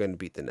that they're going to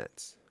beat the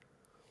Nets.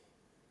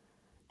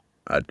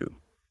 I do.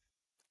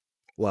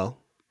 Well,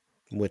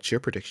 what's your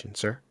prediction,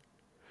 sir?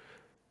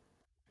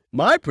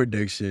 My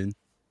prediction,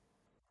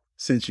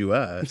 since you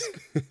asked,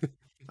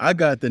 I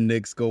got the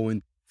Knicks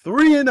going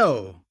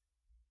 3-0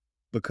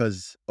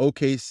 because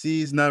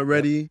OKC's not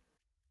ready,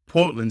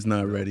 Portland's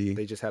not ready,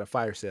 They just had a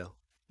fire sale.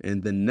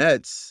 and the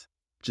Nets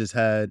just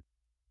had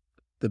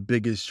the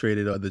biggest trade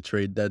at the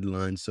trade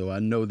deadline, so I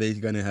know they're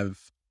going to have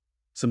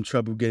some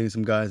trouble getting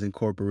some guys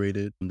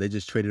incorporated. They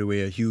just traded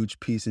away a huge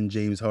piece in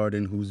James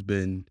Harden, who's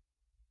been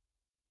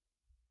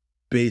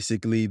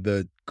basically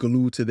the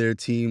glue to their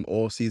team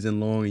all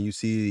season long, and you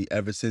see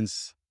ever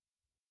since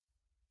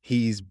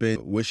he's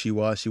been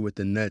wishy-washy with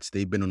the Nets,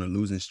 they've been on a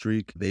losing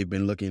streak. They've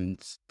been looking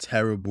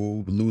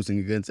terrible, losing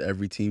against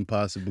every team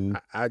possible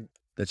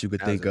that you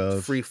could think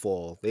of. Free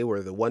fall. They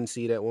were the 1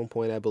 seed at one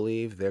point, I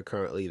believe. They're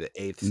currently the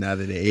 8th. Now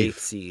they're the 8th eighth.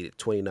 seed,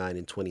 29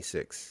 and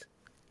 26.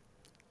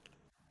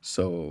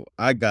 So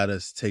I got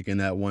us taking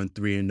that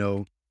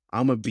 1-3-0.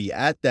 I'm gonna be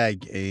at that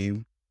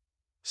game,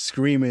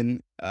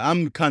 screaming.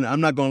 I'm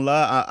not gonna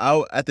lie.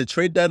 I at the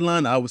trade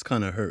deadline, I was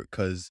kind of hurt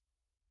because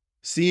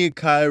seeing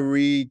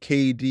Kyrie,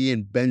 KD,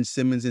 and Ben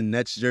Simmons in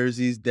Nets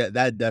jerseys, that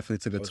definitely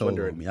took a toll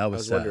on me. I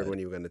was sad. wondering when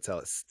you were going to tell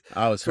us.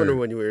 I was wondering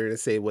hurt. when you were going to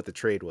say what the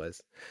trade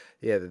was.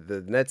 Yeah,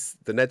 the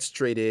Nets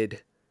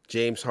traded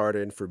James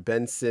Harden for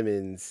Ben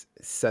Simmons,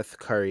 Seth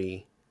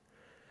Curry,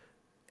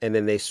 and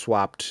then they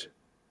swapped.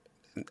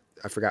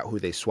 I forgot who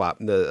they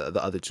swapped. The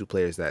other two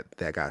players that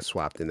got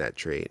swapped in that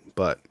trade.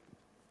 But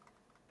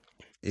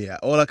Yeah,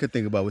 all I could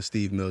think about was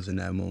Steve Mills in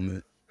that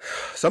moment.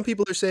 some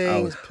people are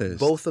saying was pissed.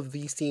 both of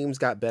these teams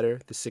got better,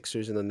 the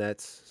Sixers and the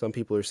Nets. Some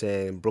people are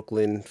saying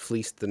Brooklyn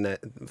feast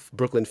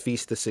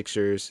the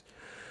Sixers.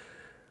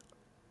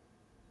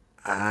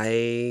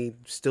 I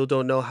still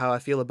don't know how I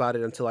feel about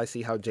it until I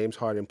see how James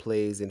Harden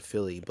plays in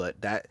Philly. But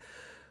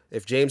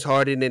if James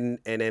Harden and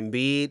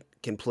Embiid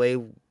can play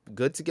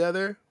good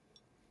together,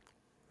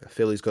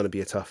 Philly's going to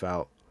be a tough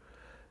out.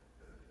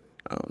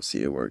 I don't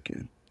see it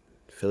working.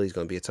 Philly's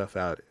going to be a tough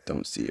out.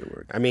 Don't see it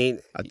working. I mean,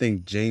 I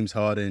think James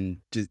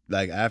Harden just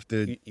like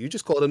after. you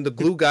just called him the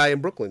glue guy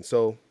in Brooklyn.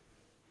 So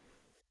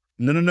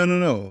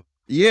No.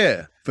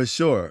 Yeah, for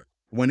sure.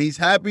 When he's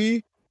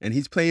happy and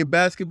he's playing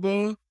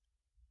basketball,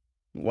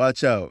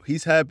 watch out.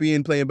 He's happy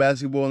and playing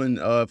basketball in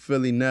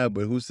Philly now,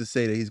 but who's to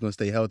say that he's going to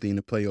stay healthy in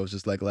the playoffs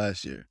just like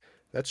last year?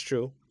 that's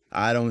true.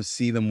 I don't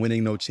see them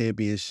winning no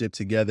championship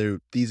together.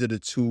 These are the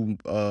two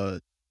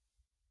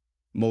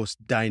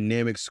most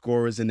dynamic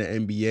scorers in the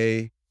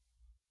NBA.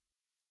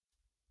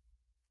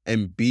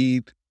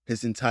 Embiid,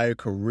 his entire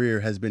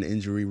career has been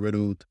injury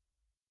riddled.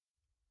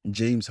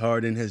 James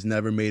Harden has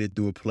never made it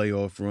through a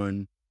playoff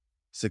run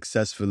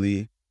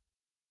successfully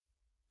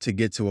to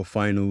get to a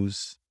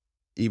finals,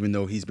 even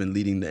though he's been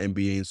leading the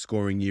NBA in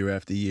scoring year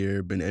after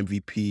year, been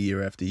MVP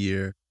year after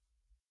year.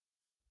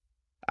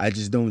 I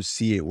just don't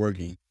see it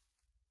working.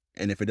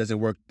 And if it doesn't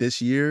work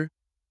this year,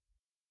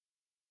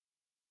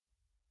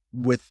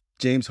 with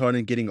James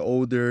Harden getting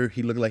older,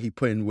 he looked like he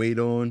putting weight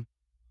on.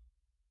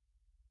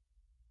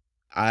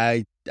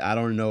 I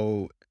don't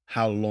know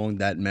how long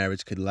that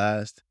marriage could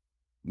last.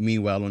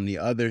 Meanwhile, on the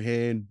other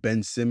hand,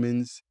 Ben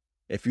Simmons,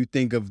 if you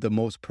think of the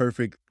most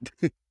perfect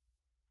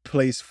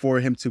place for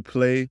him to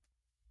play,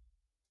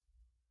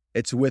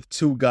 it's with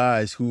two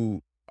guys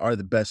who are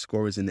the best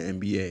scorers in the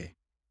NBA.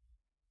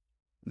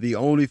 The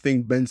only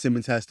thing Ben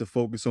Simmons has to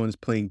focus on is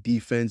playing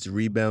defense,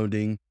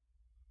 rebounding,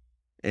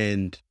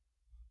 and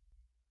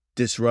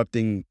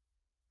disrupting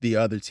the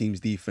other team's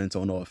defense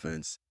on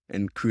offense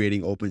and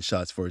creating open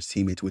shots for his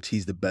teammates, which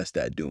he's the best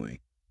at doing.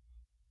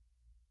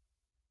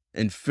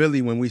 In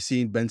Philly, when we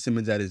seen Ben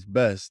Simmons at his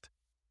best,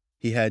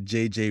 he had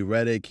J.J.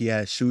 Redick, he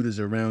had shooters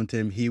around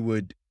him. He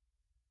would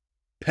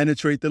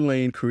penetrate the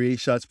lane, create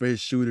shots for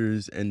his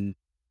shooters, and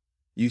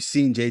you've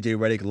seen J.J.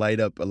 Redick light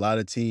up a lot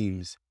of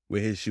teams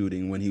with his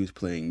shooting when he was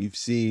playing. You've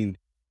seen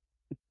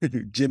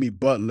Jimmy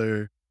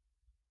Butler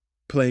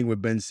playing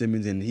with Ben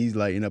Simmons, and he's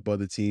lighting up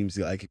other teams.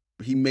 Like,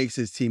 he makes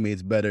his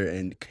teammates better,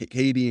 and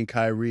KD and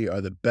Kyrie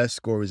are the best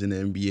scorers in the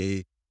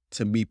NBA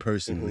to me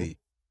personally,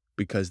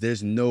 because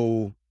there's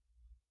no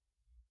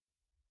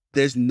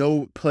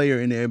player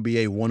in the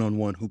NBA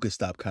one-on-one who could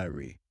stop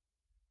Kyrie.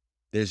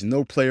 There's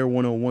no player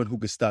one-on-one who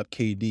could stop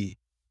KD.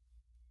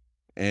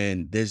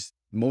 And there's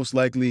most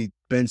likely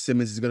Ben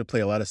Simmons is going to play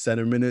a lot of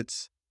center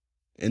minutes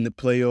in the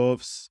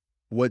playoffs.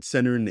 What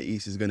center in the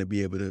East is going to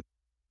be able to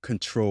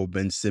control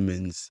Ben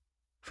Simmons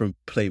from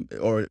play,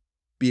 or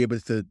be able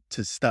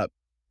to stop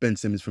Ben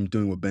Simmons from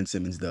doing what Ben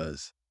Simmons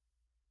does?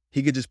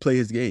 He could just play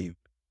his game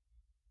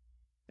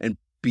and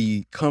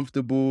be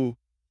comfortable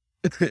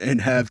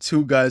and have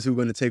two guys who are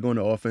going to take on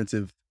the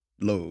offensive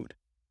load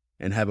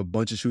and have a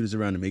bunch of shooters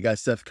around him. He got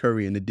Steph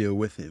Curry in the deal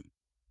with him,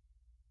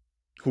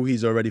 who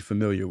he's already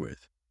familiar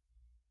with.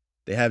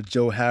 They have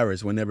Joe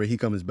Harris whenever he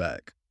comes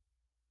back.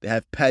 They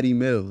have Patty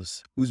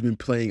Mills, who's been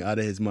playing out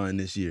of his mind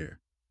this year.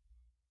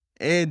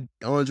 And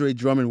Andre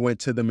Drummond went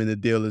to them in the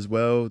deal as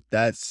well.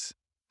 That's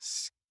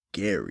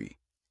scary.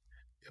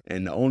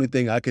 And the only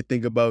thing I could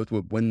think about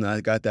when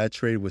I got that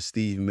trade was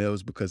Steve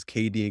Mills, because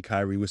KD and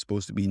Kyrie were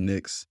supposed to be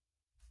Knicks.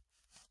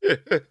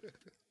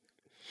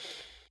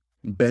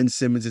 Ben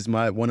Simmons is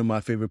one of my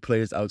favorite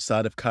players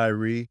outside of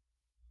Kyrie.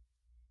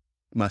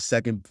 My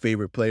second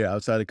favorite player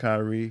outside of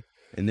Kyrie.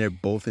 And they're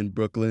both in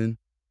Brooklyn.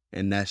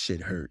 And that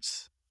shit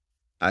hurts.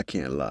 I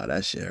can't lie.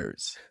 That shit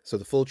hurts. So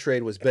the full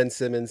trade was Ben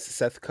Simmons,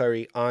 Seth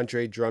Curry,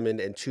 Andre Drummond,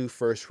 and 2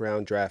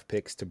 first-round draft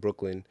picks to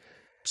Brooklyn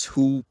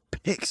 2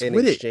 picks in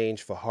with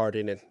exchange for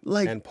Harden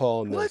and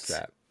Paul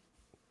Millsap.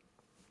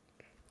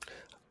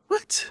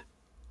 What?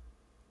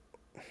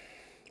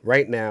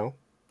 Right now,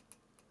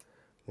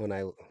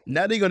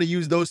 now they're going to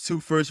use those 2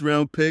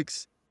 first-round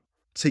picks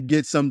to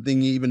get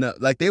something even up.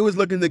 Like, they was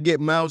looking to get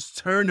Miles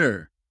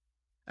Turner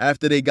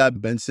after they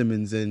got Ben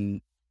Simmons and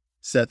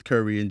Seth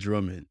Curry and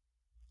Drummond.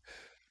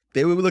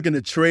 They were looking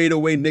to trade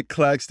away Nick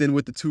Claxton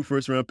with the 2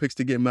 first-round picks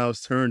to get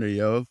Miles Turner,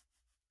 yo.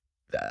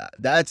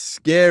 That's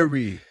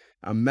scary.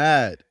 I'm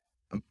mad.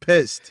 I'm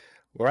pissed.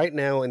 Right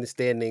now in the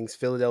standings,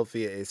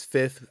 Philadelphia is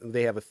 5th.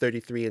 They have a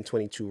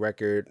 33-22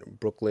 record.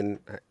 Brooklyn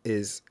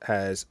has,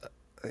 as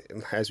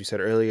we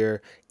said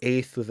earlier,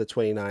 8th with a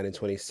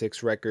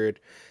 29-26 record.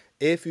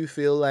 If you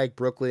feel like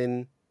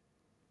Brooklyn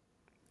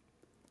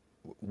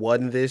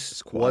won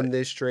this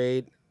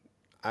trade,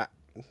 I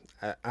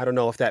don't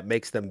know if that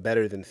makes them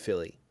better than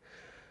Philly.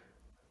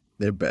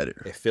 They're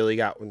better. When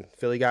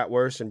Philly got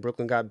worse and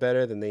Brooklyn got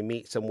better, then they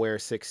meet somewhere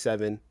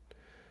 6-7.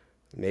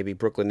 Maybe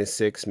Brooklyn is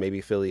 6,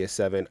 maybe Philly is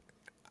 7.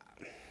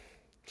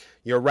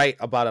 You're right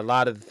about a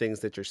lot of the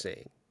things that you're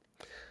saying.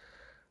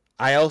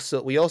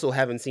 We also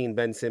haven't seen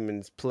Ben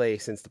Simmons play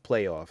since the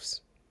playoffs.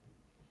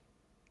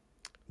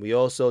 We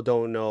also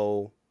don't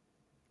know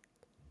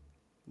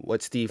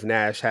what Steve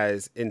Nash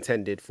has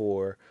intended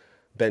for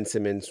Ben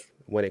Simmons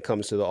when it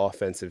comes to the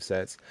offensive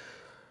sets.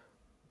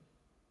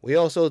 We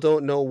also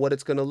don't know what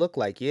it's going to look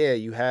like. Yeah,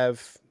 you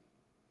have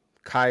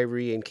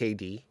Kyrie and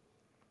KD.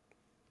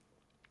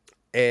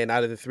 And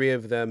out of the 3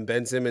 of them,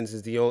 Ben Simmons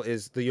is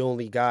the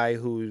only guy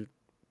who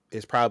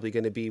is probably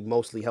going to be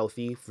mostly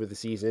healthy for the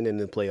season and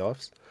the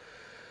playoffs.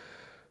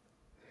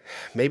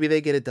 Maybe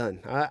they get it done.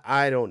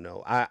 I don't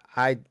know.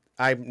 I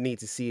need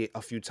to see it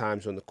a few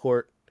times on the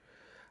court.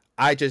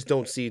 I just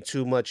don't see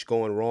too much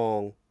going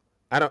wrong.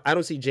 I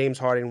don't see James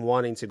Harden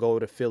wanting to go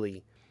to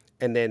Philly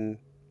and then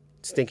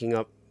stinking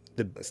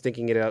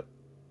it up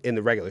in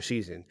the regular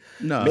season.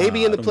 No,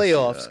 maybe in the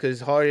playoffs, because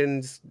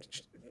Harden's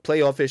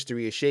playoff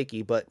history is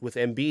shaky. But with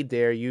Embiid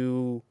there,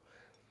 you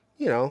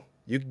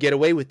could get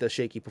away with the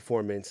shaky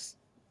performance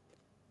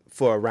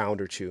for a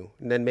round or 2,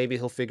 and then maybe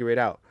he'll figure it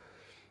out.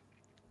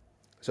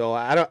 So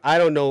I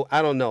don't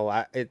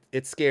know.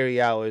 It's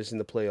scary hours in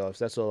the playoffs.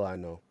 That's all I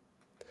know.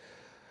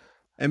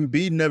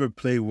 Embiid never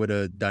played with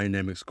a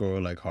dynamic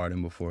scorer like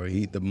Harden before.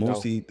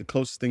 The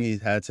closest thing he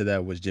had to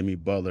that was Jimmy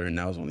Butler, and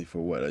that was only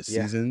for a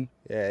season.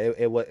 Yeah,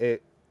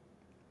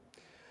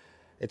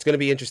 it's going to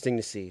be interesting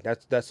to see.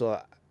 That's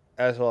all.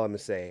 That's all I'm gonna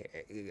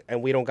say.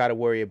 And we don't got to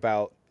worry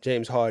about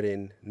James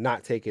Harden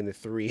not taking the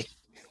three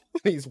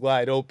when he's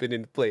wide open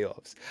in the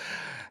playoffs.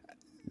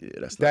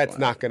 Yeah, that's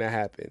not gonna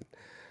happen.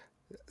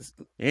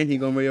 And he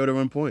gonna be able to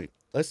run point.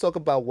 Let's talk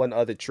about one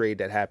other trade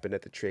that happened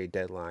at the trade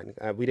deadline.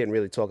 We didn't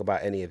really talk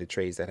about any of the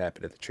trades that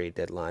happened at the trade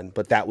deadline,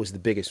 but that was the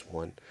biggest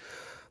one.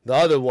 The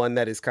other one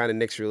that is kind of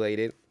Knicks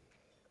related,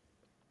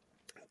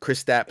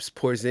 Kristaps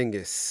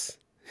Porzingis.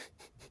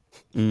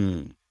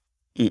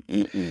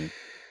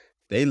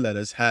 They let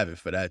us have it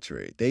for that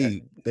trade.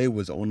 They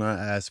was on our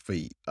ass for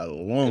a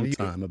long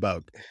time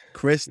about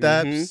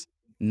Kristaps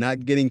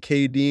not getting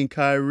KD and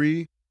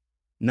Kyrie,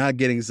 not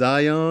getting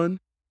Zion.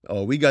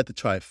 Oh, we got the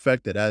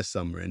trifecta that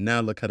summer, and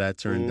now look how that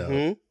turned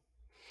out.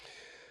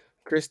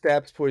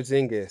 Kristaps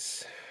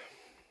Porzingis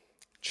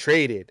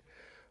traded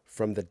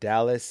from the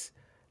Dallas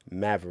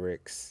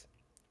Mavericks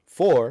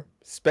for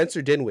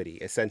Spencer Dinwiddie,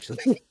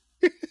 essentially.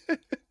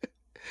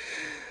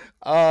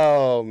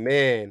 Oh,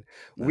 man.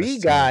 We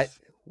got,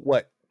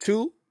 what,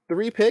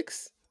 3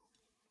 picks?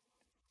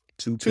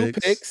 2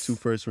 picks. 2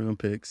 first-round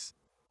picks.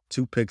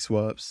 2 pick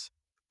swaps.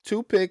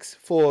 2 picks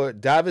for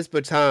Davis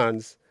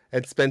Bertans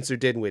and Spencer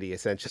Dinwiddie,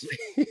 essentially.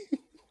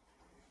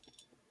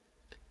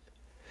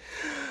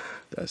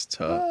 That's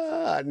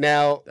tough.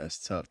 Now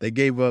that's tough. They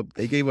gave up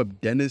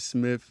Dennis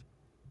Smith,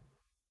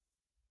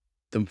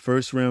 them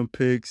first-round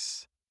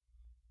picks,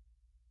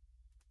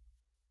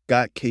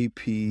 got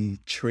KP,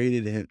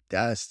 traded him.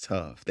 That's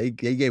tough. They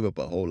gave up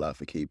a whole lot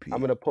for KP.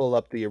 I'm gonna pull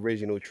up the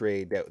original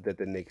trade that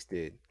the Knicks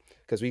did,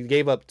 because we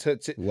gave up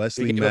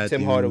Wesley Matthews,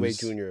 Tim Hardaway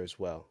Jr. as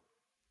well.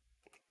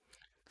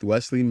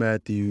 Wesley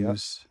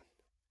Matthews,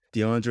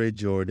 DeAndre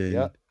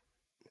Jordan,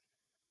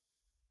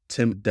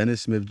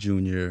 Dennis Smith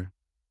Jr.,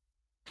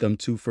 them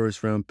 2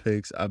 first-round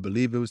picks. I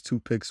believe it was 2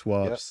 pick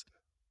swaps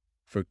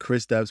for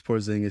Kristaps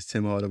Porzingis,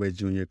 Tim Hardaway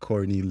Jr.,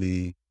 Courtney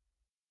Lee.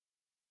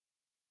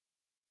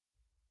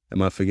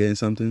 Am I forgetting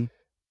something?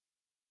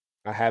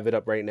 I have it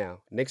up right now.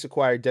 Knicks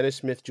acquired Dennis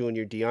Smith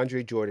Jr.,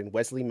 DeAndre Jordan,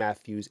 Wesley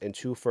Matthews, and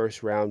 2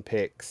 first-round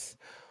picks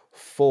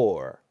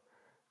for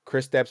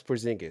Kristaps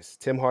Porzingis,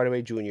 Tim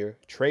Hardaway Jr.,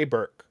 Trey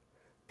Burke,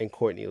 and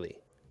Courtney Lee.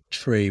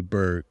 Trey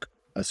Burke.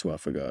 That's what I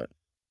forgot.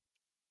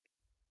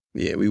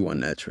 Yeah, we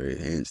won that trade,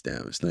 hands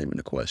down. It's not even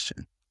a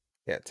question.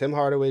 Yeah, Tim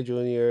Hardaway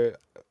Jr.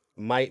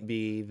 might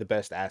be the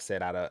best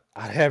asset out of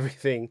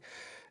everything.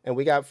 And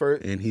we got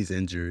and he's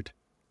injured.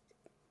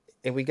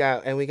 And we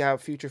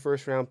got future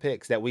first round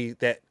picks that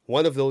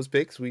one of those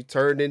picks we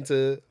turned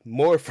into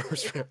more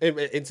first round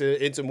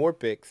into more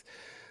picks.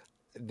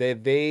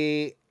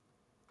 They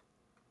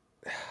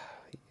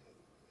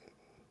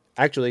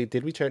actually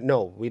did we turn?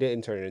 No, we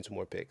didn't turn it into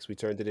more picks. We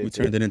turned it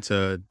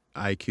into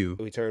IQ.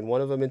 We turned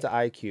one of them into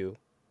IQ.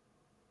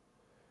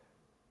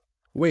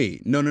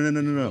 Wait, no.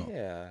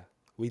 Yeah,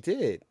 we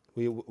did.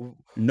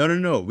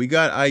 No. We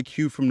got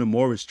IQ from the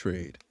Morris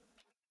trade.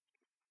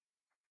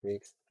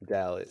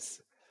 Dallas.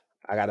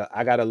 I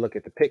gotta look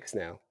at the picks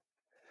now.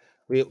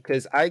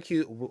 Because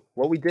IQ,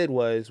 what we did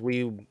was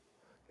we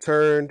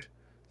turned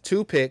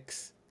 2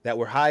 picks that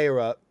were higher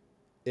up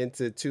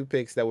into 2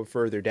 picks that were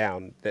further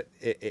down,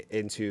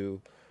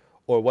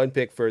 or 1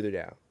 pick further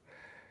down.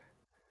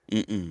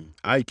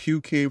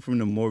 IQ came from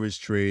the Morris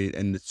trade,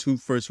 and the 2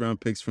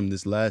 first-round picks from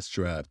this last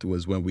draft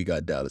was when we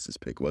got Dallas's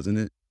pick, wasn't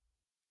it?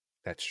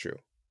 That's true.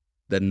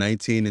 The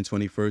 19 and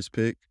 21st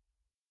pick.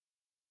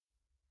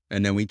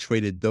 And then we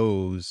traded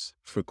those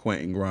for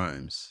Quentin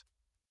Grimes.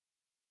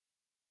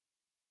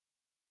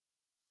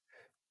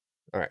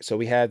 All right, so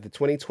we had the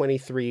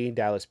 2023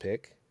 Dallas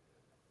pick.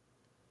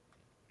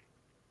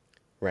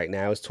 Right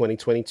now it's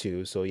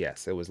 2022, so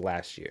yes, it was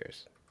last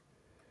year's.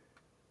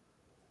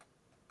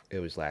 It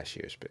was last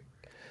year's pick.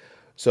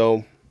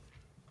 So,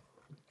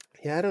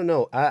 yeah, I don't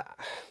know.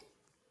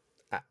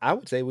 I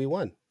would say we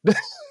won.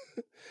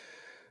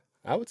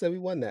 I would say we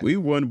won that. We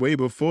won way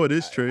before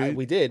this trade.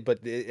 We did, but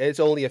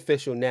it's only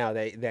official now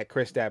that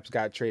Kristaps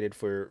got traded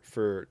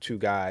for 2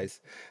 guys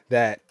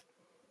that.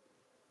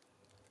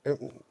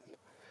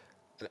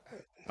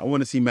 I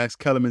want to see Max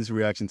Kellerman's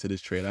reaction to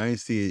this trade. I ain't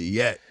see it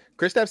yet.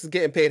 Kristaps is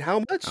getting paid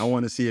how much? I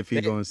want to see if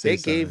he's going to say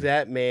something. They gave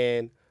that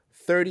man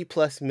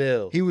 $30+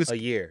 million a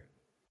year.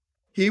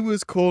 He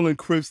was calling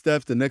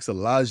Kristaps the next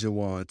Elijah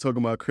Wan,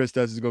 talking about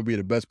Kristaps is going to be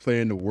the best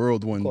player in the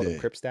world one day.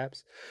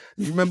 Kristaps?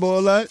 You remember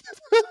all that?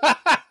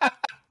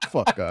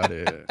 Fuck out of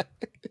here.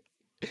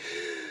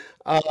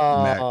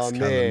 Max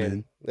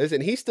Kellerman.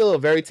 Listen, he's still a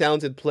very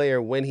talented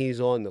player when he's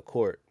on the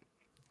court.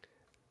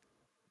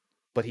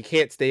 But he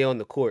can't stay on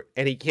the court.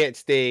 And he can't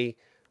stay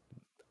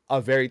a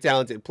very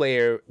talented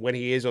player when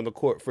he is on the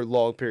court for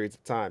long periods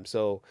of time.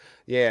 So,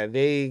 yeah,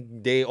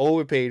 they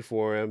overpaid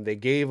for him. They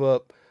gave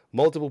up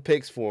multiple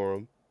picks for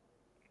him.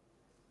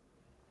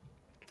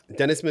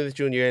 Dennis Smith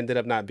Jr. ended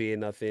up not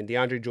being nothing.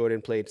 DeAndre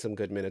Jordan played some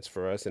good minutes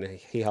for us, and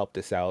he helped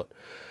us out.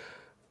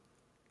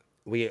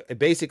 It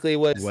basically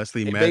was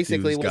Wesley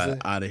Matthews got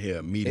out of here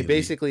immediately. It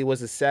basically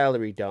was a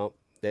salary dump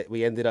that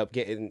we ended up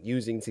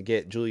using to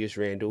get Julius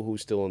Randle,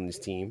 who's still on this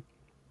team.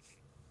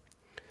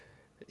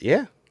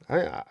 Yeah,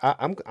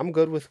 I'm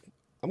good with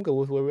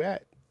where we're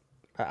at.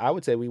 I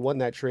would say we won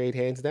that trade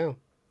hands down.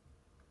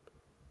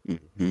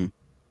 Mm-hmm.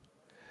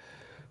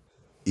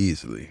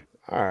 Easily.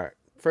 All right.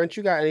 French,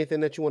 you got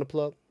anything that you want to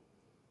plug?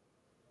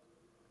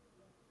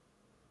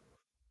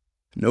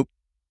 Nope.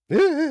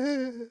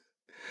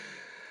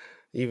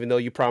 Even though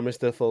you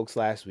promised the folks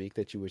last week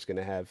that you was going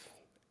to have.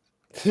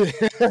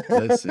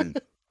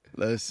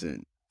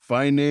 Listen.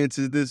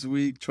 Finances this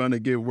week, trying to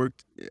get work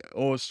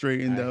all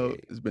straightened I hear out.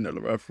 you. It's been a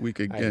rough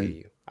week I hear again.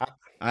 you.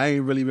 I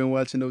ain't really been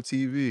watching no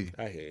TV.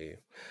 I hear you.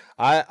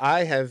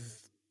 I have.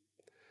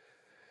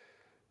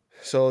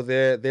 So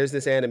there's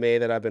this anime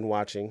that I've been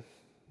watching.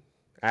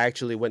 I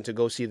actually went to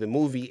go see the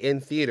movie in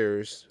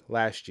theaters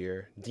last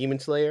year, Demon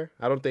Slayer.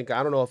 I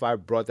don't know if I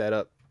brought that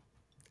up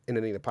in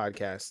any of the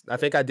podcasts. I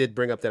think I did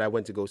bring up that I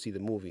went to go see the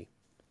movie.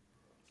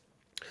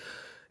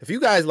 If you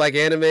guys like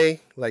anime,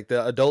 like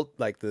the adult,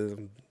 like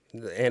the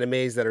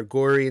animes that are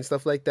gory and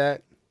stuff like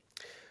that,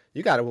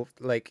 you gotta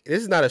like.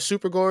 This is not a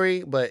super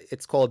gory, but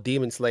it's called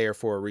Demon Slayer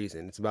for a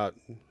reason. It's about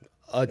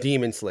a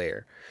demon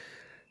slayer.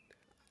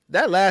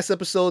 That last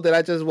episode that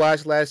I just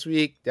watched last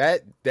week,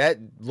 that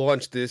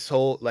launched this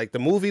whole, like, the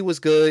movie was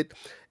good,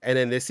 and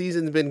then this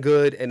season's been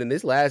good, and then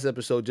this last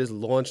episode just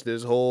launched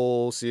this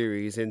whole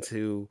series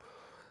into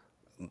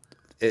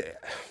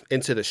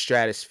the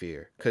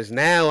stratosphere. Because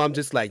now I'm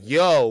just like,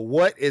 yo,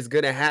 what is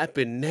gonna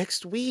happen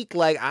next week?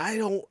 Like, I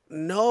don't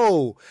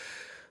know.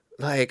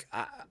 Like,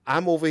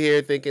 I'm over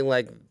here thinking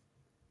like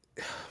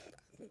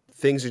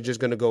things are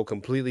just gonna go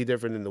completely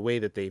different than the way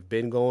that they've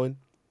been going.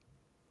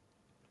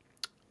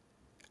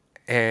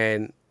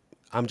 And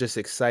I'm just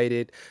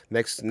excited.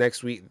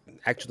 Next week,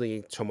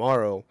 actually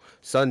tomorrow,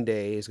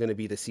 Sunday, is going to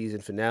be the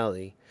season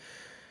finale.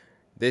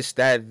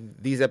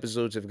 These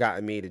episodes have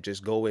gotten me to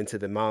just go into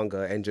the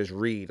manga and just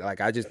read.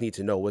 Like, I just need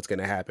to know what's going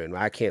to happen.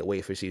 I can't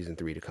wait for season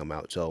 3 to come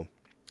out. So,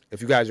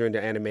 if you guys are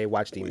into anime,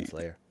 watch Demon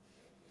Slayer.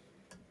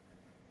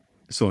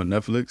 It's on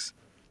Netflix.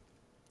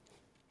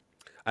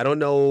 I don't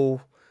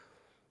know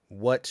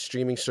what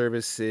streaming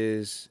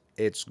services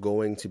it's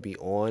going to be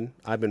on.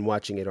 I've been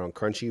watching it on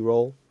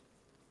Crunchyroll.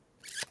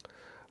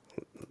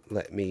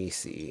 Let me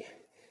see.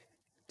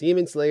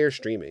 Demon Slayer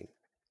streaming.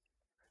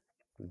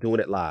 Doing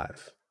it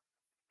live.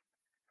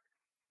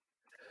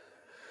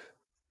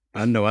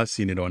 I know I've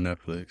seen it on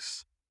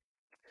Netflix.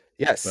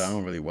 Yes. But I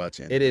don't really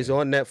watch it. It is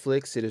on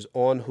Netflix. It is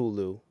on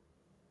Hulu.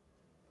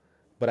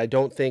 But I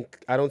don't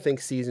think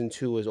season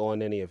 2 is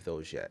on any of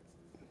those yet.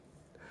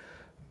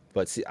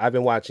 But see, I've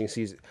been watching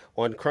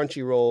on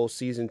Crunchyroll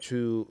season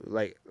 2,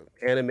 like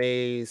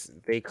animes,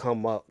 they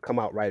come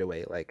out right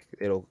away. Like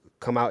it'll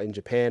come out in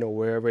Japan or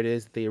wherever it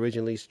is they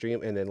originally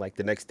stream, and then like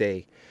the next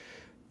day,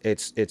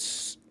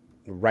 it's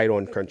right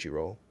on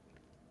Crunchyroll.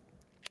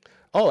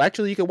 Oh,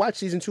 actually, you can watch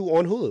season 2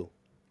 on Hulu.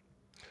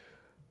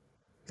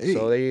 Hey.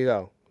 So there you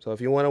go. So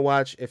if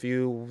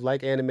you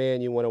like anime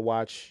and you want to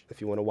watch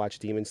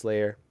Demon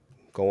Slayer,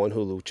 go on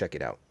Hulu, check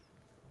it out.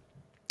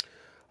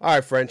 All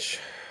right, French.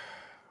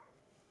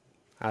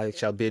 I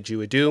shall bid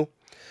you adieu.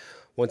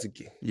 Once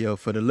again. Yo,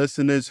 for the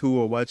listeners who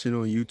are watching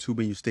on YouTube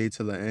and you stay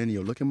till the end,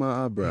 yo, look at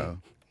my eyebrow.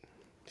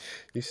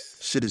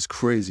 Shit is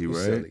crazy,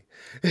 right?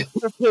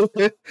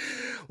 Silly.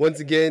 Once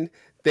again,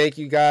 thank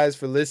you guys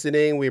for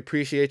listening. We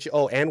appreciate you.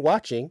 Oh, and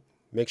watching.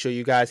 Make sure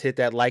you guys hit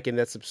that like and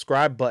that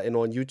subscribe button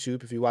on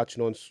YouTube if you're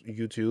watching on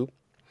YouTube.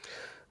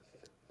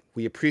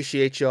 We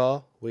appreciate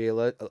y'all. We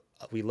love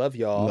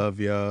y'all. Love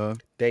y'all.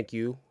 Thank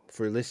you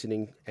for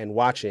listening and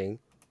watching.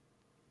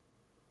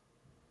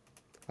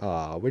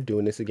 We're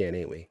doing this again,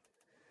 ain't we?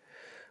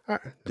 All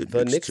right.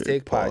 The Knicks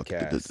Take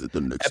Podcast.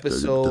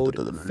 Episode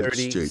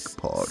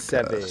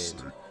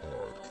 37.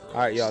 All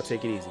right, y'all.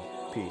 Take it easy.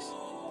 Peace.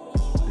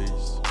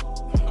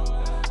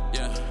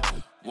 Yeah,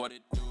 what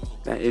it do?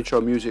 That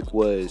intro music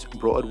was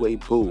Broadway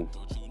Boo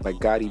by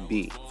Gotti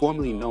B,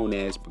 formerly known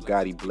as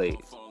Bugatti Blade.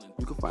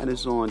 You can find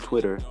us on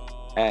Twitter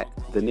at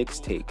The Knicks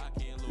Take.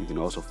 You can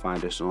also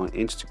find us on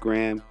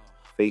Instagram,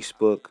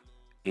 Facebook,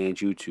 and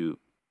YouTube.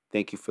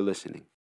 Thank you for listening.